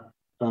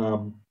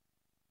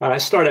I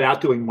started out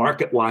doing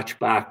Market Watch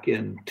back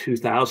in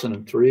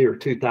 2003 or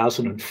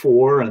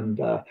 2004, and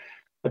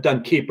I've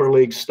done Keeper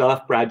League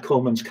stuff. Brad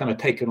Coleman's kind of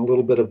taken a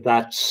little bit of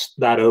that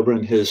over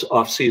in his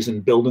off-season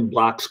building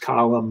blocks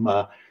column.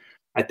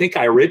 I think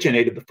I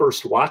originated the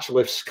first watch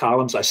lists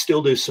columns. I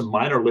still do some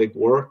minor league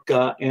work,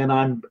 and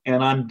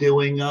I'm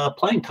doing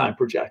playing time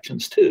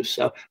projections too.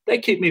 So they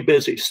keep me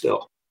busy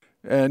still.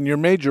 And your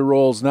major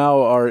roles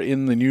now are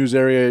in the news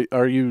area.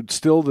 Are you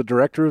still the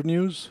director of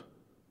news?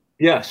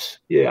 Yes.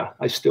 Yeah,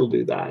 I still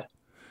do that.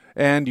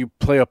 And you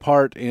play a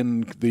part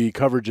in the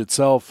coverage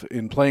itself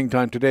in Playing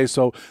Time Today.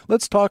 So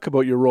let's talk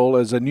about your role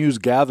as a news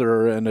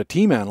gatherer and a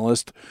team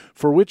analyst.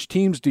 For which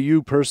teams do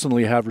you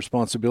personally have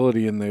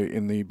responsibility in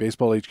the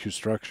Baseball HQ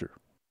structure?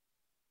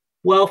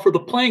 Well, for the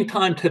Playing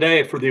Time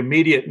Today, for the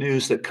immediate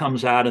news that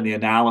comes out and the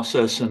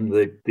analysis and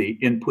the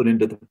input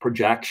into the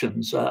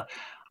projections,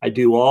 I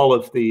do all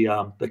of the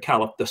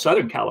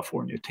Southern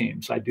California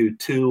teams. I do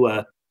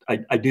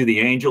I do the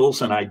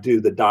Angels and I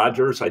do the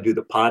Dodgers. I do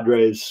the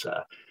Padres.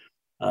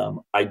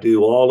 I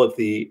do all of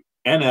the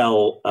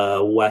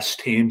NL West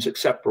teams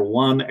except for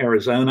one,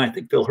 Arizona. I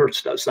think Phil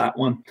Hertz does that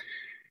one.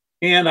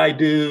 And I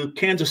do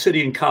Kansas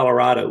City and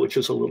Colorado, which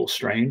is a little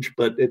strange,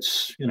 but it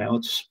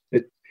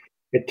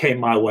came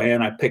my way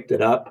and I picked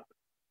it up.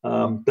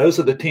 Those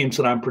are the teams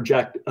that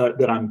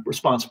I'm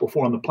responsible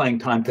for on the Playing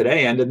Time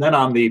Today end. And then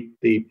on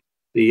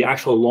the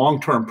actual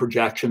long-term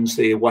projections,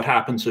 what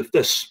happens if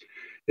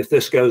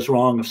this goes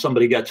wrong, if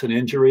somebody gets an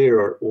injury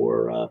or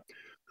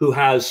who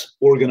has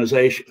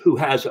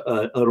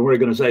an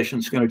organization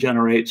that's going to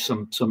generate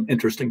some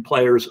interesting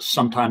players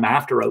sometime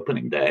after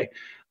opening day.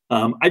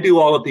 I do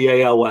all of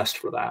the AL West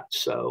for that.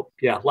 So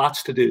yeah,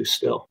 lots to do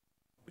still.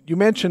 You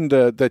mentioned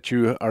that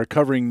you are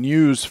covering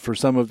news for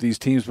some of these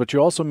teams, but you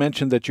also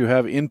mentioned that you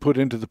have input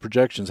into the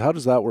projections. How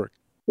does that work?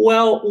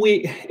 Well,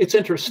 it's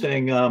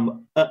interesting.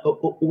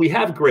 We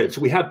have grids.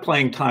 We have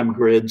playing time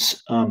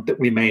grids that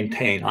we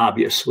maintain.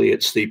 Obviously,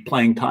 it's the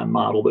playing time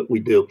model that we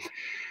do.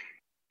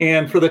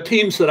 And for the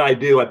teams that I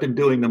do, I've been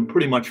doing them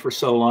pretty much for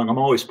so long. I'm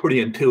always pretty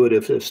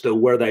intuitive as to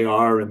where they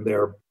are and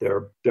their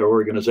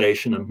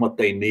organization and what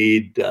they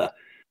need.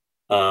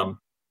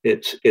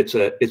 It's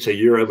a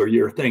year over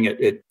year thing.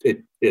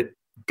 It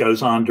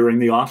goes on during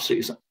the off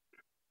season.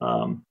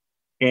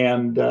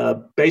 And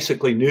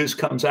basically, news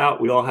comes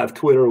out. We all have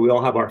Twitter. We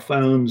all have our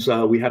phones.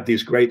 We have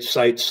these great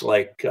sites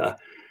like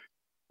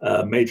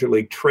Major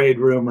League Trade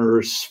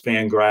Rumors,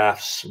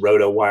 Fangraphs,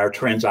 RotoWire,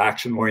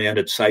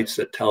 transaction-oriented sites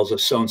that tells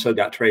us so-and-so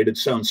got traded,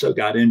 so-and-so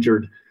got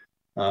injured,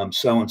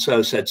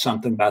 so-and-so said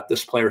something about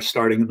this player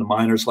starting in the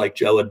minors like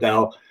Joe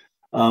Adell.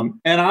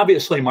 And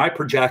obviously, my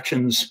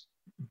projections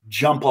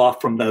jump off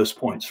from those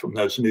points, from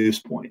those news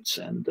points.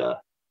 And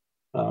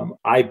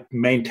I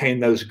maintain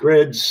those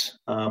grids.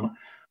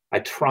 I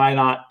try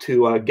not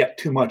to get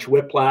too much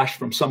whiplash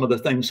from some of the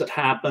things that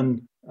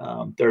happen.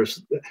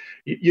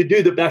 You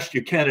do the best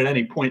you can at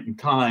any point in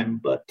time,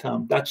 but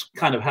that's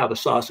kind of how the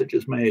sausage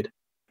is made.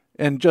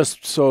 And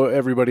just so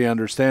everybody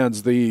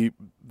understands, the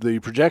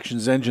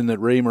projections engine that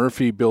Ray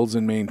Murphy builds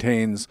and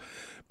maintains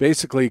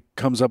basically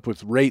comes up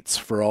with rates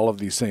for all of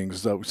these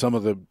things. Some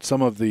of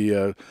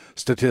the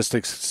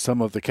statistics,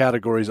 some of the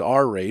categories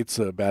are rates,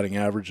 batting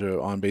average,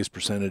 on base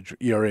percentage,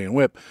 ERA, and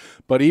WHIP.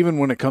 But even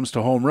when it comes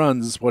to home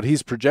runs, what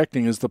he's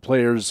projecting is the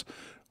players'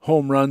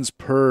 home runs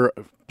per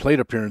plate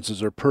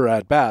appearances or per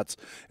at-bats.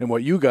 And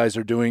what you guys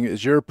are doing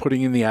is you're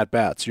putting in the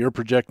at-bats. You're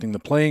projecting the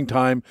playing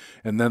time,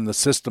 and then the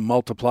system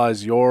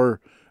multiplies your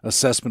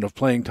assessment of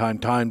playing time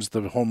times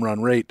the home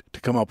run rate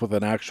to come up with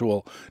an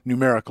actual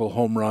numerical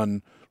home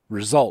run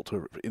result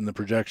in the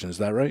projection. Is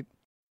that right?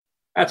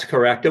 That's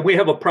correct. And we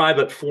have a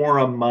private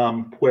forum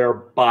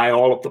whereby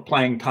all of the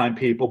playing time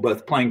people,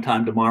 both playing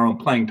time tomorrow and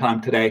playing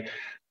time today,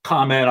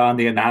 comment on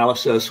the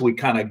analysis. We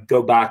kind of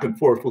go back and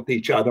forth with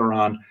each other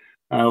on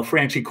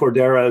Franchy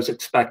Cordero's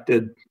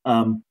expected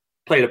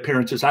plate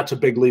appearances. That's a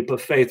big leap of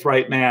faith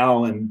right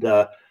now. And,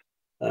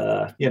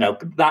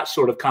 that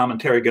sort of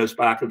commentary goes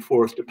back and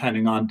forth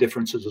depending on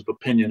differences of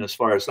opinion as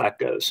far as that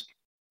goes.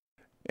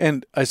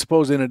 And I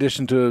suppose in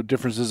addition to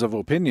differences of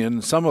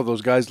opinion, some of those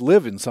guys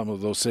live in some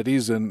of those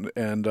cities and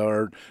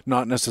are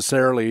not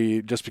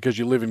necessarily, just because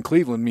you live in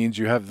Cleveland means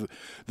you have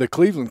the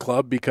Cleveland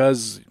club,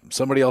 because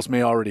somebody else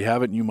may already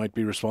have it and you might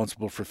be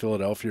responsible for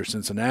Philadelphia or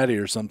Cincinnati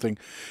or something.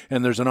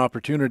 And there's an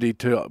opportunity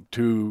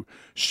to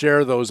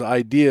share those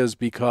ideas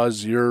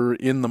because you're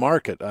in the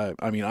market.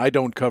 I mean, I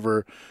don't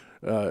cover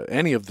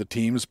any of the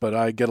teams, but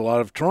I get a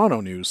lot of Toronto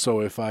news. So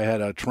if I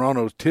had a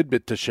Toronto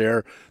tidbit to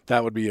share,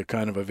 that would be a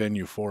kind of a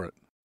venue for it.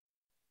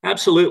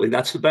 Absolutely.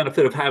 That's the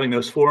benefit of having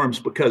those forums,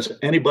 because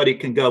anybody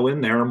can go in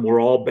there, and we're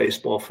all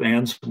baseball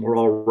fans and we're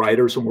all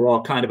writers, and we're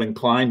all kind of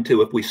inclined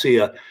to, if we see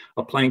a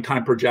playing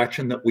time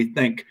projection that we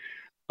think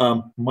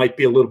might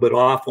be a little bit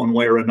off one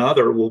way or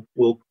another,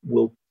 we'll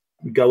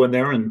go in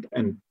there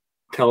and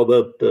tell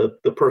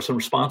the person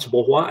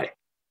responsible why.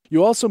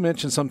 You also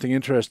mentioned something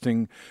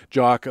interesting,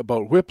 Jock,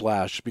 about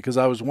whiplash, because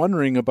I was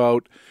wondering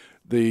about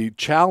the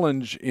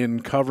challenge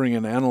in covering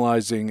and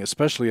analyzing,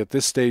 especially at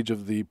this stage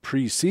of the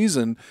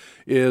preseason,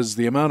 is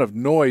the amount of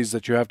noise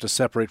that you have to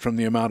separate from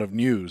the amount of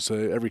news.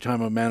 Every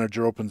time a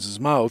manager opens his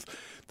mouth,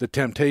 the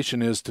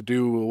temptation is to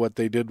do what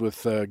they did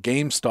with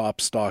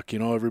GameStop stock.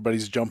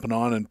 Everybody's jumping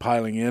on and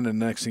piling in, and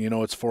next thing you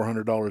know, it's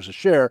 $400 a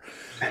share.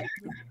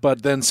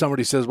 But then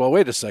somebody says, well,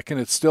 wait a second,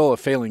 it's still a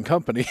failing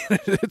company.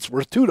 It's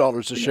worth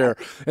 $2 a share.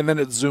 And then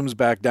it zooms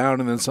back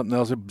down, and then something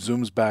else, it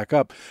zooms back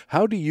up.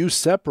 How do you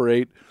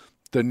separate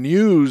the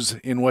news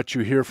in what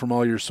you hear from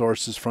all your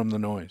sources from the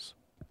noise?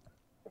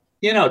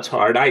 It's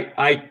hard.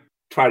 I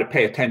try to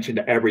pay attention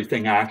to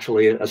everything,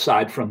 actually,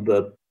 aside from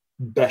the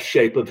best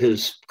shape of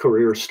his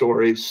career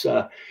stories.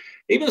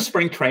 Even the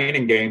spring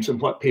training games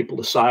and what people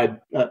decide,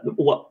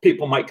 what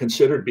people might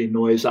consider to be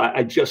noise.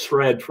 I just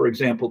read, for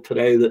example,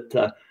 today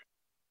that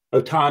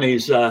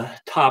Ohtani's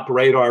top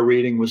radar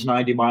reading was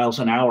 90 miles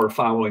an hour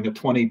following a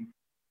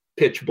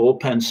 20-pitch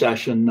bullpen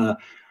session.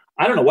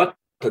 I don't know what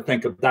to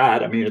think of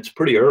that. I mean, it's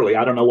pretty early.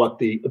 I don't know what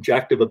the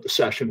objective of the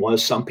session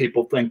was. Some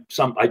people think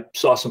I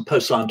saw some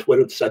posts on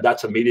Twitter that said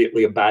that's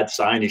immediately a bad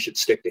sign. He should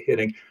stick to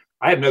hitting.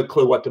 I have no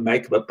clue what to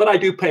make of it, but I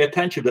do pay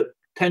attention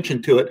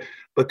to it,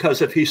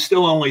 because if he's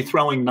still only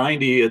throwing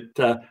 90 at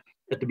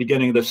the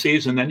beginning of the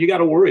season, then you got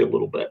to worry a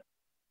little bit.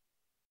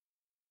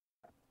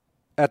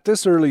 At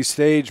this early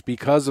stage,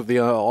 because of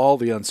all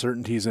the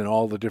uncertainties in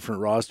all the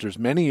different rosters,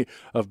 many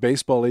of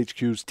Baseball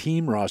HQ's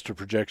team roster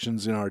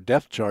projections in our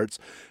depth charts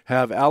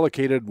have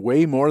allocated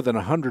way more than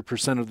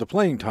 100% of the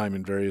playing time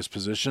in various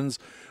positions.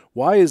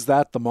 Why is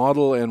that the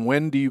model, and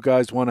when do you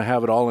guys want to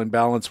have it all in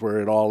balance where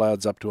it all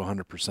adds up to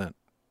 100%?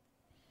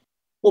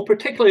 Well,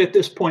 particularly at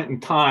this point in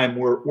time,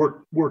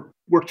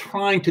 we're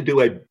trying to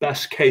do a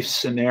best case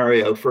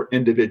scenario for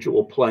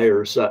individual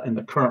players in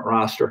the current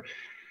roster.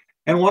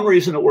 And one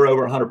reason that we're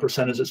over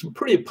 100% is it's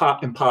pretty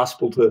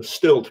impossible to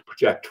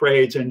project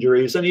trades,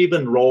 injuries, and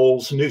even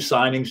roles, new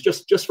signings.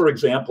 Just for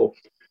example,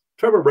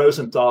 Trevor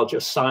Rosenthal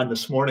just signed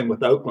this morning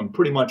with Oakland,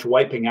 pretty much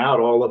wiping out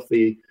all of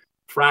the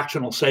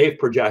fractional save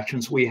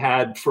projections we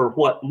had for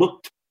what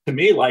looked to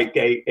me like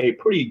a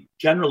pretty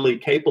generally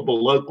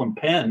capable Oakland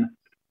pen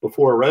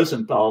before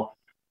Rosenthal.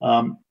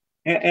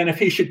 And if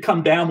he should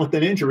come down with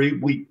an injury,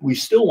 we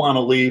still want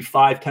to leave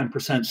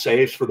 5-10%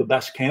 saves for the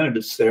best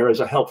candidates there as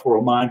a helpful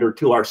reminder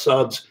to our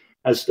subs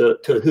as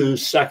to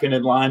who's second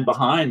in line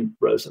behind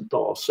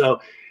Rosenthal.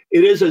 So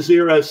it is a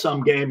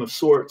zero-sum game of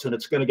sorts, and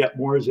it's going to get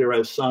more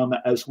zero-sum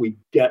as we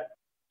get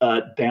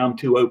down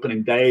to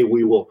opening day.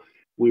 We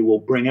will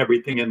bring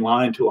everything in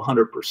line to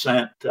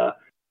 100%.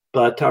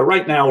 But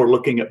right now we're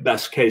looking at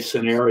best case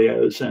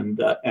scenarios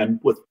and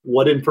with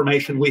what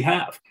information we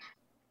have.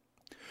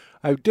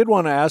 I did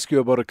want to ask you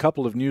about a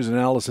couple of news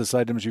analysis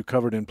items you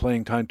covered in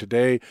Playing Time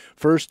today.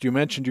 First, you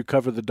mentioned you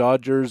cover the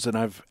Dodgers, and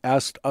I've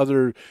asked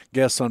other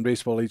guests on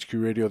Baseball HQ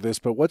Radio this,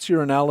 but what's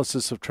your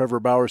analysis of Trevor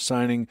Bauer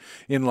signing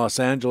in Los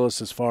Angeles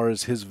as far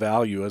as his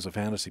value as a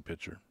fantasy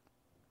pitcher?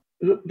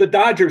 The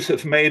Dodgers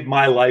have made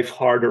my life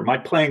harder, my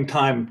Playing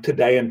Time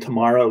today and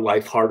tomorrow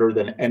life harder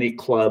than any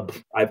club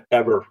I've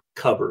ever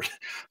covered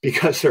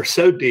because they're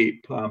so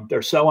deep.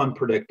 They're so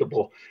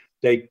unpredictable.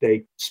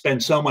 They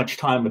spend so much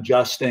time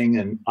adjusting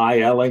and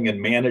ILing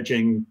and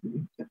managing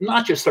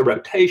not just their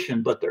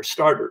rotation, but their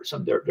starters.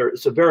 And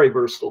it's a very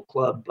versatile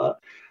club.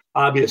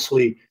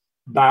 Obviously,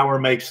 Bauer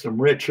makes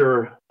them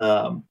richer.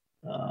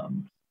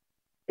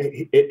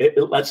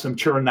 It lets them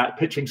churn that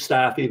pitching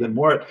staff even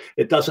more.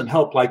 It doesn't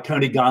help like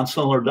Tony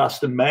Gonsolin or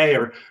Dustin May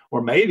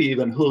or maybe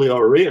even Julio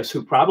Urias,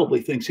 who probably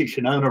thinks he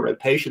should own a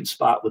rotation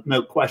spot with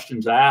no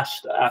questions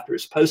asked after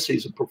his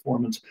postseason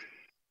performance.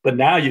 But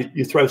now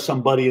you throw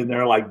somebody in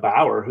there like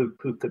Bauer, who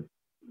could,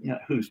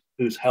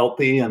 who's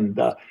healthy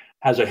and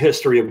has a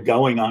history of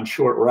going on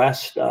short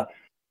rest.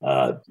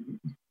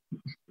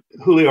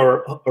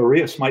 Julio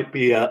Urias might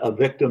be a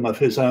victim of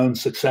his own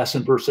success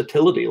and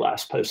versatility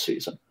last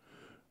postseason.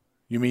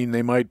 You mean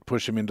they might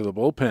push him into the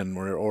bullpen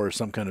or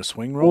some kind of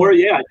swing role? Or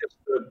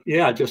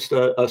just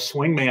a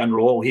swingman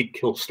role.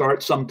 He'll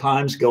start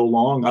sometimes, go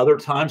long other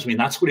times. I mean,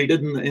 that's what he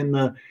did in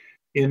the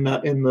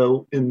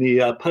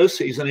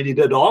postseason, and he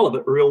did all of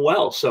it real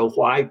well. So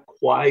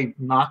why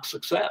knock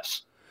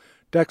success?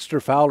 Dexter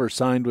Fowler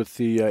signed with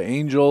the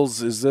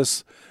Angels. Is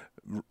this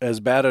as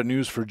bad a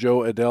news for Joe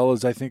Adell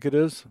as I think it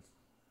is?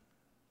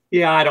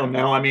 Yeah, I don't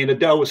know. I mean,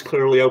 Adell was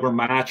clearly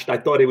overmatched. I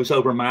thought he was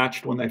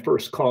overmatched when they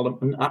first called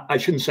him. I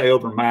shouldn't say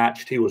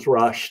overmatched. He was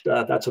rushed.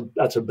 That's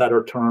a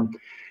better term.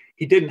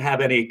 He didn't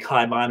have any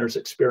Kai Miners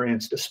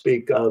experience to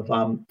speak of.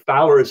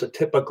 Fowler is a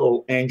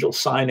typical Angel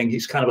signing.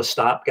 He's kind of a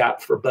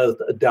stopgap for both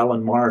Adell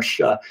and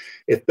Marsh.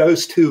 If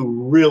those two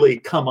really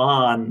come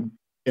on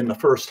in the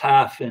first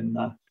half in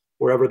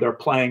wherever they're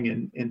playing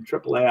in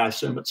AAA, I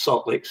assume it's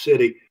Salt Lake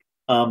City,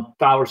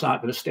 Fowler's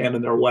not going to stand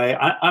in their way.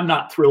 I'm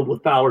not thrilled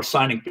with Fowler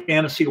signing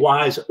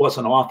fantasy-wise. It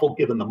wasn't awful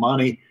given the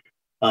money.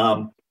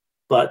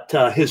 But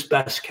his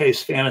best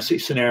case fantasy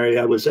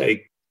scenario was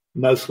a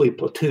mostly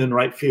platoon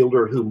right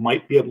fielder who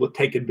might be able to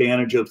take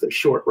advantage of the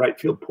short right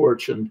field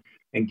porch and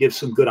give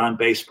some good on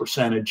base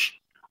percentage.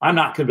 I'm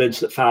not convinced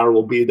that Fowler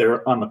will be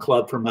there on the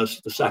club for most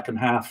of the second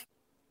half.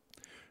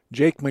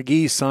 Jake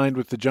McGee signed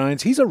with the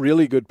Giants. He's a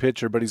really good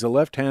pitcher, but he's a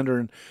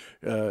left-hander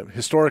and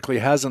historically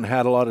hasn't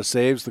had a lot of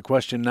saves. The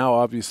question now,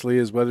 obviously,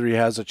 is whether he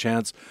has a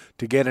chance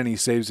to get any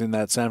saves in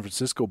that San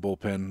Francisco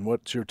bullpen.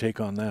 What's your take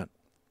on that?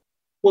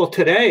 Well,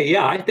 today,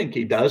 yeah, I think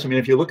he does. I mean,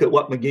 if you look at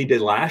what McGee did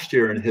last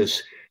year and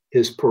his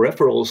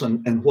peripherals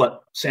and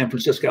what San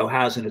Francisco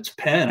has in its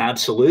pen,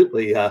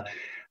 absolutely.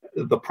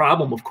 The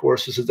problem, of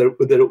course, is that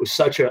it was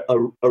such a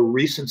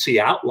recency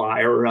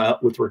outlier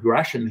with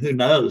regression. Who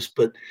knows?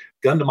 But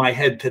gun to my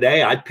head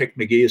today, I'd pick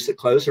McGee as the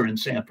closer in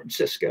San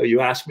Francisco. You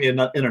ask me in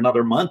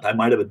another month, I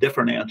might have a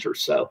different answer.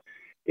 So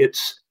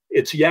it's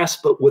yes,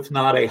 but with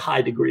not a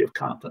high degree of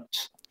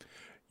confidence.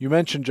 You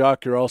mentioned,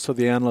 Jock, you're also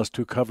the analyst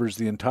who covers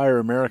the entire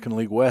American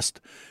League West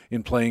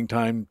in Playing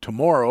Time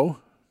tomorrow.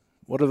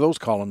 What are those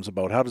columns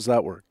about? How does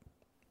that work?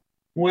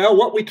 Well,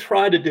 what we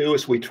try to do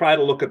is we try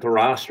to look at the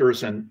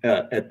rosters and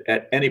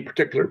at any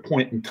particular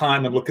point in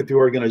time and look at the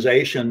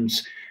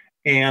organizations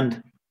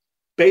and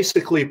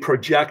basically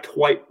project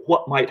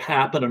what might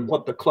happen and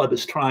what the club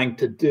is trying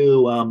to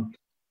do.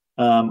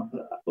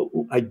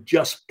 I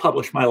just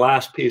published my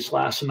last piece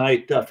last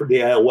night for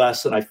the AL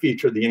West, and I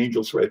featured the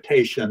Angels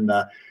rotation.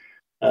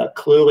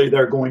 Clearly,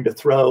 they're going to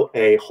throw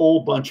a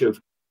whole bunch of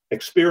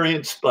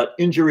experienced but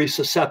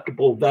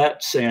injury-susceptible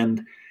vets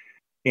and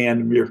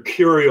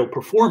mercurial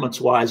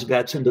performance-wise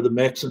vets into the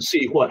mix and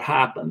see what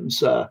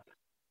happens.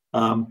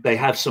 They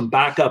have some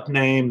backup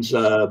names,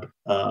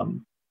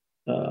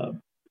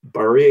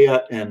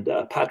 Barria and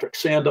Patrick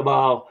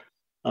Sandoval,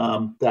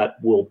 that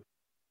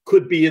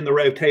could be in the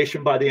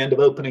rotation by the end of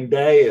opening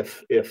day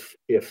if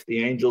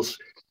the Angels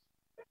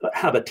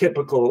have a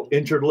typical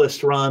injured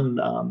list run.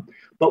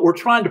 But we're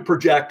trying to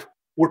project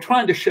we're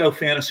trying to show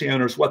fantasy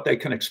owners what they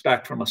can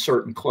expect from a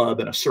certain club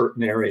in a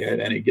certain area at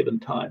any given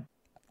time.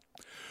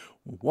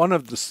 One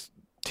of the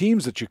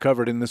teams that you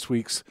covered in this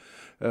week's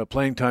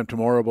Playing Time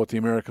Tomorrow about the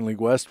American League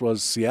West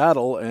was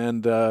Seattle,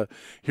 and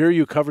here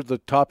you covered the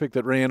topic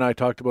that Ray and I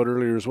talked about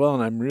earlier as well,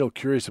 and I'm real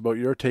curious about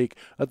your take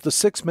at the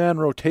six-man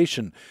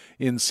rotation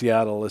in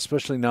Seattle,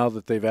 especially now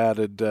that they've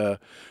added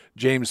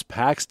James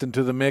Paxton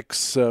to the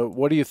mix.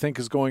 What do you think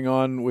is going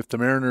on with the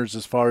Mariners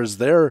as far as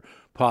their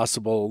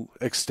possible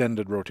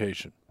extended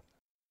rotation?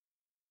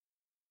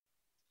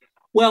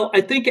 Well,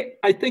 I think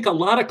a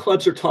lot of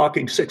clubs are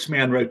talking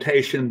six-man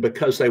rotation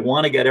because they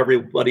want to get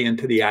everybody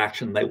into the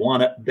action. They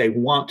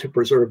want to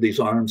preserve these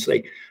arms.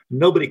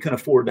 Nobody can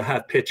afford to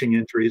have pitching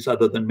injuries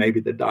other than maybe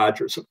the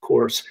Dodgers, of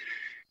course.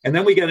 And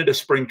then we get into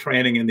spring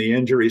training and the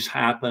injuries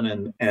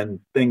happen and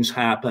things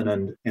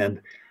happen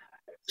and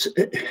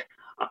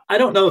I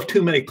don't know if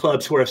too many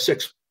clubs where a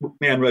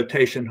six-man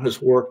rotation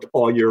has worked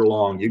all year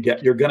long.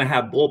 You're going to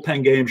have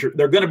bullpen games.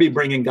 They're going to be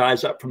bringing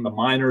guys up from the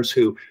minors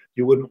who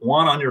you wouldn't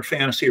want on your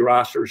fantasy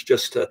rosters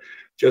just to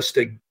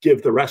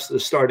give the rest of the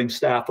starting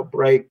staff a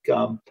break.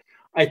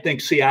 I think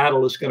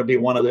Seattle is going to be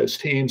one of those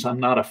teams. I'm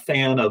not a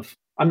fan of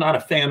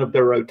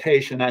their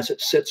rotation as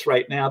it sits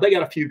right now. They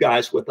got a few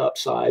guys with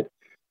upside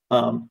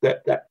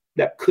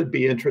that could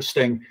be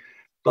interesting,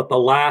 but the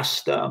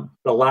last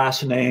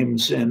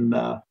names in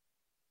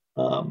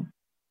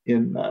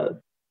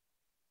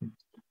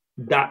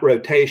that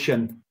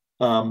rotation,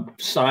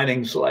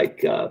 signings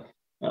like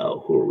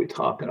who are we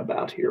talking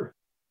about here?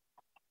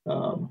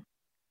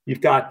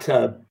 You've got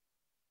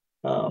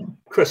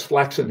Chris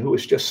Flexen, who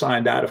was just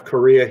signed out of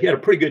Korea. He had a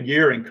pretty good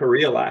year in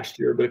Korea last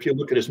year, but if you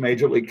look at his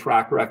major league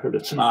track record,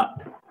 it's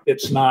not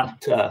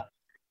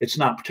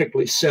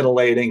particularly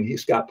scintillating.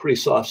 He's got pretty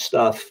soft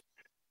stuff.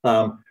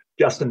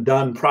 Justin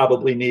Dunn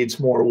probably needs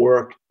more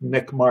work.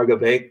 Nick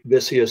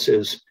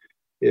Margevicius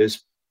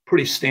is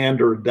pretty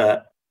standard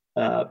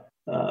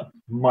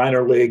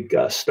minor league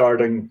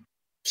starting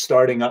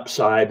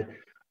upside.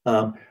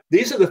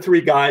 These are the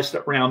three guys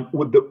that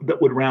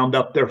would round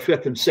up their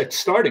fifth and sixth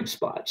starting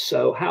spots.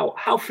 So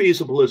how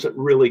feasible is it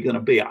really going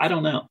to be? I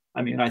don't know.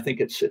 I mean, I think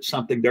it's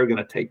something they're going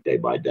to take day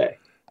by day.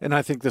 And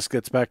I think this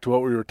gets back to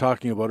what we were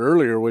talking about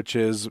earlier, which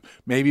is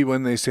maybe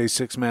when they say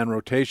six-man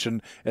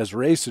rotation, as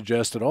Ray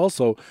suggested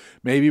also,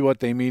 maybe what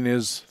they mean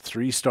is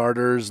three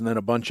starters and then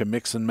a bunch of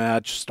mix and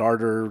match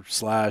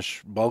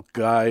starter/bulk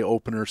guy,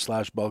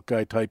 opener/bulk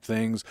guy type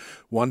things.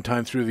 One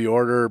time through the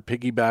order,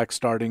 piggyback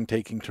starting,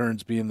 taking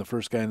turns being the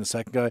first guy and the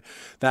second guy,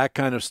 that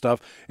kind of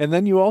stuff. And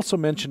then you also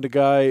mentioned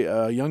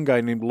a young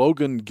guy named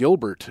Logan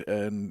Gilbert,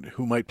 and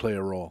who might play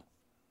a role.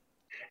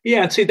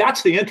 Yeah, and see,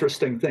 that's the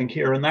interesting thing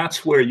here, and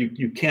that's where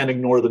you can't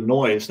ignore the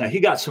noise. Now, he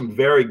got some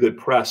very good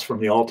press from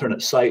the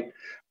alternate site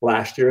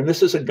last year, and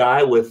this is a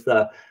guy with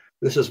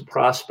this is a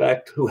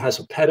prospect who has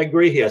a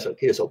pedigree. He has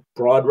a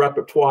broad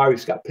repertoire.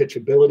 He's got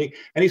pitchability,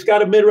 and he's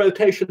got a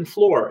mid-rotation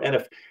floor. And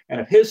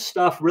if his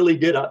stuff really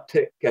did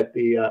uptick at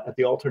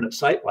the alternate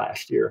site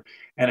last year,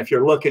 and if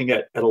you're looking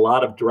at a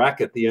lot of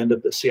Drek at the end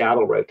of the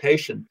Seattle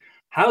rotation,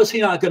 how is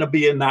he not going to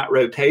be in that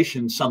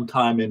rotation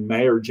sometime in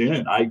May or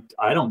June? I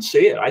don't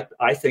see it.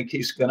 I think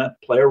he's going to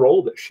play a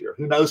role this year.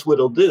 Who knows what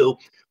he'll do?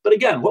 But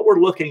again, what we're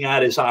looking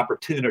at is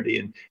opportunity.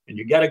 And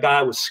you get a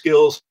guy with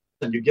skills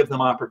and you give them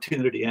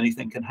opportunity,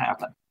 anything can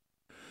happen.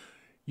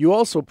 You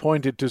also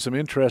pointed to some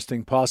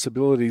interesting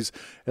possibilities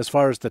as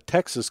far as the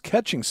Texas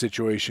catching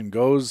situation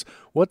goes.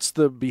 What's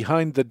the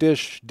behind the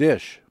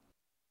dish?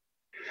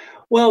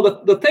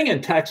 Well, the thing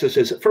in Texas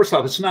is, first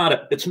off, it's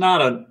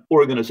not an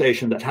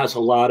organization that has a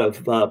lot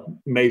of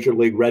major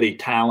league ready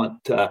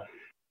talent to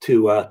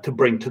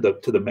bring to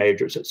the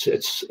majors.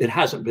 It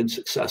hasn't been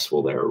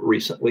successful there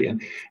recently,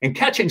 and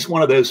catching's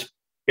one of those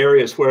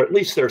areas where at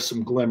least there's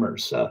some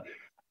glimmers.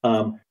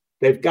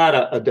 They've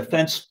got a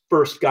defense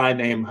first guy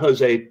named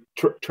Jose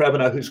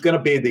Trevino, who's going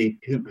to be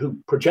who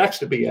projects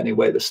to be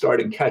anyway the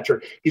starting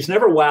catcher. He's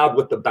never wowed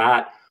with the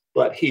bat,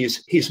 but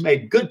he's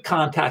made good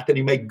contact, and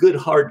he made good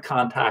hard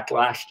contact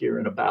last year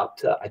in about,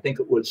 I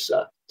think it was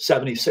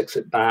 76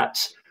 at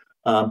bats.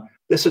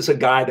 This is a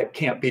guy that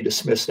can't be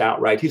dismissed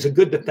outright. He's a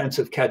good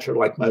defensive catcher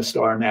like most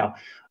are now.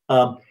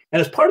 And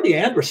as part of the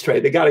Andrus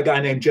trade, they got a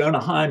guy named Jonah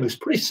Heim who's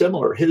pretty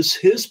similar.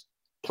 His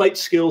plate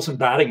skills and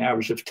batting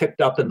average have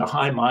ticked up in the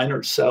high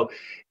minors. So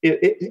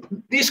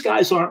these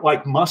guys aren't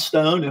like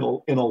must-own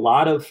in a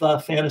lot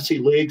of fantasy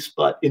leagues,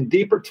 but in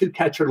deeper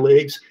two-catcher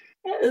leagues,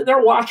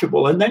 they're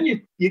watchable. And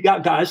then you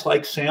got guys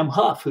like Sam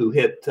Huff, who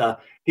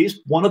he's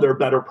one of their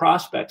better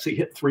prospects. He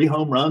hit 3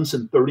 home runs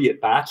and 30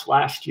 at-bats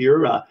last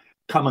year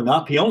coming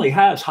up. He only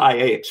has high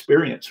A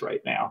experience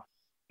right now,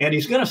 and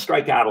he's going to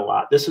strike out a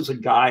lot. This is a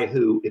guy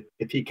who,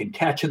 if he can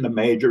catch in the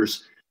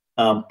majors,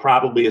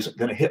 probably isn't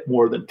going to hit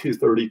more than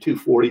 230,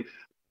 240.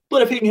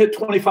 But if he can hit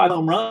 25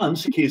 home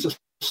runs, he's a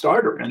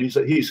starter, and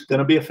he's going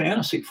to be a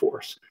fantasy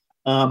force.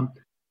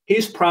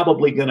 He's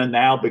probably going to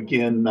now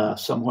begin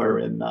somewhere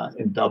in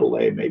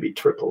AA, maybe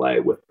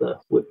AAA with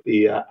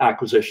the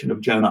acquisition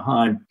of Jonah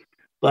Heim.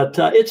 But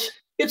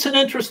it's an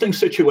interesting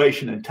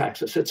situation in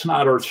Texas. It's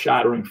not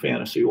earth-shattering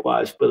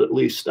fantasy-wise, but at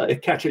least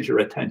it catches your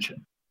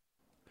attention.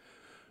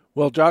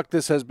 Well, Jock,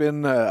 this has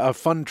been a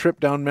fun trip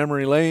down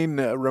memory lane.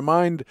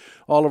 Remind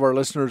all of our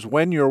listeners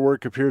when your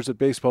work appears at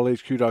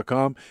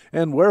baseballhq.com,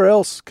 and where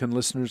else can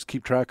listeners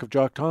keep track of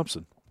Jock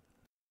Thompson?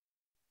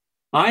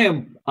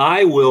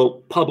 I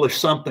will publish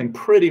something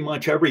pretty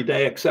much every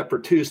day except for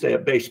Tuesday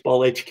at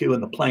Baseball HQ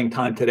in the Playing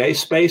Time Today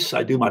space.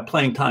 I do my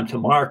Playing Time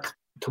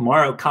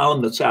Tomorrow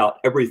column that's out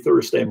every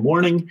Thursday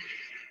morning.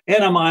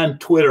 And I'm on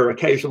Twitter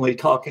occasionally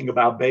talking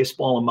about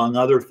baseball, among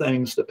other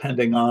things,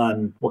 depending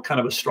on what kind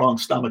of a strong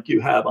stomach you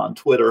have on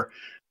Twitter.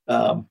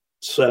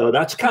 So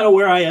that's kind of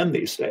where I am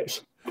these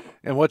days.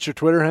 And what's your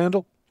Twitter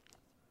handle?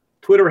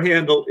 Twitter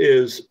handle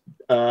is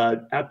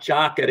at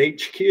Jock at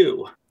HQ.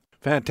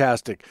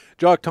 Fantastic.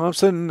 Jock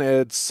Thompson,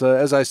 it's,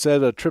 as I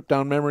said, a trip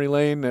down memory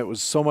lane. It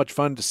was so much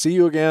fun to see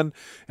you again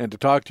and to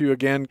talk to you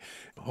again.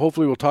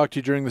 Hopefully we'll talk to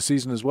you during the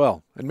season as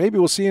well. And maybe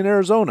we'll see you in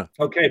Arizona.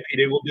 Okay,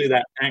 Petey, we'll do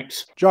that.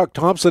 Thanks. Jock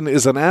Thompson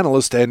is an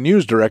analyst and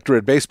news director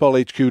at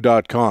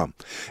baseballhq.com.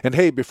 And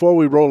hey, before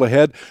we roll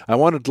ahead, I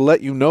wanted to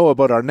let you know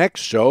about our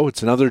next show.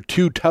 It's another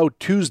Two Tout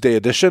Tuesday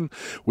edition.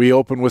 We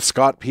open with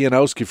Scott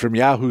Pianowski from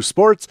Yahoo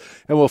Sports,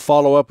 and we'll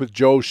follow up with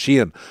Joe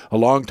Sheehan, a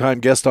longtime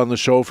guest on the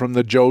show from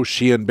the Joe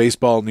Sheehan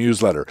Baseball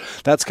Newsletter.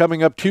 That's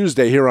coming up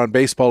Tuesday here on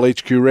Baseball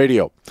HQ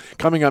Radio.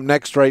 Coming up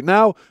next right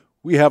now,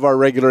 we have our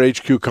regular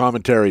HQ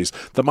commentaries,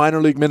 the Minor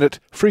League Minute,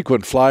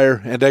 Frequent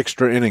Flyer, and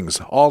Extra Innings,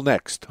 all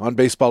next on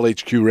Baseball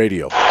HQ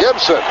Radio.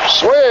 Gibson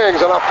swings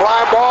and a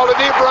fly ball to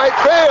deep right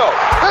field.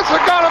 This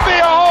is going to be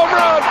a home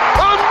run.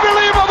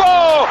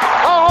 Unbelievable!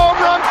 A home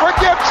run for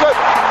Gibson.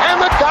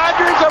 And the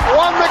Dodgers have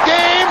won the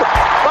game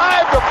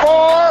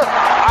 5-4.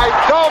 I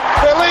don't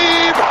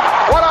believe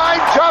what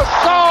I just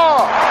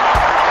saw.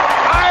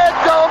 I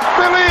don't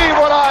believe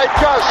what I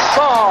just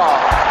saw.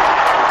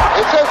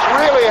 Is this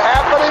really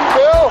happening,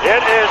 Bill? It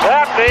is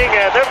happening,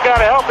 and they've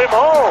got to help him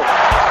home.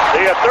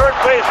 The third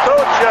base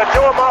coach,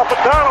 Joe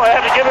Malfitano,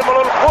 had to give him a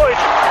little push,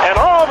 and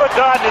all the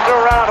Dodgers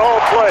are around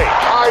home plate.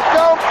 I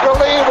don't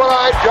believe what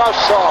I just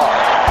saw.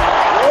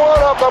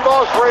 One of the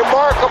most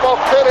remarkable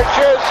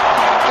finishes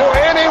to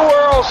any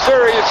World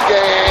Series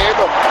game.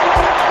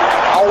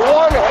 A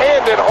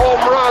one-handed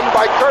home run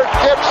by Kirk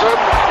Gibson,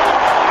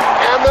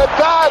 and the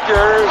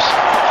Dodgers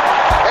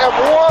have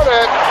won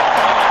it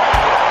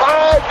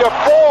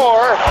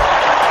 5-4,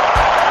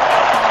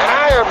 and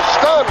I am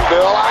stunned,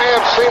 Bill. I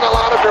have seen a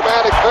lot of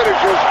dramatic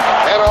finishes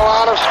in a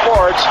lot of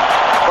sports,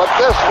 but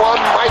this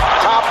one might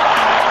top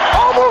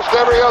almost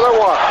every other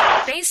one.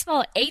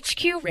 Baseball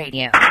HQ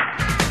Radio.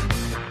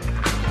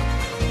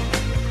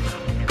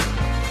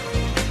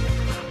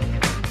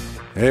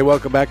 Hey,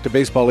 welcome back to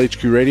Baseball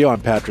HQ Radio.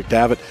 I'm Patrick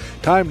Davitt.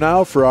 Time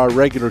now for our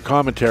regular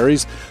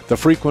commentaries. The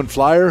Frequent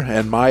Flyer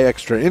and my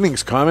Extra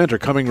Innings comment are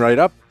coming right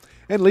up.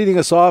 And leading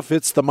us off,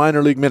 it's the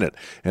Minor League Minute.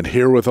 And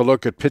here with a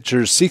look at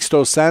pitchers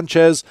Sixto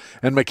Sanchez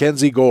and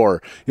Mackenzie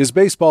Gore is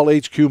Baseball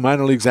HQ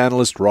Minor Leagues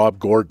analyst Rob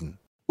Gordon.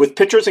 With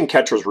pitchers and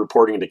catchers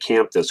reporting to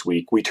camp this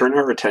week, we turn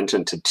our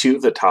attention to two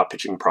of the top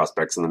pitching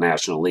prospects in the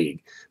National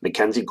League,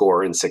 Mackenzie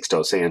Gore and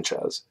Sixto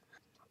Sanchez.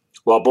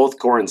 While both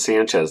Gore and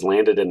Sanchez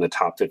landed in the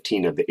top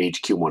 15 of the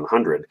HQ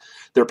 100,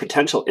 their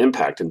potential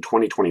impact in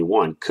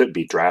 2021 could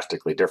be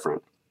drastically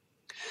different.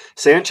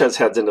 Sanchez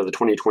heads into the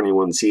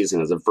 2021 season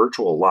as a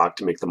virtual lock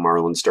to make the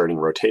Marlins starting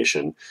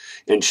rotation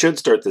and should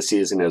start the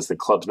season as the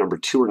club's number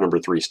 2 or number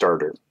 3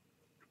 starter.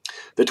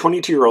 The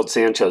 22-year-old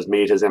Sanchez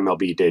made his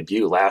MLB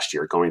debut last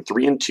year, going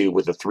 3-2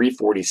 with a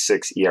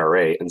 3.46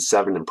 ERA and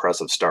 7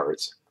 impressive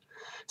starts.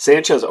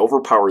 Sanchez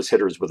overpowers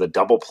hitters with a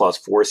double-plus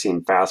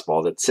four-seam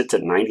fastball that sits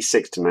at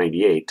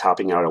 96-98,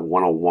 topping out at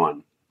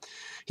 101.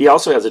 He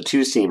also has a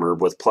two-seamer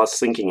with plus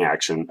sinking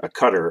action, a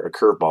cutter, a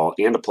curveball,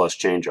 and a plus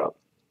changeup.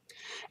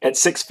 At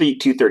 6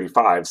 feet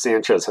 235,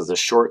 Sanchez has a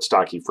short,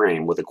 stocky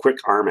frame with a quick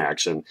arm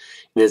action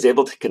and is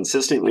able to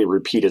consistently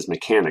repeat his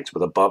mechanics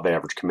with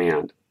above-average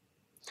command.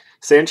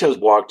 Sanchez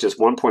walked just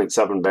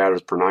 1.7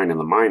 batters per nine in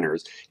the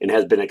minors and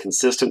has been a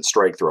consistent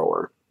strike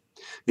thrower.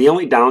 The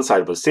only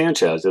downside with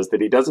Sanchez is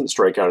that he doesn't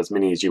strike out as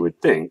many as you would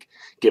think,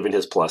 given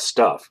his plus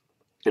stuff.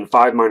 In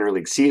 5 minor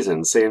league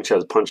seasons,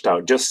 Sanchez punched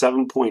out just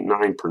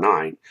 7.9 per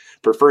nine,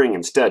 preferring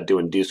instead to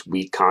induce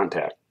weak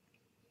contact.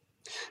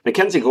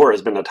 Mackenzie Gore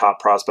has been a top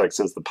prospect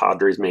since the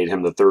Padres made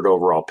him the 3rd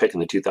overall pick in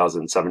the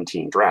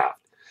 2017 draft.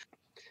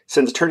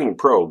 Since turning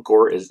pro,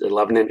 Gore is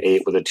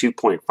 11-8 with a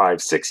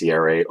 2.56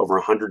 ERA over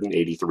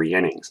 183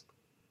 innings.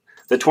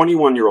 The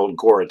 21-year-old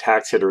Gore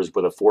attacks hitters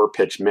with a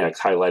 4-pitch mix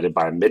highlighted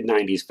by a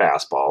mid-90s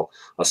fastball,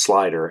 a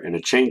slider, and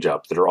a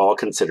changeup that are all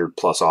considered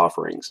plus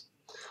offerings.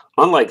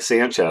 Unlike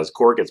Sanchez,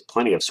 Gore gets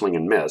plenty of swing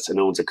and miss and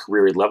owns a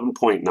career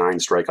 11.9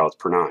 strikeouts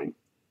per nine.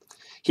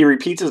 He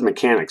repeats his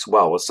mechanics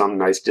well with some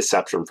nice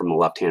deception from the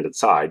left-handed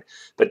side,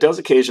 but does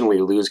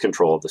occasionally lose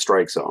control of the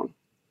strike zone.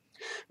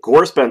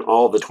 Gore spent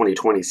all of the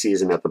 2020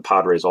 season at the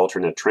Padres'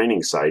 alternate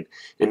training site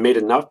and made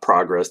enough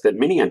progress that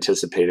many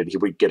anticipated he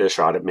would get a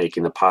shot at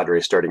making the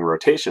Padres' starting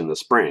rotation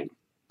this spring.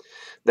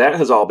 That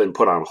has all been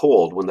put on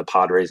hold when the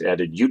Padres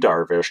added Yu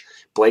Darvish,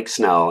 Blake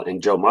Snell,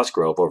 and Joe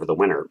Musgrove over the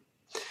winter.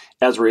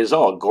 As a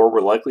result, Gore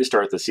will likely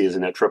start the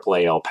season at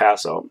AAA El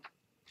Paso.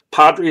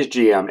 Padres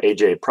GM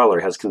A.J.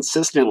 Preller has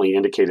consistently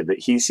indicated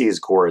that he sees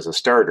Gore as a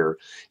starter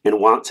and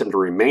wants him to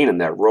remain in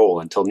that role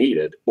until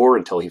needed or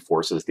until he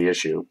forces the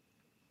issue.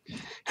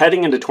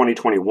 Heading into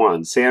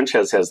 2021,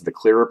 Sanchez has the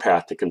clearer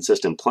path to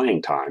consistent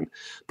playing time,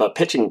 but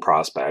pitching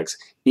prospects,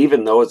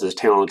 even those as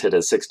talented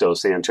as Sixto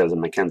Sanchez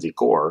and Mackenzie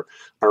Gore,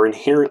 are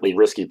inherently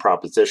risky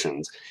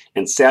propositions,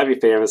 and savvy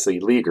fantasy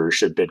leaguers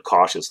should bid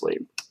cautiously.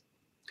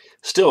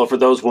 Still, for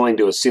those willing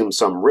to assume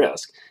some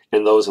risk,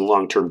 and those in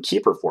long-term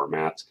keeper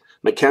formats,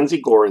 Mackenzie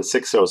Gore and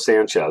Sixto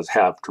Sanchez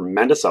have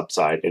tremendous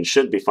upside and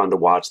should be fun to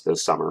watch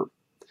this summer.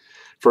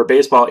 For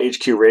Baseball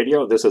HQ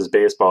Radio, this is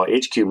Baseball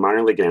HQ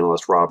minor league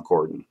analyst Rob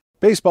Gordon.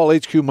 Baseball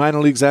HQ minor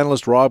leagues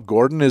analyst Rob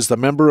Gordon is the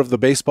member of the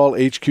Baseball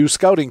HQ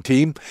scouting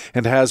team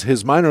and has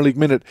his minor league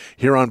minute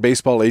here on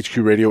Baseball HQ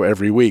Radio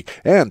every week.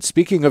 And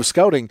speaking of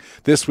scouting,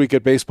 this week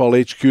at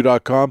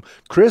baseballhq.com,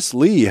 Chris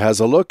Lee has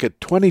a look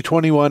at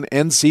 2021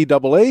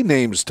 NCAA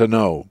names to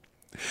know.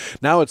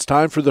 Now it's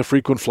time for the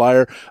Frequent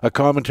Flyer, a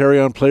commentary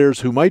on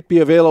players who might be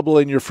available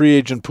in your free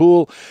agent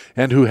pool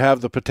and who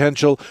have the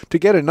potential to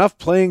get enough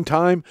playing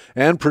time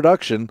and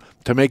production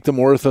to make them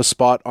worth a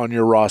spot on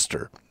your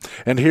roster.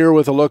 And here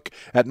with a look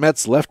at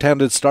Mets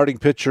left-handed starting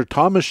pitcher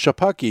Thomas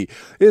Szapucki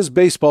is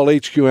Baseball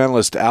HQ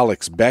analyst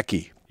Alex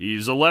Becky.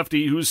 He's a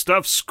lefty whose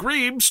stuff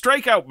screams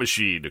strikeout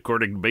machine,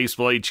 according to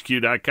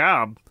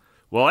BaseballHQ.com.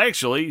 Well,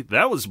 actually,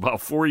 that was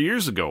about 4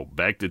 years ago,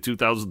 back to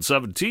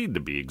 2017 to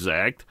be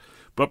exact.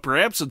 But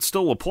perhaps it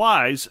still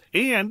applies,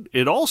 and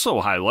it also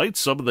highlights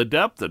some of the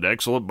depth and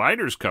excellent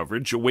minors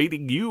coverage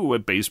awaiting you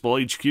at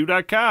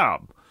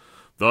BaseballHQ.com.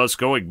 Thus,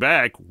 going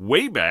back,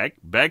 way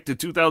back to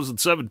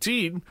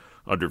 2017,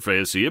 under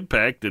Fantasy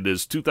Impact in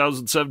his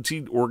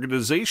 2017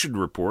 organization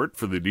report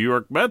for the New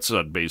York Mets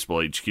on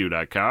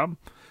BaseballHQ.com,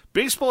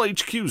 Baseball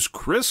HQ's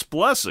Chris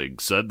Blessing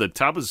said that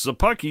Thomas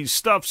Szapucki's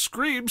stuff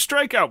screams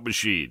strikeout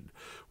machine.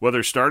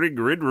 Whether starting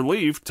or in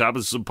relief,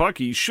 Thomas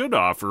Szapucki should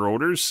offer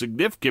owners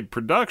significant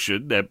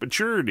production at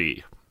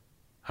maturity.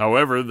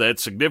 However, that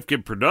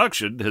significant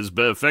production has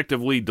been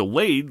effectively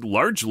delayed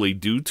largely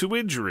due to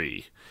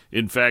injury.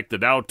 In fact, the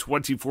now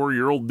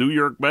 24-year-old New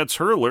York Mets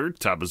hurler,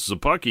 Thomas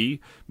Szapucki,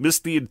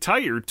 missed the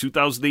entire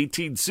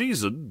 2018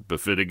 season,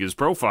 befitting his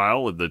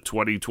profile in the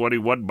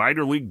 2021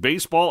 Minor League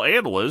Baseball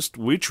Analyst,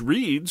 which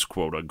reads,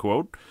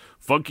 quote-unquote,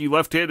 funky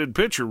left-handed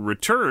pitcher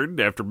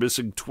returned after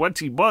missing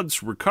 20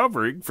 months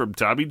recovering from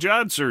Tommy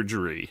John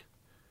surgery.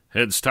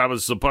 Hence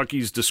Thomas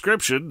Szapucki's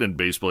description in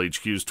Baseball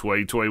HQ's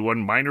 2021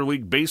 Minor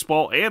League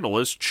Baseball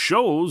Analyst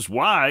shows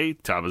why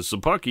Thomas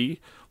Szapucki,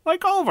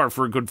 like all of our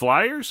frequent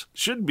flyers,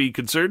 shouldn't be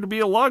considered to be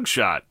a long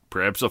shot,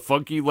 perhaps a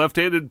funky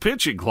left-handed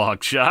pitching long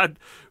shot,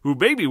 who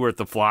may be worth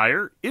the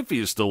flyer if he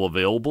is still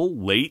available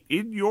late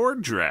in your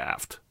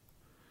draft.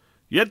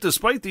 Yet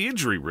despite the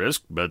injury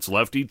risk, Mets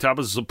lefty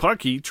Thomas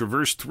Szapucki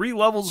traversed 3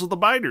 levels of the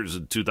minors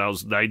in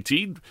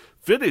 2019,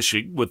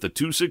 finishing with a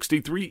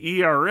 .263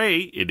 ERA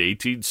in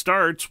 18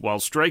 starts while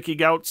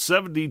striking out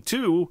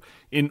 72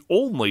 in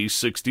only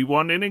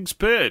 61 innings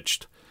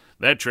pitched.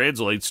 That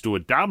translates to a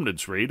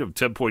dominance rate of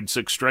 10.6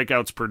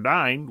 strikeouts per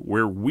 9,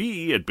 where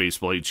we at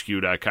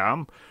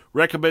BaseballHQ.com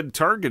recommend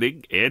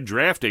targeting and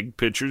drafting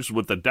pitchers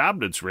with a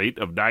dominance rate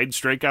of 9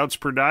 strikeouts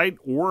per 9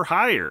 or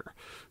higher.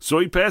 So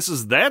he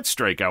passes that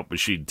strikeout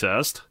machine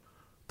test.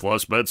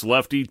 Plus, Mets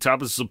lefty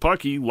Thomas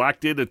Szapucki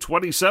locked in a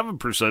 27%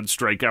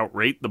 strikeout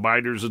rate in the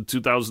minors in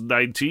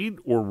 2019,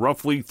 or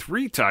roughly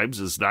 3 times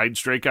his 9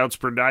 strikeouts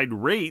per 9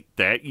 rate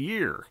that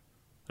year.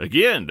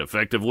 Again,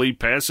 effectively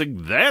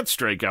passing that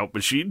strikeout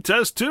machine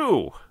test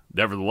too.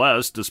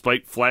 Nevertheless,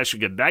 despite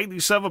flashing a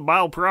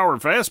 97-mile-per-hour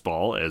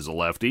fastball as a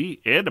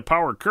lefty and a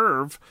power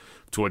curve,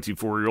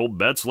 24-year-old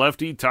Mets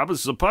lefty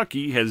Thomas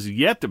Szapucki has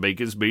yet to make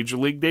his major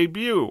league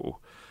debut.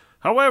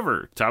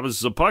 However,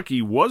 Thomas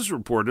Szapucki was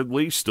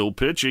reportedly still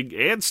pitching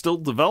and still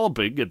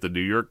developing at the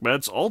New York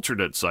Mets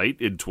alternate site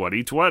in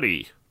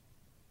 2020.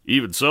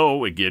 Even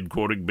so, again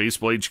quoting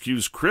Baseball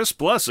HQ's Chris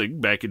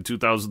Blessing back in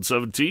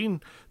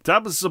 2017,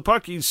 Thomas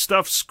Szapucki's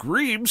stuff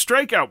screams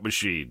strikeout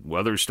machine.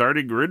 Whether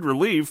starting or in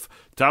relief,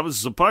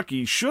 Thomas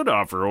Szapucki should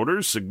offer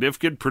owners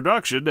significant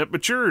production at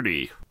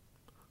maturity.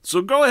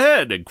 So go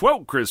ahead and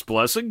quote Chris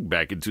Blessing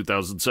back in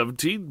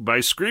 2017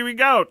 by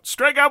screaming out,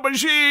 strikeout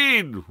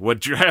machine, when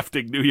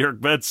drafting New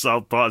York Mets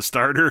southpaw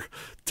starter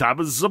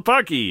Thomas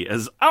Szapucki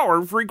as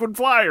our frequent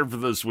flyer for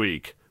this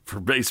week. For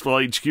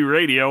Baseball HQ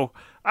Radio,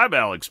 I'm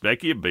Alex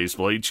Becky at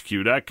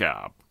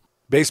BaseballHQ.com.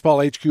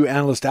 Baseball HQ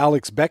analyst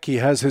Alex Becky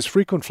has his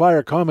frequent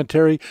flyer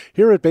commentary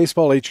here at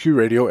Baseball HQ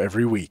Radio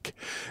every week.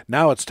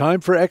 Now it's time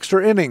for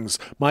Extra Innings,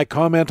 my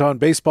comment on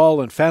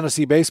baseball and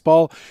fantasy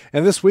baseball,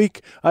 and this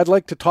week I'd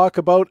like to talk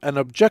about an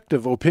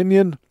objective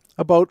opinion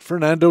about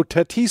Fernando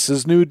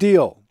Tatis's new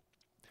deal.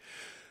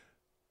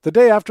 The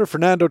day after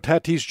Fernando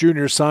Tatis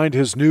Jr. signed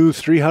his new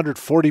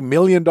 $340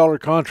 million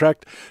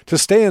contract to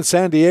stay in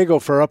San Diego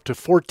for up to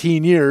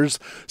 14 years,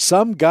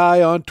 some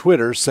guy on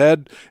Twitter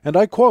said, and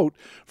I quote,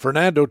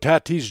 "Fernando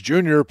Tatis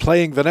Jr.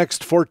 playing the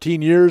next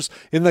 14 years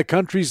in the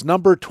country's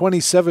number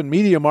 27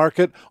 media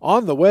market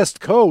on the West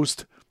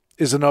Coast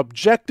is an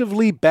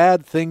objectively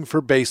bad thing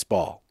for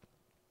baseball."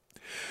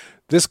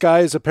 This guy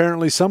is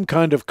apparently some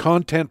kind of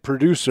content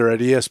producer at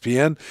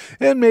ESPN,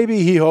 and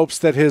maybe he hopes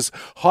that his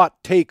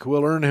hot take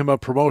will earn him a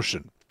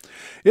promotion.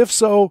 If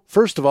so,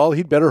 first of all,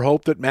 he'd better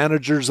hope that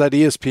managers at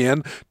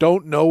ESPN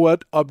don't know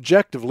what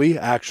objectively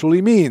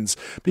actually means,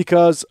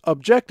 because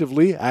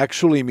objectively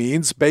actually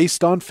means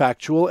based on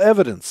factual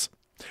evidence.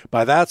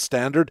 By that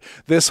standard,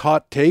 this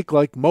hot take,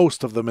 like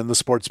most of them in the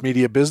sports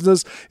media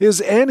business,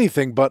 is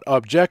anything but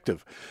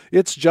objective.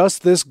 It's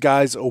just this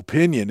guy's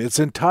opinion. It's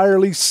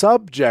entirely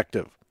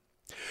subjective.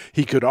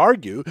 He could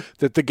argue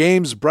that the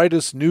game's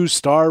brightest new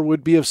star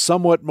would be of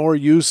somewhat more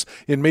use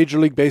in Major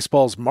League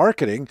Baseball's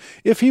marketing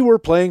if he were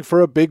playing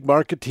for a big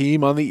market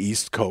team on the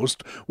East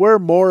Coast, where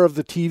more of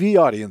the TV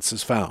audience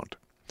is found.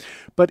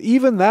 But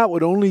even that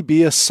would only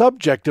be a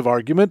subjective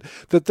argument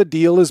that the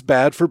deal is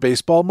bad for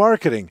baseball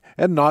marketing,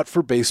 and not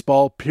for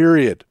baseball,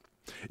 period.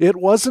 It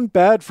wasn't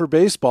bad for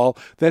baseball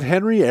that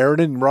Henry Aaron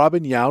and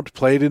Robin Yount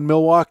played in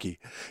Milwaukee.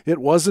 It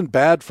wasn't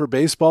bad for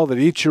baseball that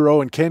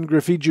Ichiro and Ken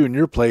Griffey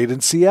Jr. played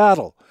in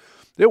Seattle.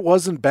 It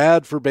wasn't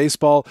bad for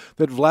baseball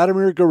that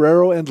Vladimir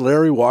Guerrero and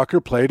Larry Walker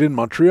played in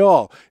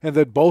Montreal, and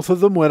that both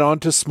of them went on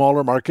to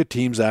smaller market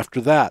teams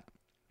after that.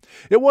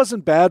 It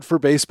wasn't bad for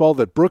baseball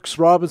that Brooks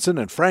Robinson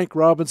and Frank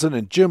Robinson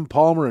and Jim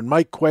Palmer and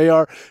Mike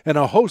Cuellar and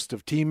a host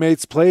of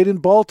teammates played in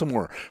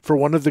Baltimore for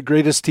one of the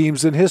greatest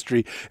teams in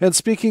history. And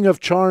speaking of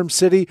Charm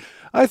City,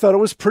 I thought it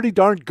was pretty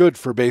darn good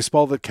for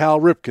baseball that Cal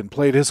Ripken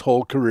played his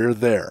whole career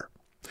there.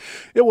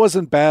 It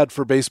wasn't bad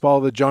for baseball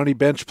that Johnny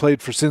Bench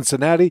played for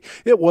Cincinnati.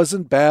 It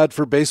wasn't bad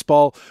for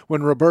baseball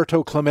when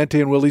Roberto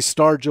Clemente and Willie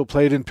Stargell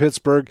played in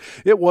Pittsburgh.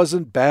 It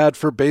wasn't bad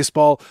for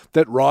baseball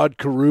that Rod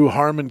Carew,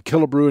 Harmon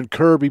Killebrew, and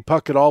Kirby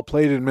Puckett all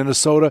played in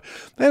Minnesota.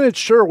 And it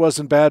sure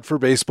wasn't bad for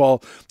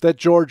baseball that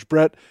George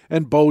Brett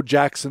and Bo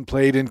Jackson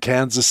played in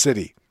Kansas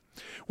City.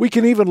 We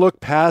can even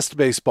look past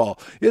baseball.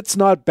 It's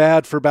not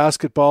bad for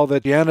basketball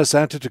that Giannis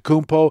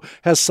Antetokounmpo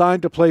has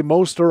signed to play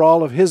most or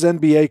all of his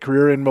NBA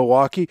career in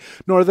Milwaukee,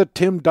 nor that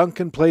Tim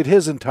Duncan played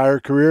his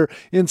entire career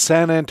in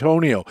San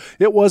Antonio.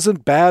 It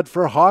wasn't bad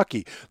for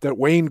hockey that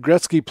Wayne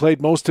Gretzky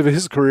played most of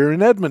his career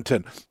in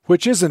Edmonton,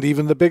 which isn't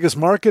even the biggest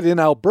market in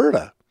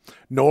Alberta.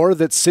 Nor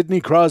that Sidney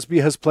Crosby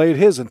has played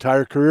his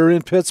entire career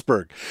in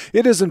Pittsburgh.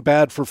 It isn't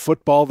bad for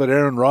football that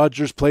Aaron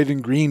Rodgers played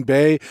in Green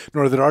Bay,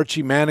 nor that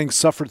Archie Manning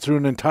suffered through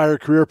an entire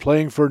career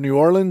playing for New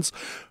Orleans,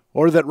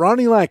 or that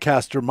Ronnie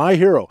Lancaster, my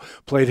hero,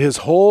 played his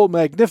whole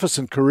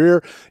magnificent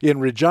career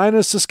in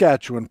Regina,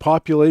 Saskatchewan,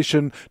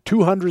 population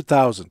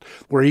 200,000,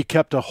 where he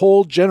kept a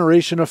whole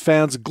generation of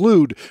fans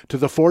glued to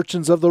the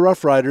fortunes of the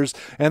Rough Riders,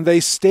 and they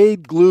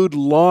stayed glued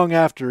long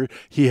after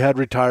he had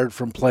retired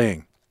from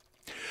playing.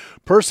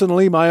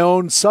 Personally, my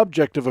own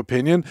subjective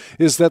opinion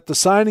is that the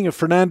signing of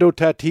Fernando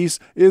Tatis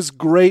is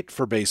great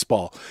for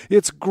baseball.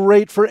 It's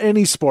great for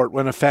any sport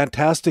when a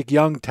fantastic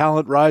young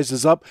talent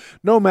rises up,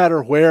 no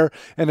matter where,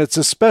 and it's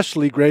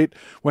especially great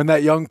when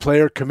that young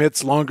player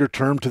commits longer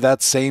term to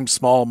that same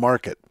small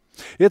market.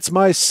 It's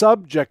my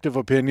subjective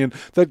opinion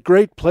that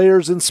great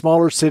players in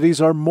smaller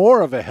cities are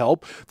more of a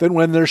help than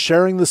when they're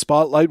sharing the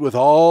spotlight with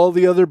all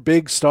the other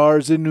big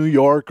stars in New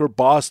York or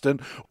Boston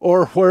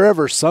or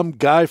wherever some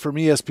guy from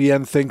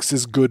ESPN thinks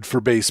is good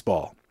for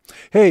baseball.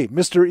 Hey,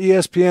 Mr.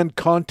 ESPN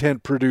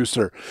content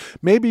producer,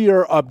 maybe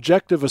your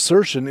objective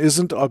assertion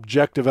isn't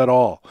objective at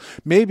all.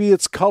 Maybe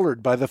it's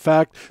colored by the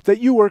fact that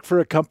you work for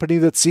a company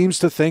that seems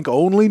to think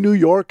only New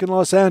York and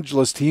Los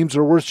Angeles teams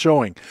are worth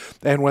showing.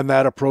 And when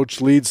that approach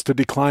leads to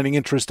declining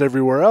interest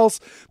everywhere else,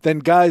 then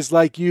guys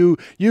like you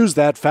use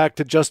that fact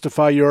to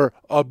justify your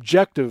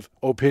objective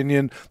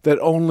opinion that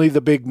only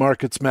the big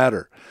markets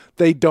matter.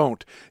 They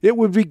don't. It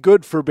would be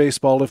good for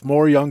baseball if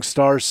more young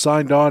stars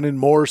signed on in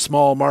more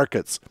small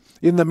markets.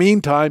 In the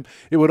meantime,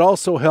 it would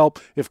also help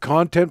if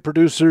content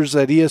producers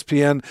at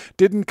ESPN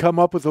didn't come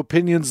up with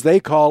opinions they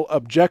call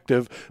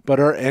objective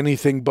but are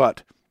anything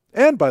but.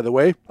 And, by the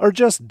way, are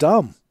just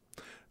dumb.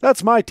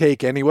 That's my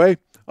take anyway.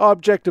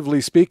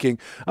 Objectively speaking,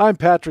 I'm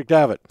Patrick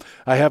Davitt.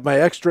 I have my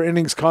extra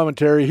innings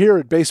commentary here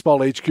at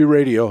Baseball HQ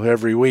Radio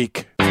every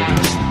week.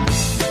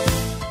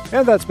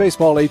 And that's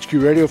Baseball HQ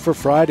Radio for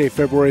Friday,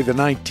 February the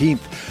 19th.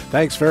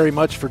 Thanks very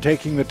much for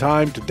taking the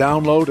time to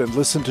download and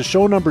listen to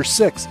show number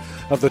 6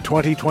 of the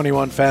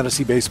 2021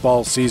 fantasy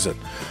baseball season.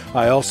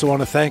 I also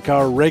want to thank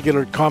our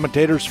regular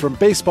commentators from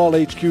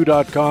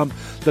BaseballHQ.com,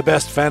 the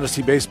best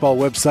fantasy baseball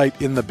website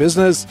in the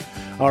business.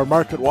 Our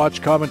Market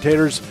Watch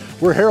commentators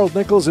were Harold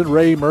Nichols and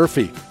Ray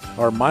Murphy.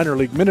 Our Minor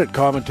League Minute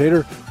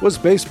commentator was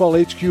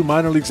Baseball HQ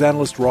Minor Leagues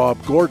analyst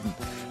Rob Gordon.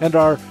 And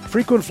our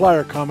frequent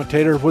flyer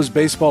commentator was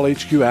Baseball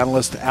HQ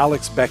analyst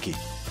Alex Beckey.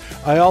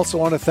 I also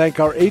want to thank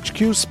our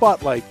HQ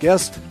Spotlight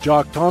guest,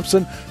 Jock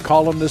Thompson,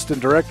 columnist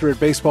and director at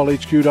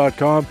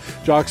BaseballHQ.com.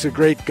 Jock's a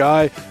great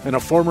guy and a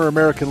former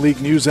American League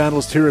news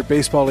analyst here at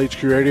Baseball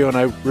HQ Radio, and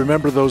I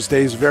remember those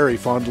days very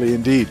fondly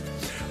indeed.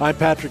 I'm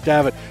Patrick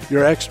Davitt,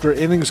 your extra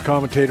innings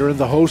commentator and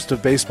the host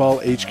of Baseball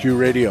HQ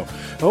Radio.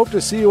 I hope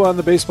to see you on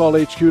the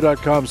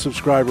BaseballHQ.com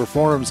subscriber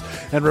forums,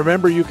 and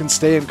remember you can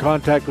stay in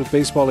contact with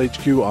Baseball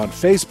HQ on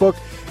Facebook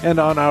and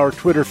on our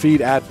Twitter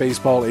feed at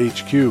Baseball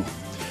HQ.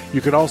 You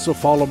can also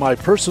follow my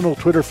personal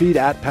Twitter feed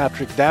at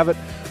Patrick Davitt,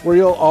 where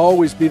you'll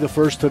always be the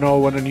first to know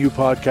when a new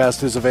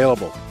podcast is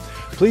available.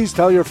 Please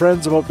tell your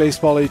friends about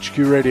Baseball HQ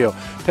Radio.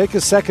 Take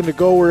a second to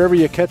go wherever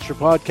you catch your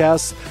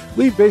podcasts.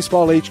 Leave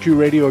Baseball HQ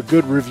Radio a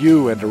good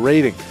review and a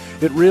rating.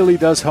 It really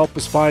does help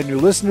us find new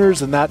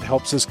listeners, and that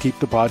helps us keep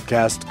the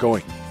podcast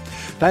going.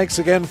 Thanks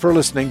again for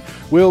listening.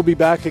 We'll be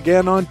back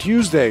again on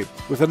Tuesday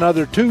with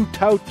another Two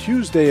Tout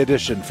Tuesday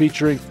edition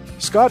featuring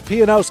Scott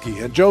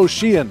Pianowski and Joe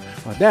Sheehan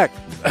on deck.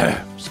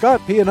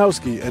 Scott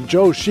Pianowski and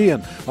Joe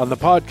Sheehan on the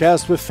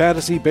podcast with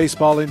Fantasy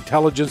Baseball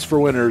Intelligence for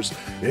Winners.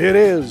 It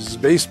is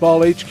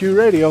Baseball HQ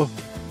Radio.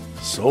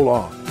 So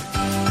long.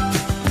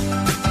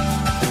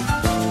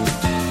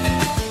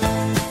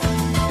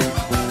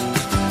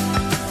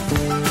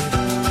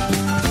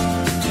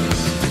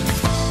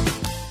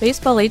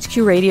 Baseball HQ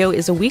Radio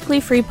is a weekly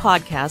free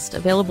podcast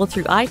available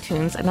through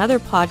iTunes and other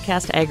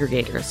podcast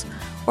aggregators,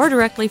 or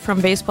directly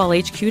from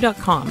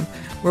baseballhq.com,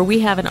 where we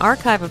have an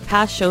archive of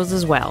past shows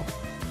as well.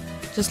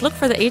 Just look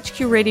for the HQ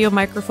Radio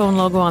microphone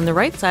logo on the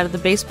right side of the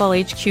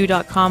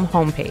baseballhq.com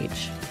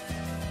homepage.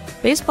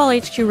 Baseball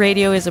HQ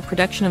Radio is a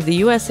production of the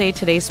USA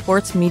Today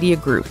Sports Media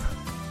Group.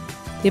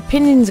 The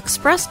opinions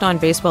expressed on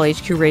Baseball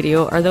HQ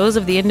Radio are those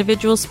of the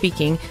individual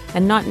speaking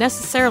and not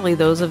necessarily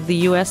those of the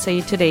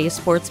USA Today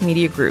Sports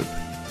Media Group.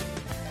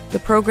 The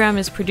program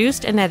is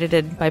produced and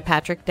edited by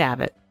Patrick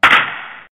Davitt.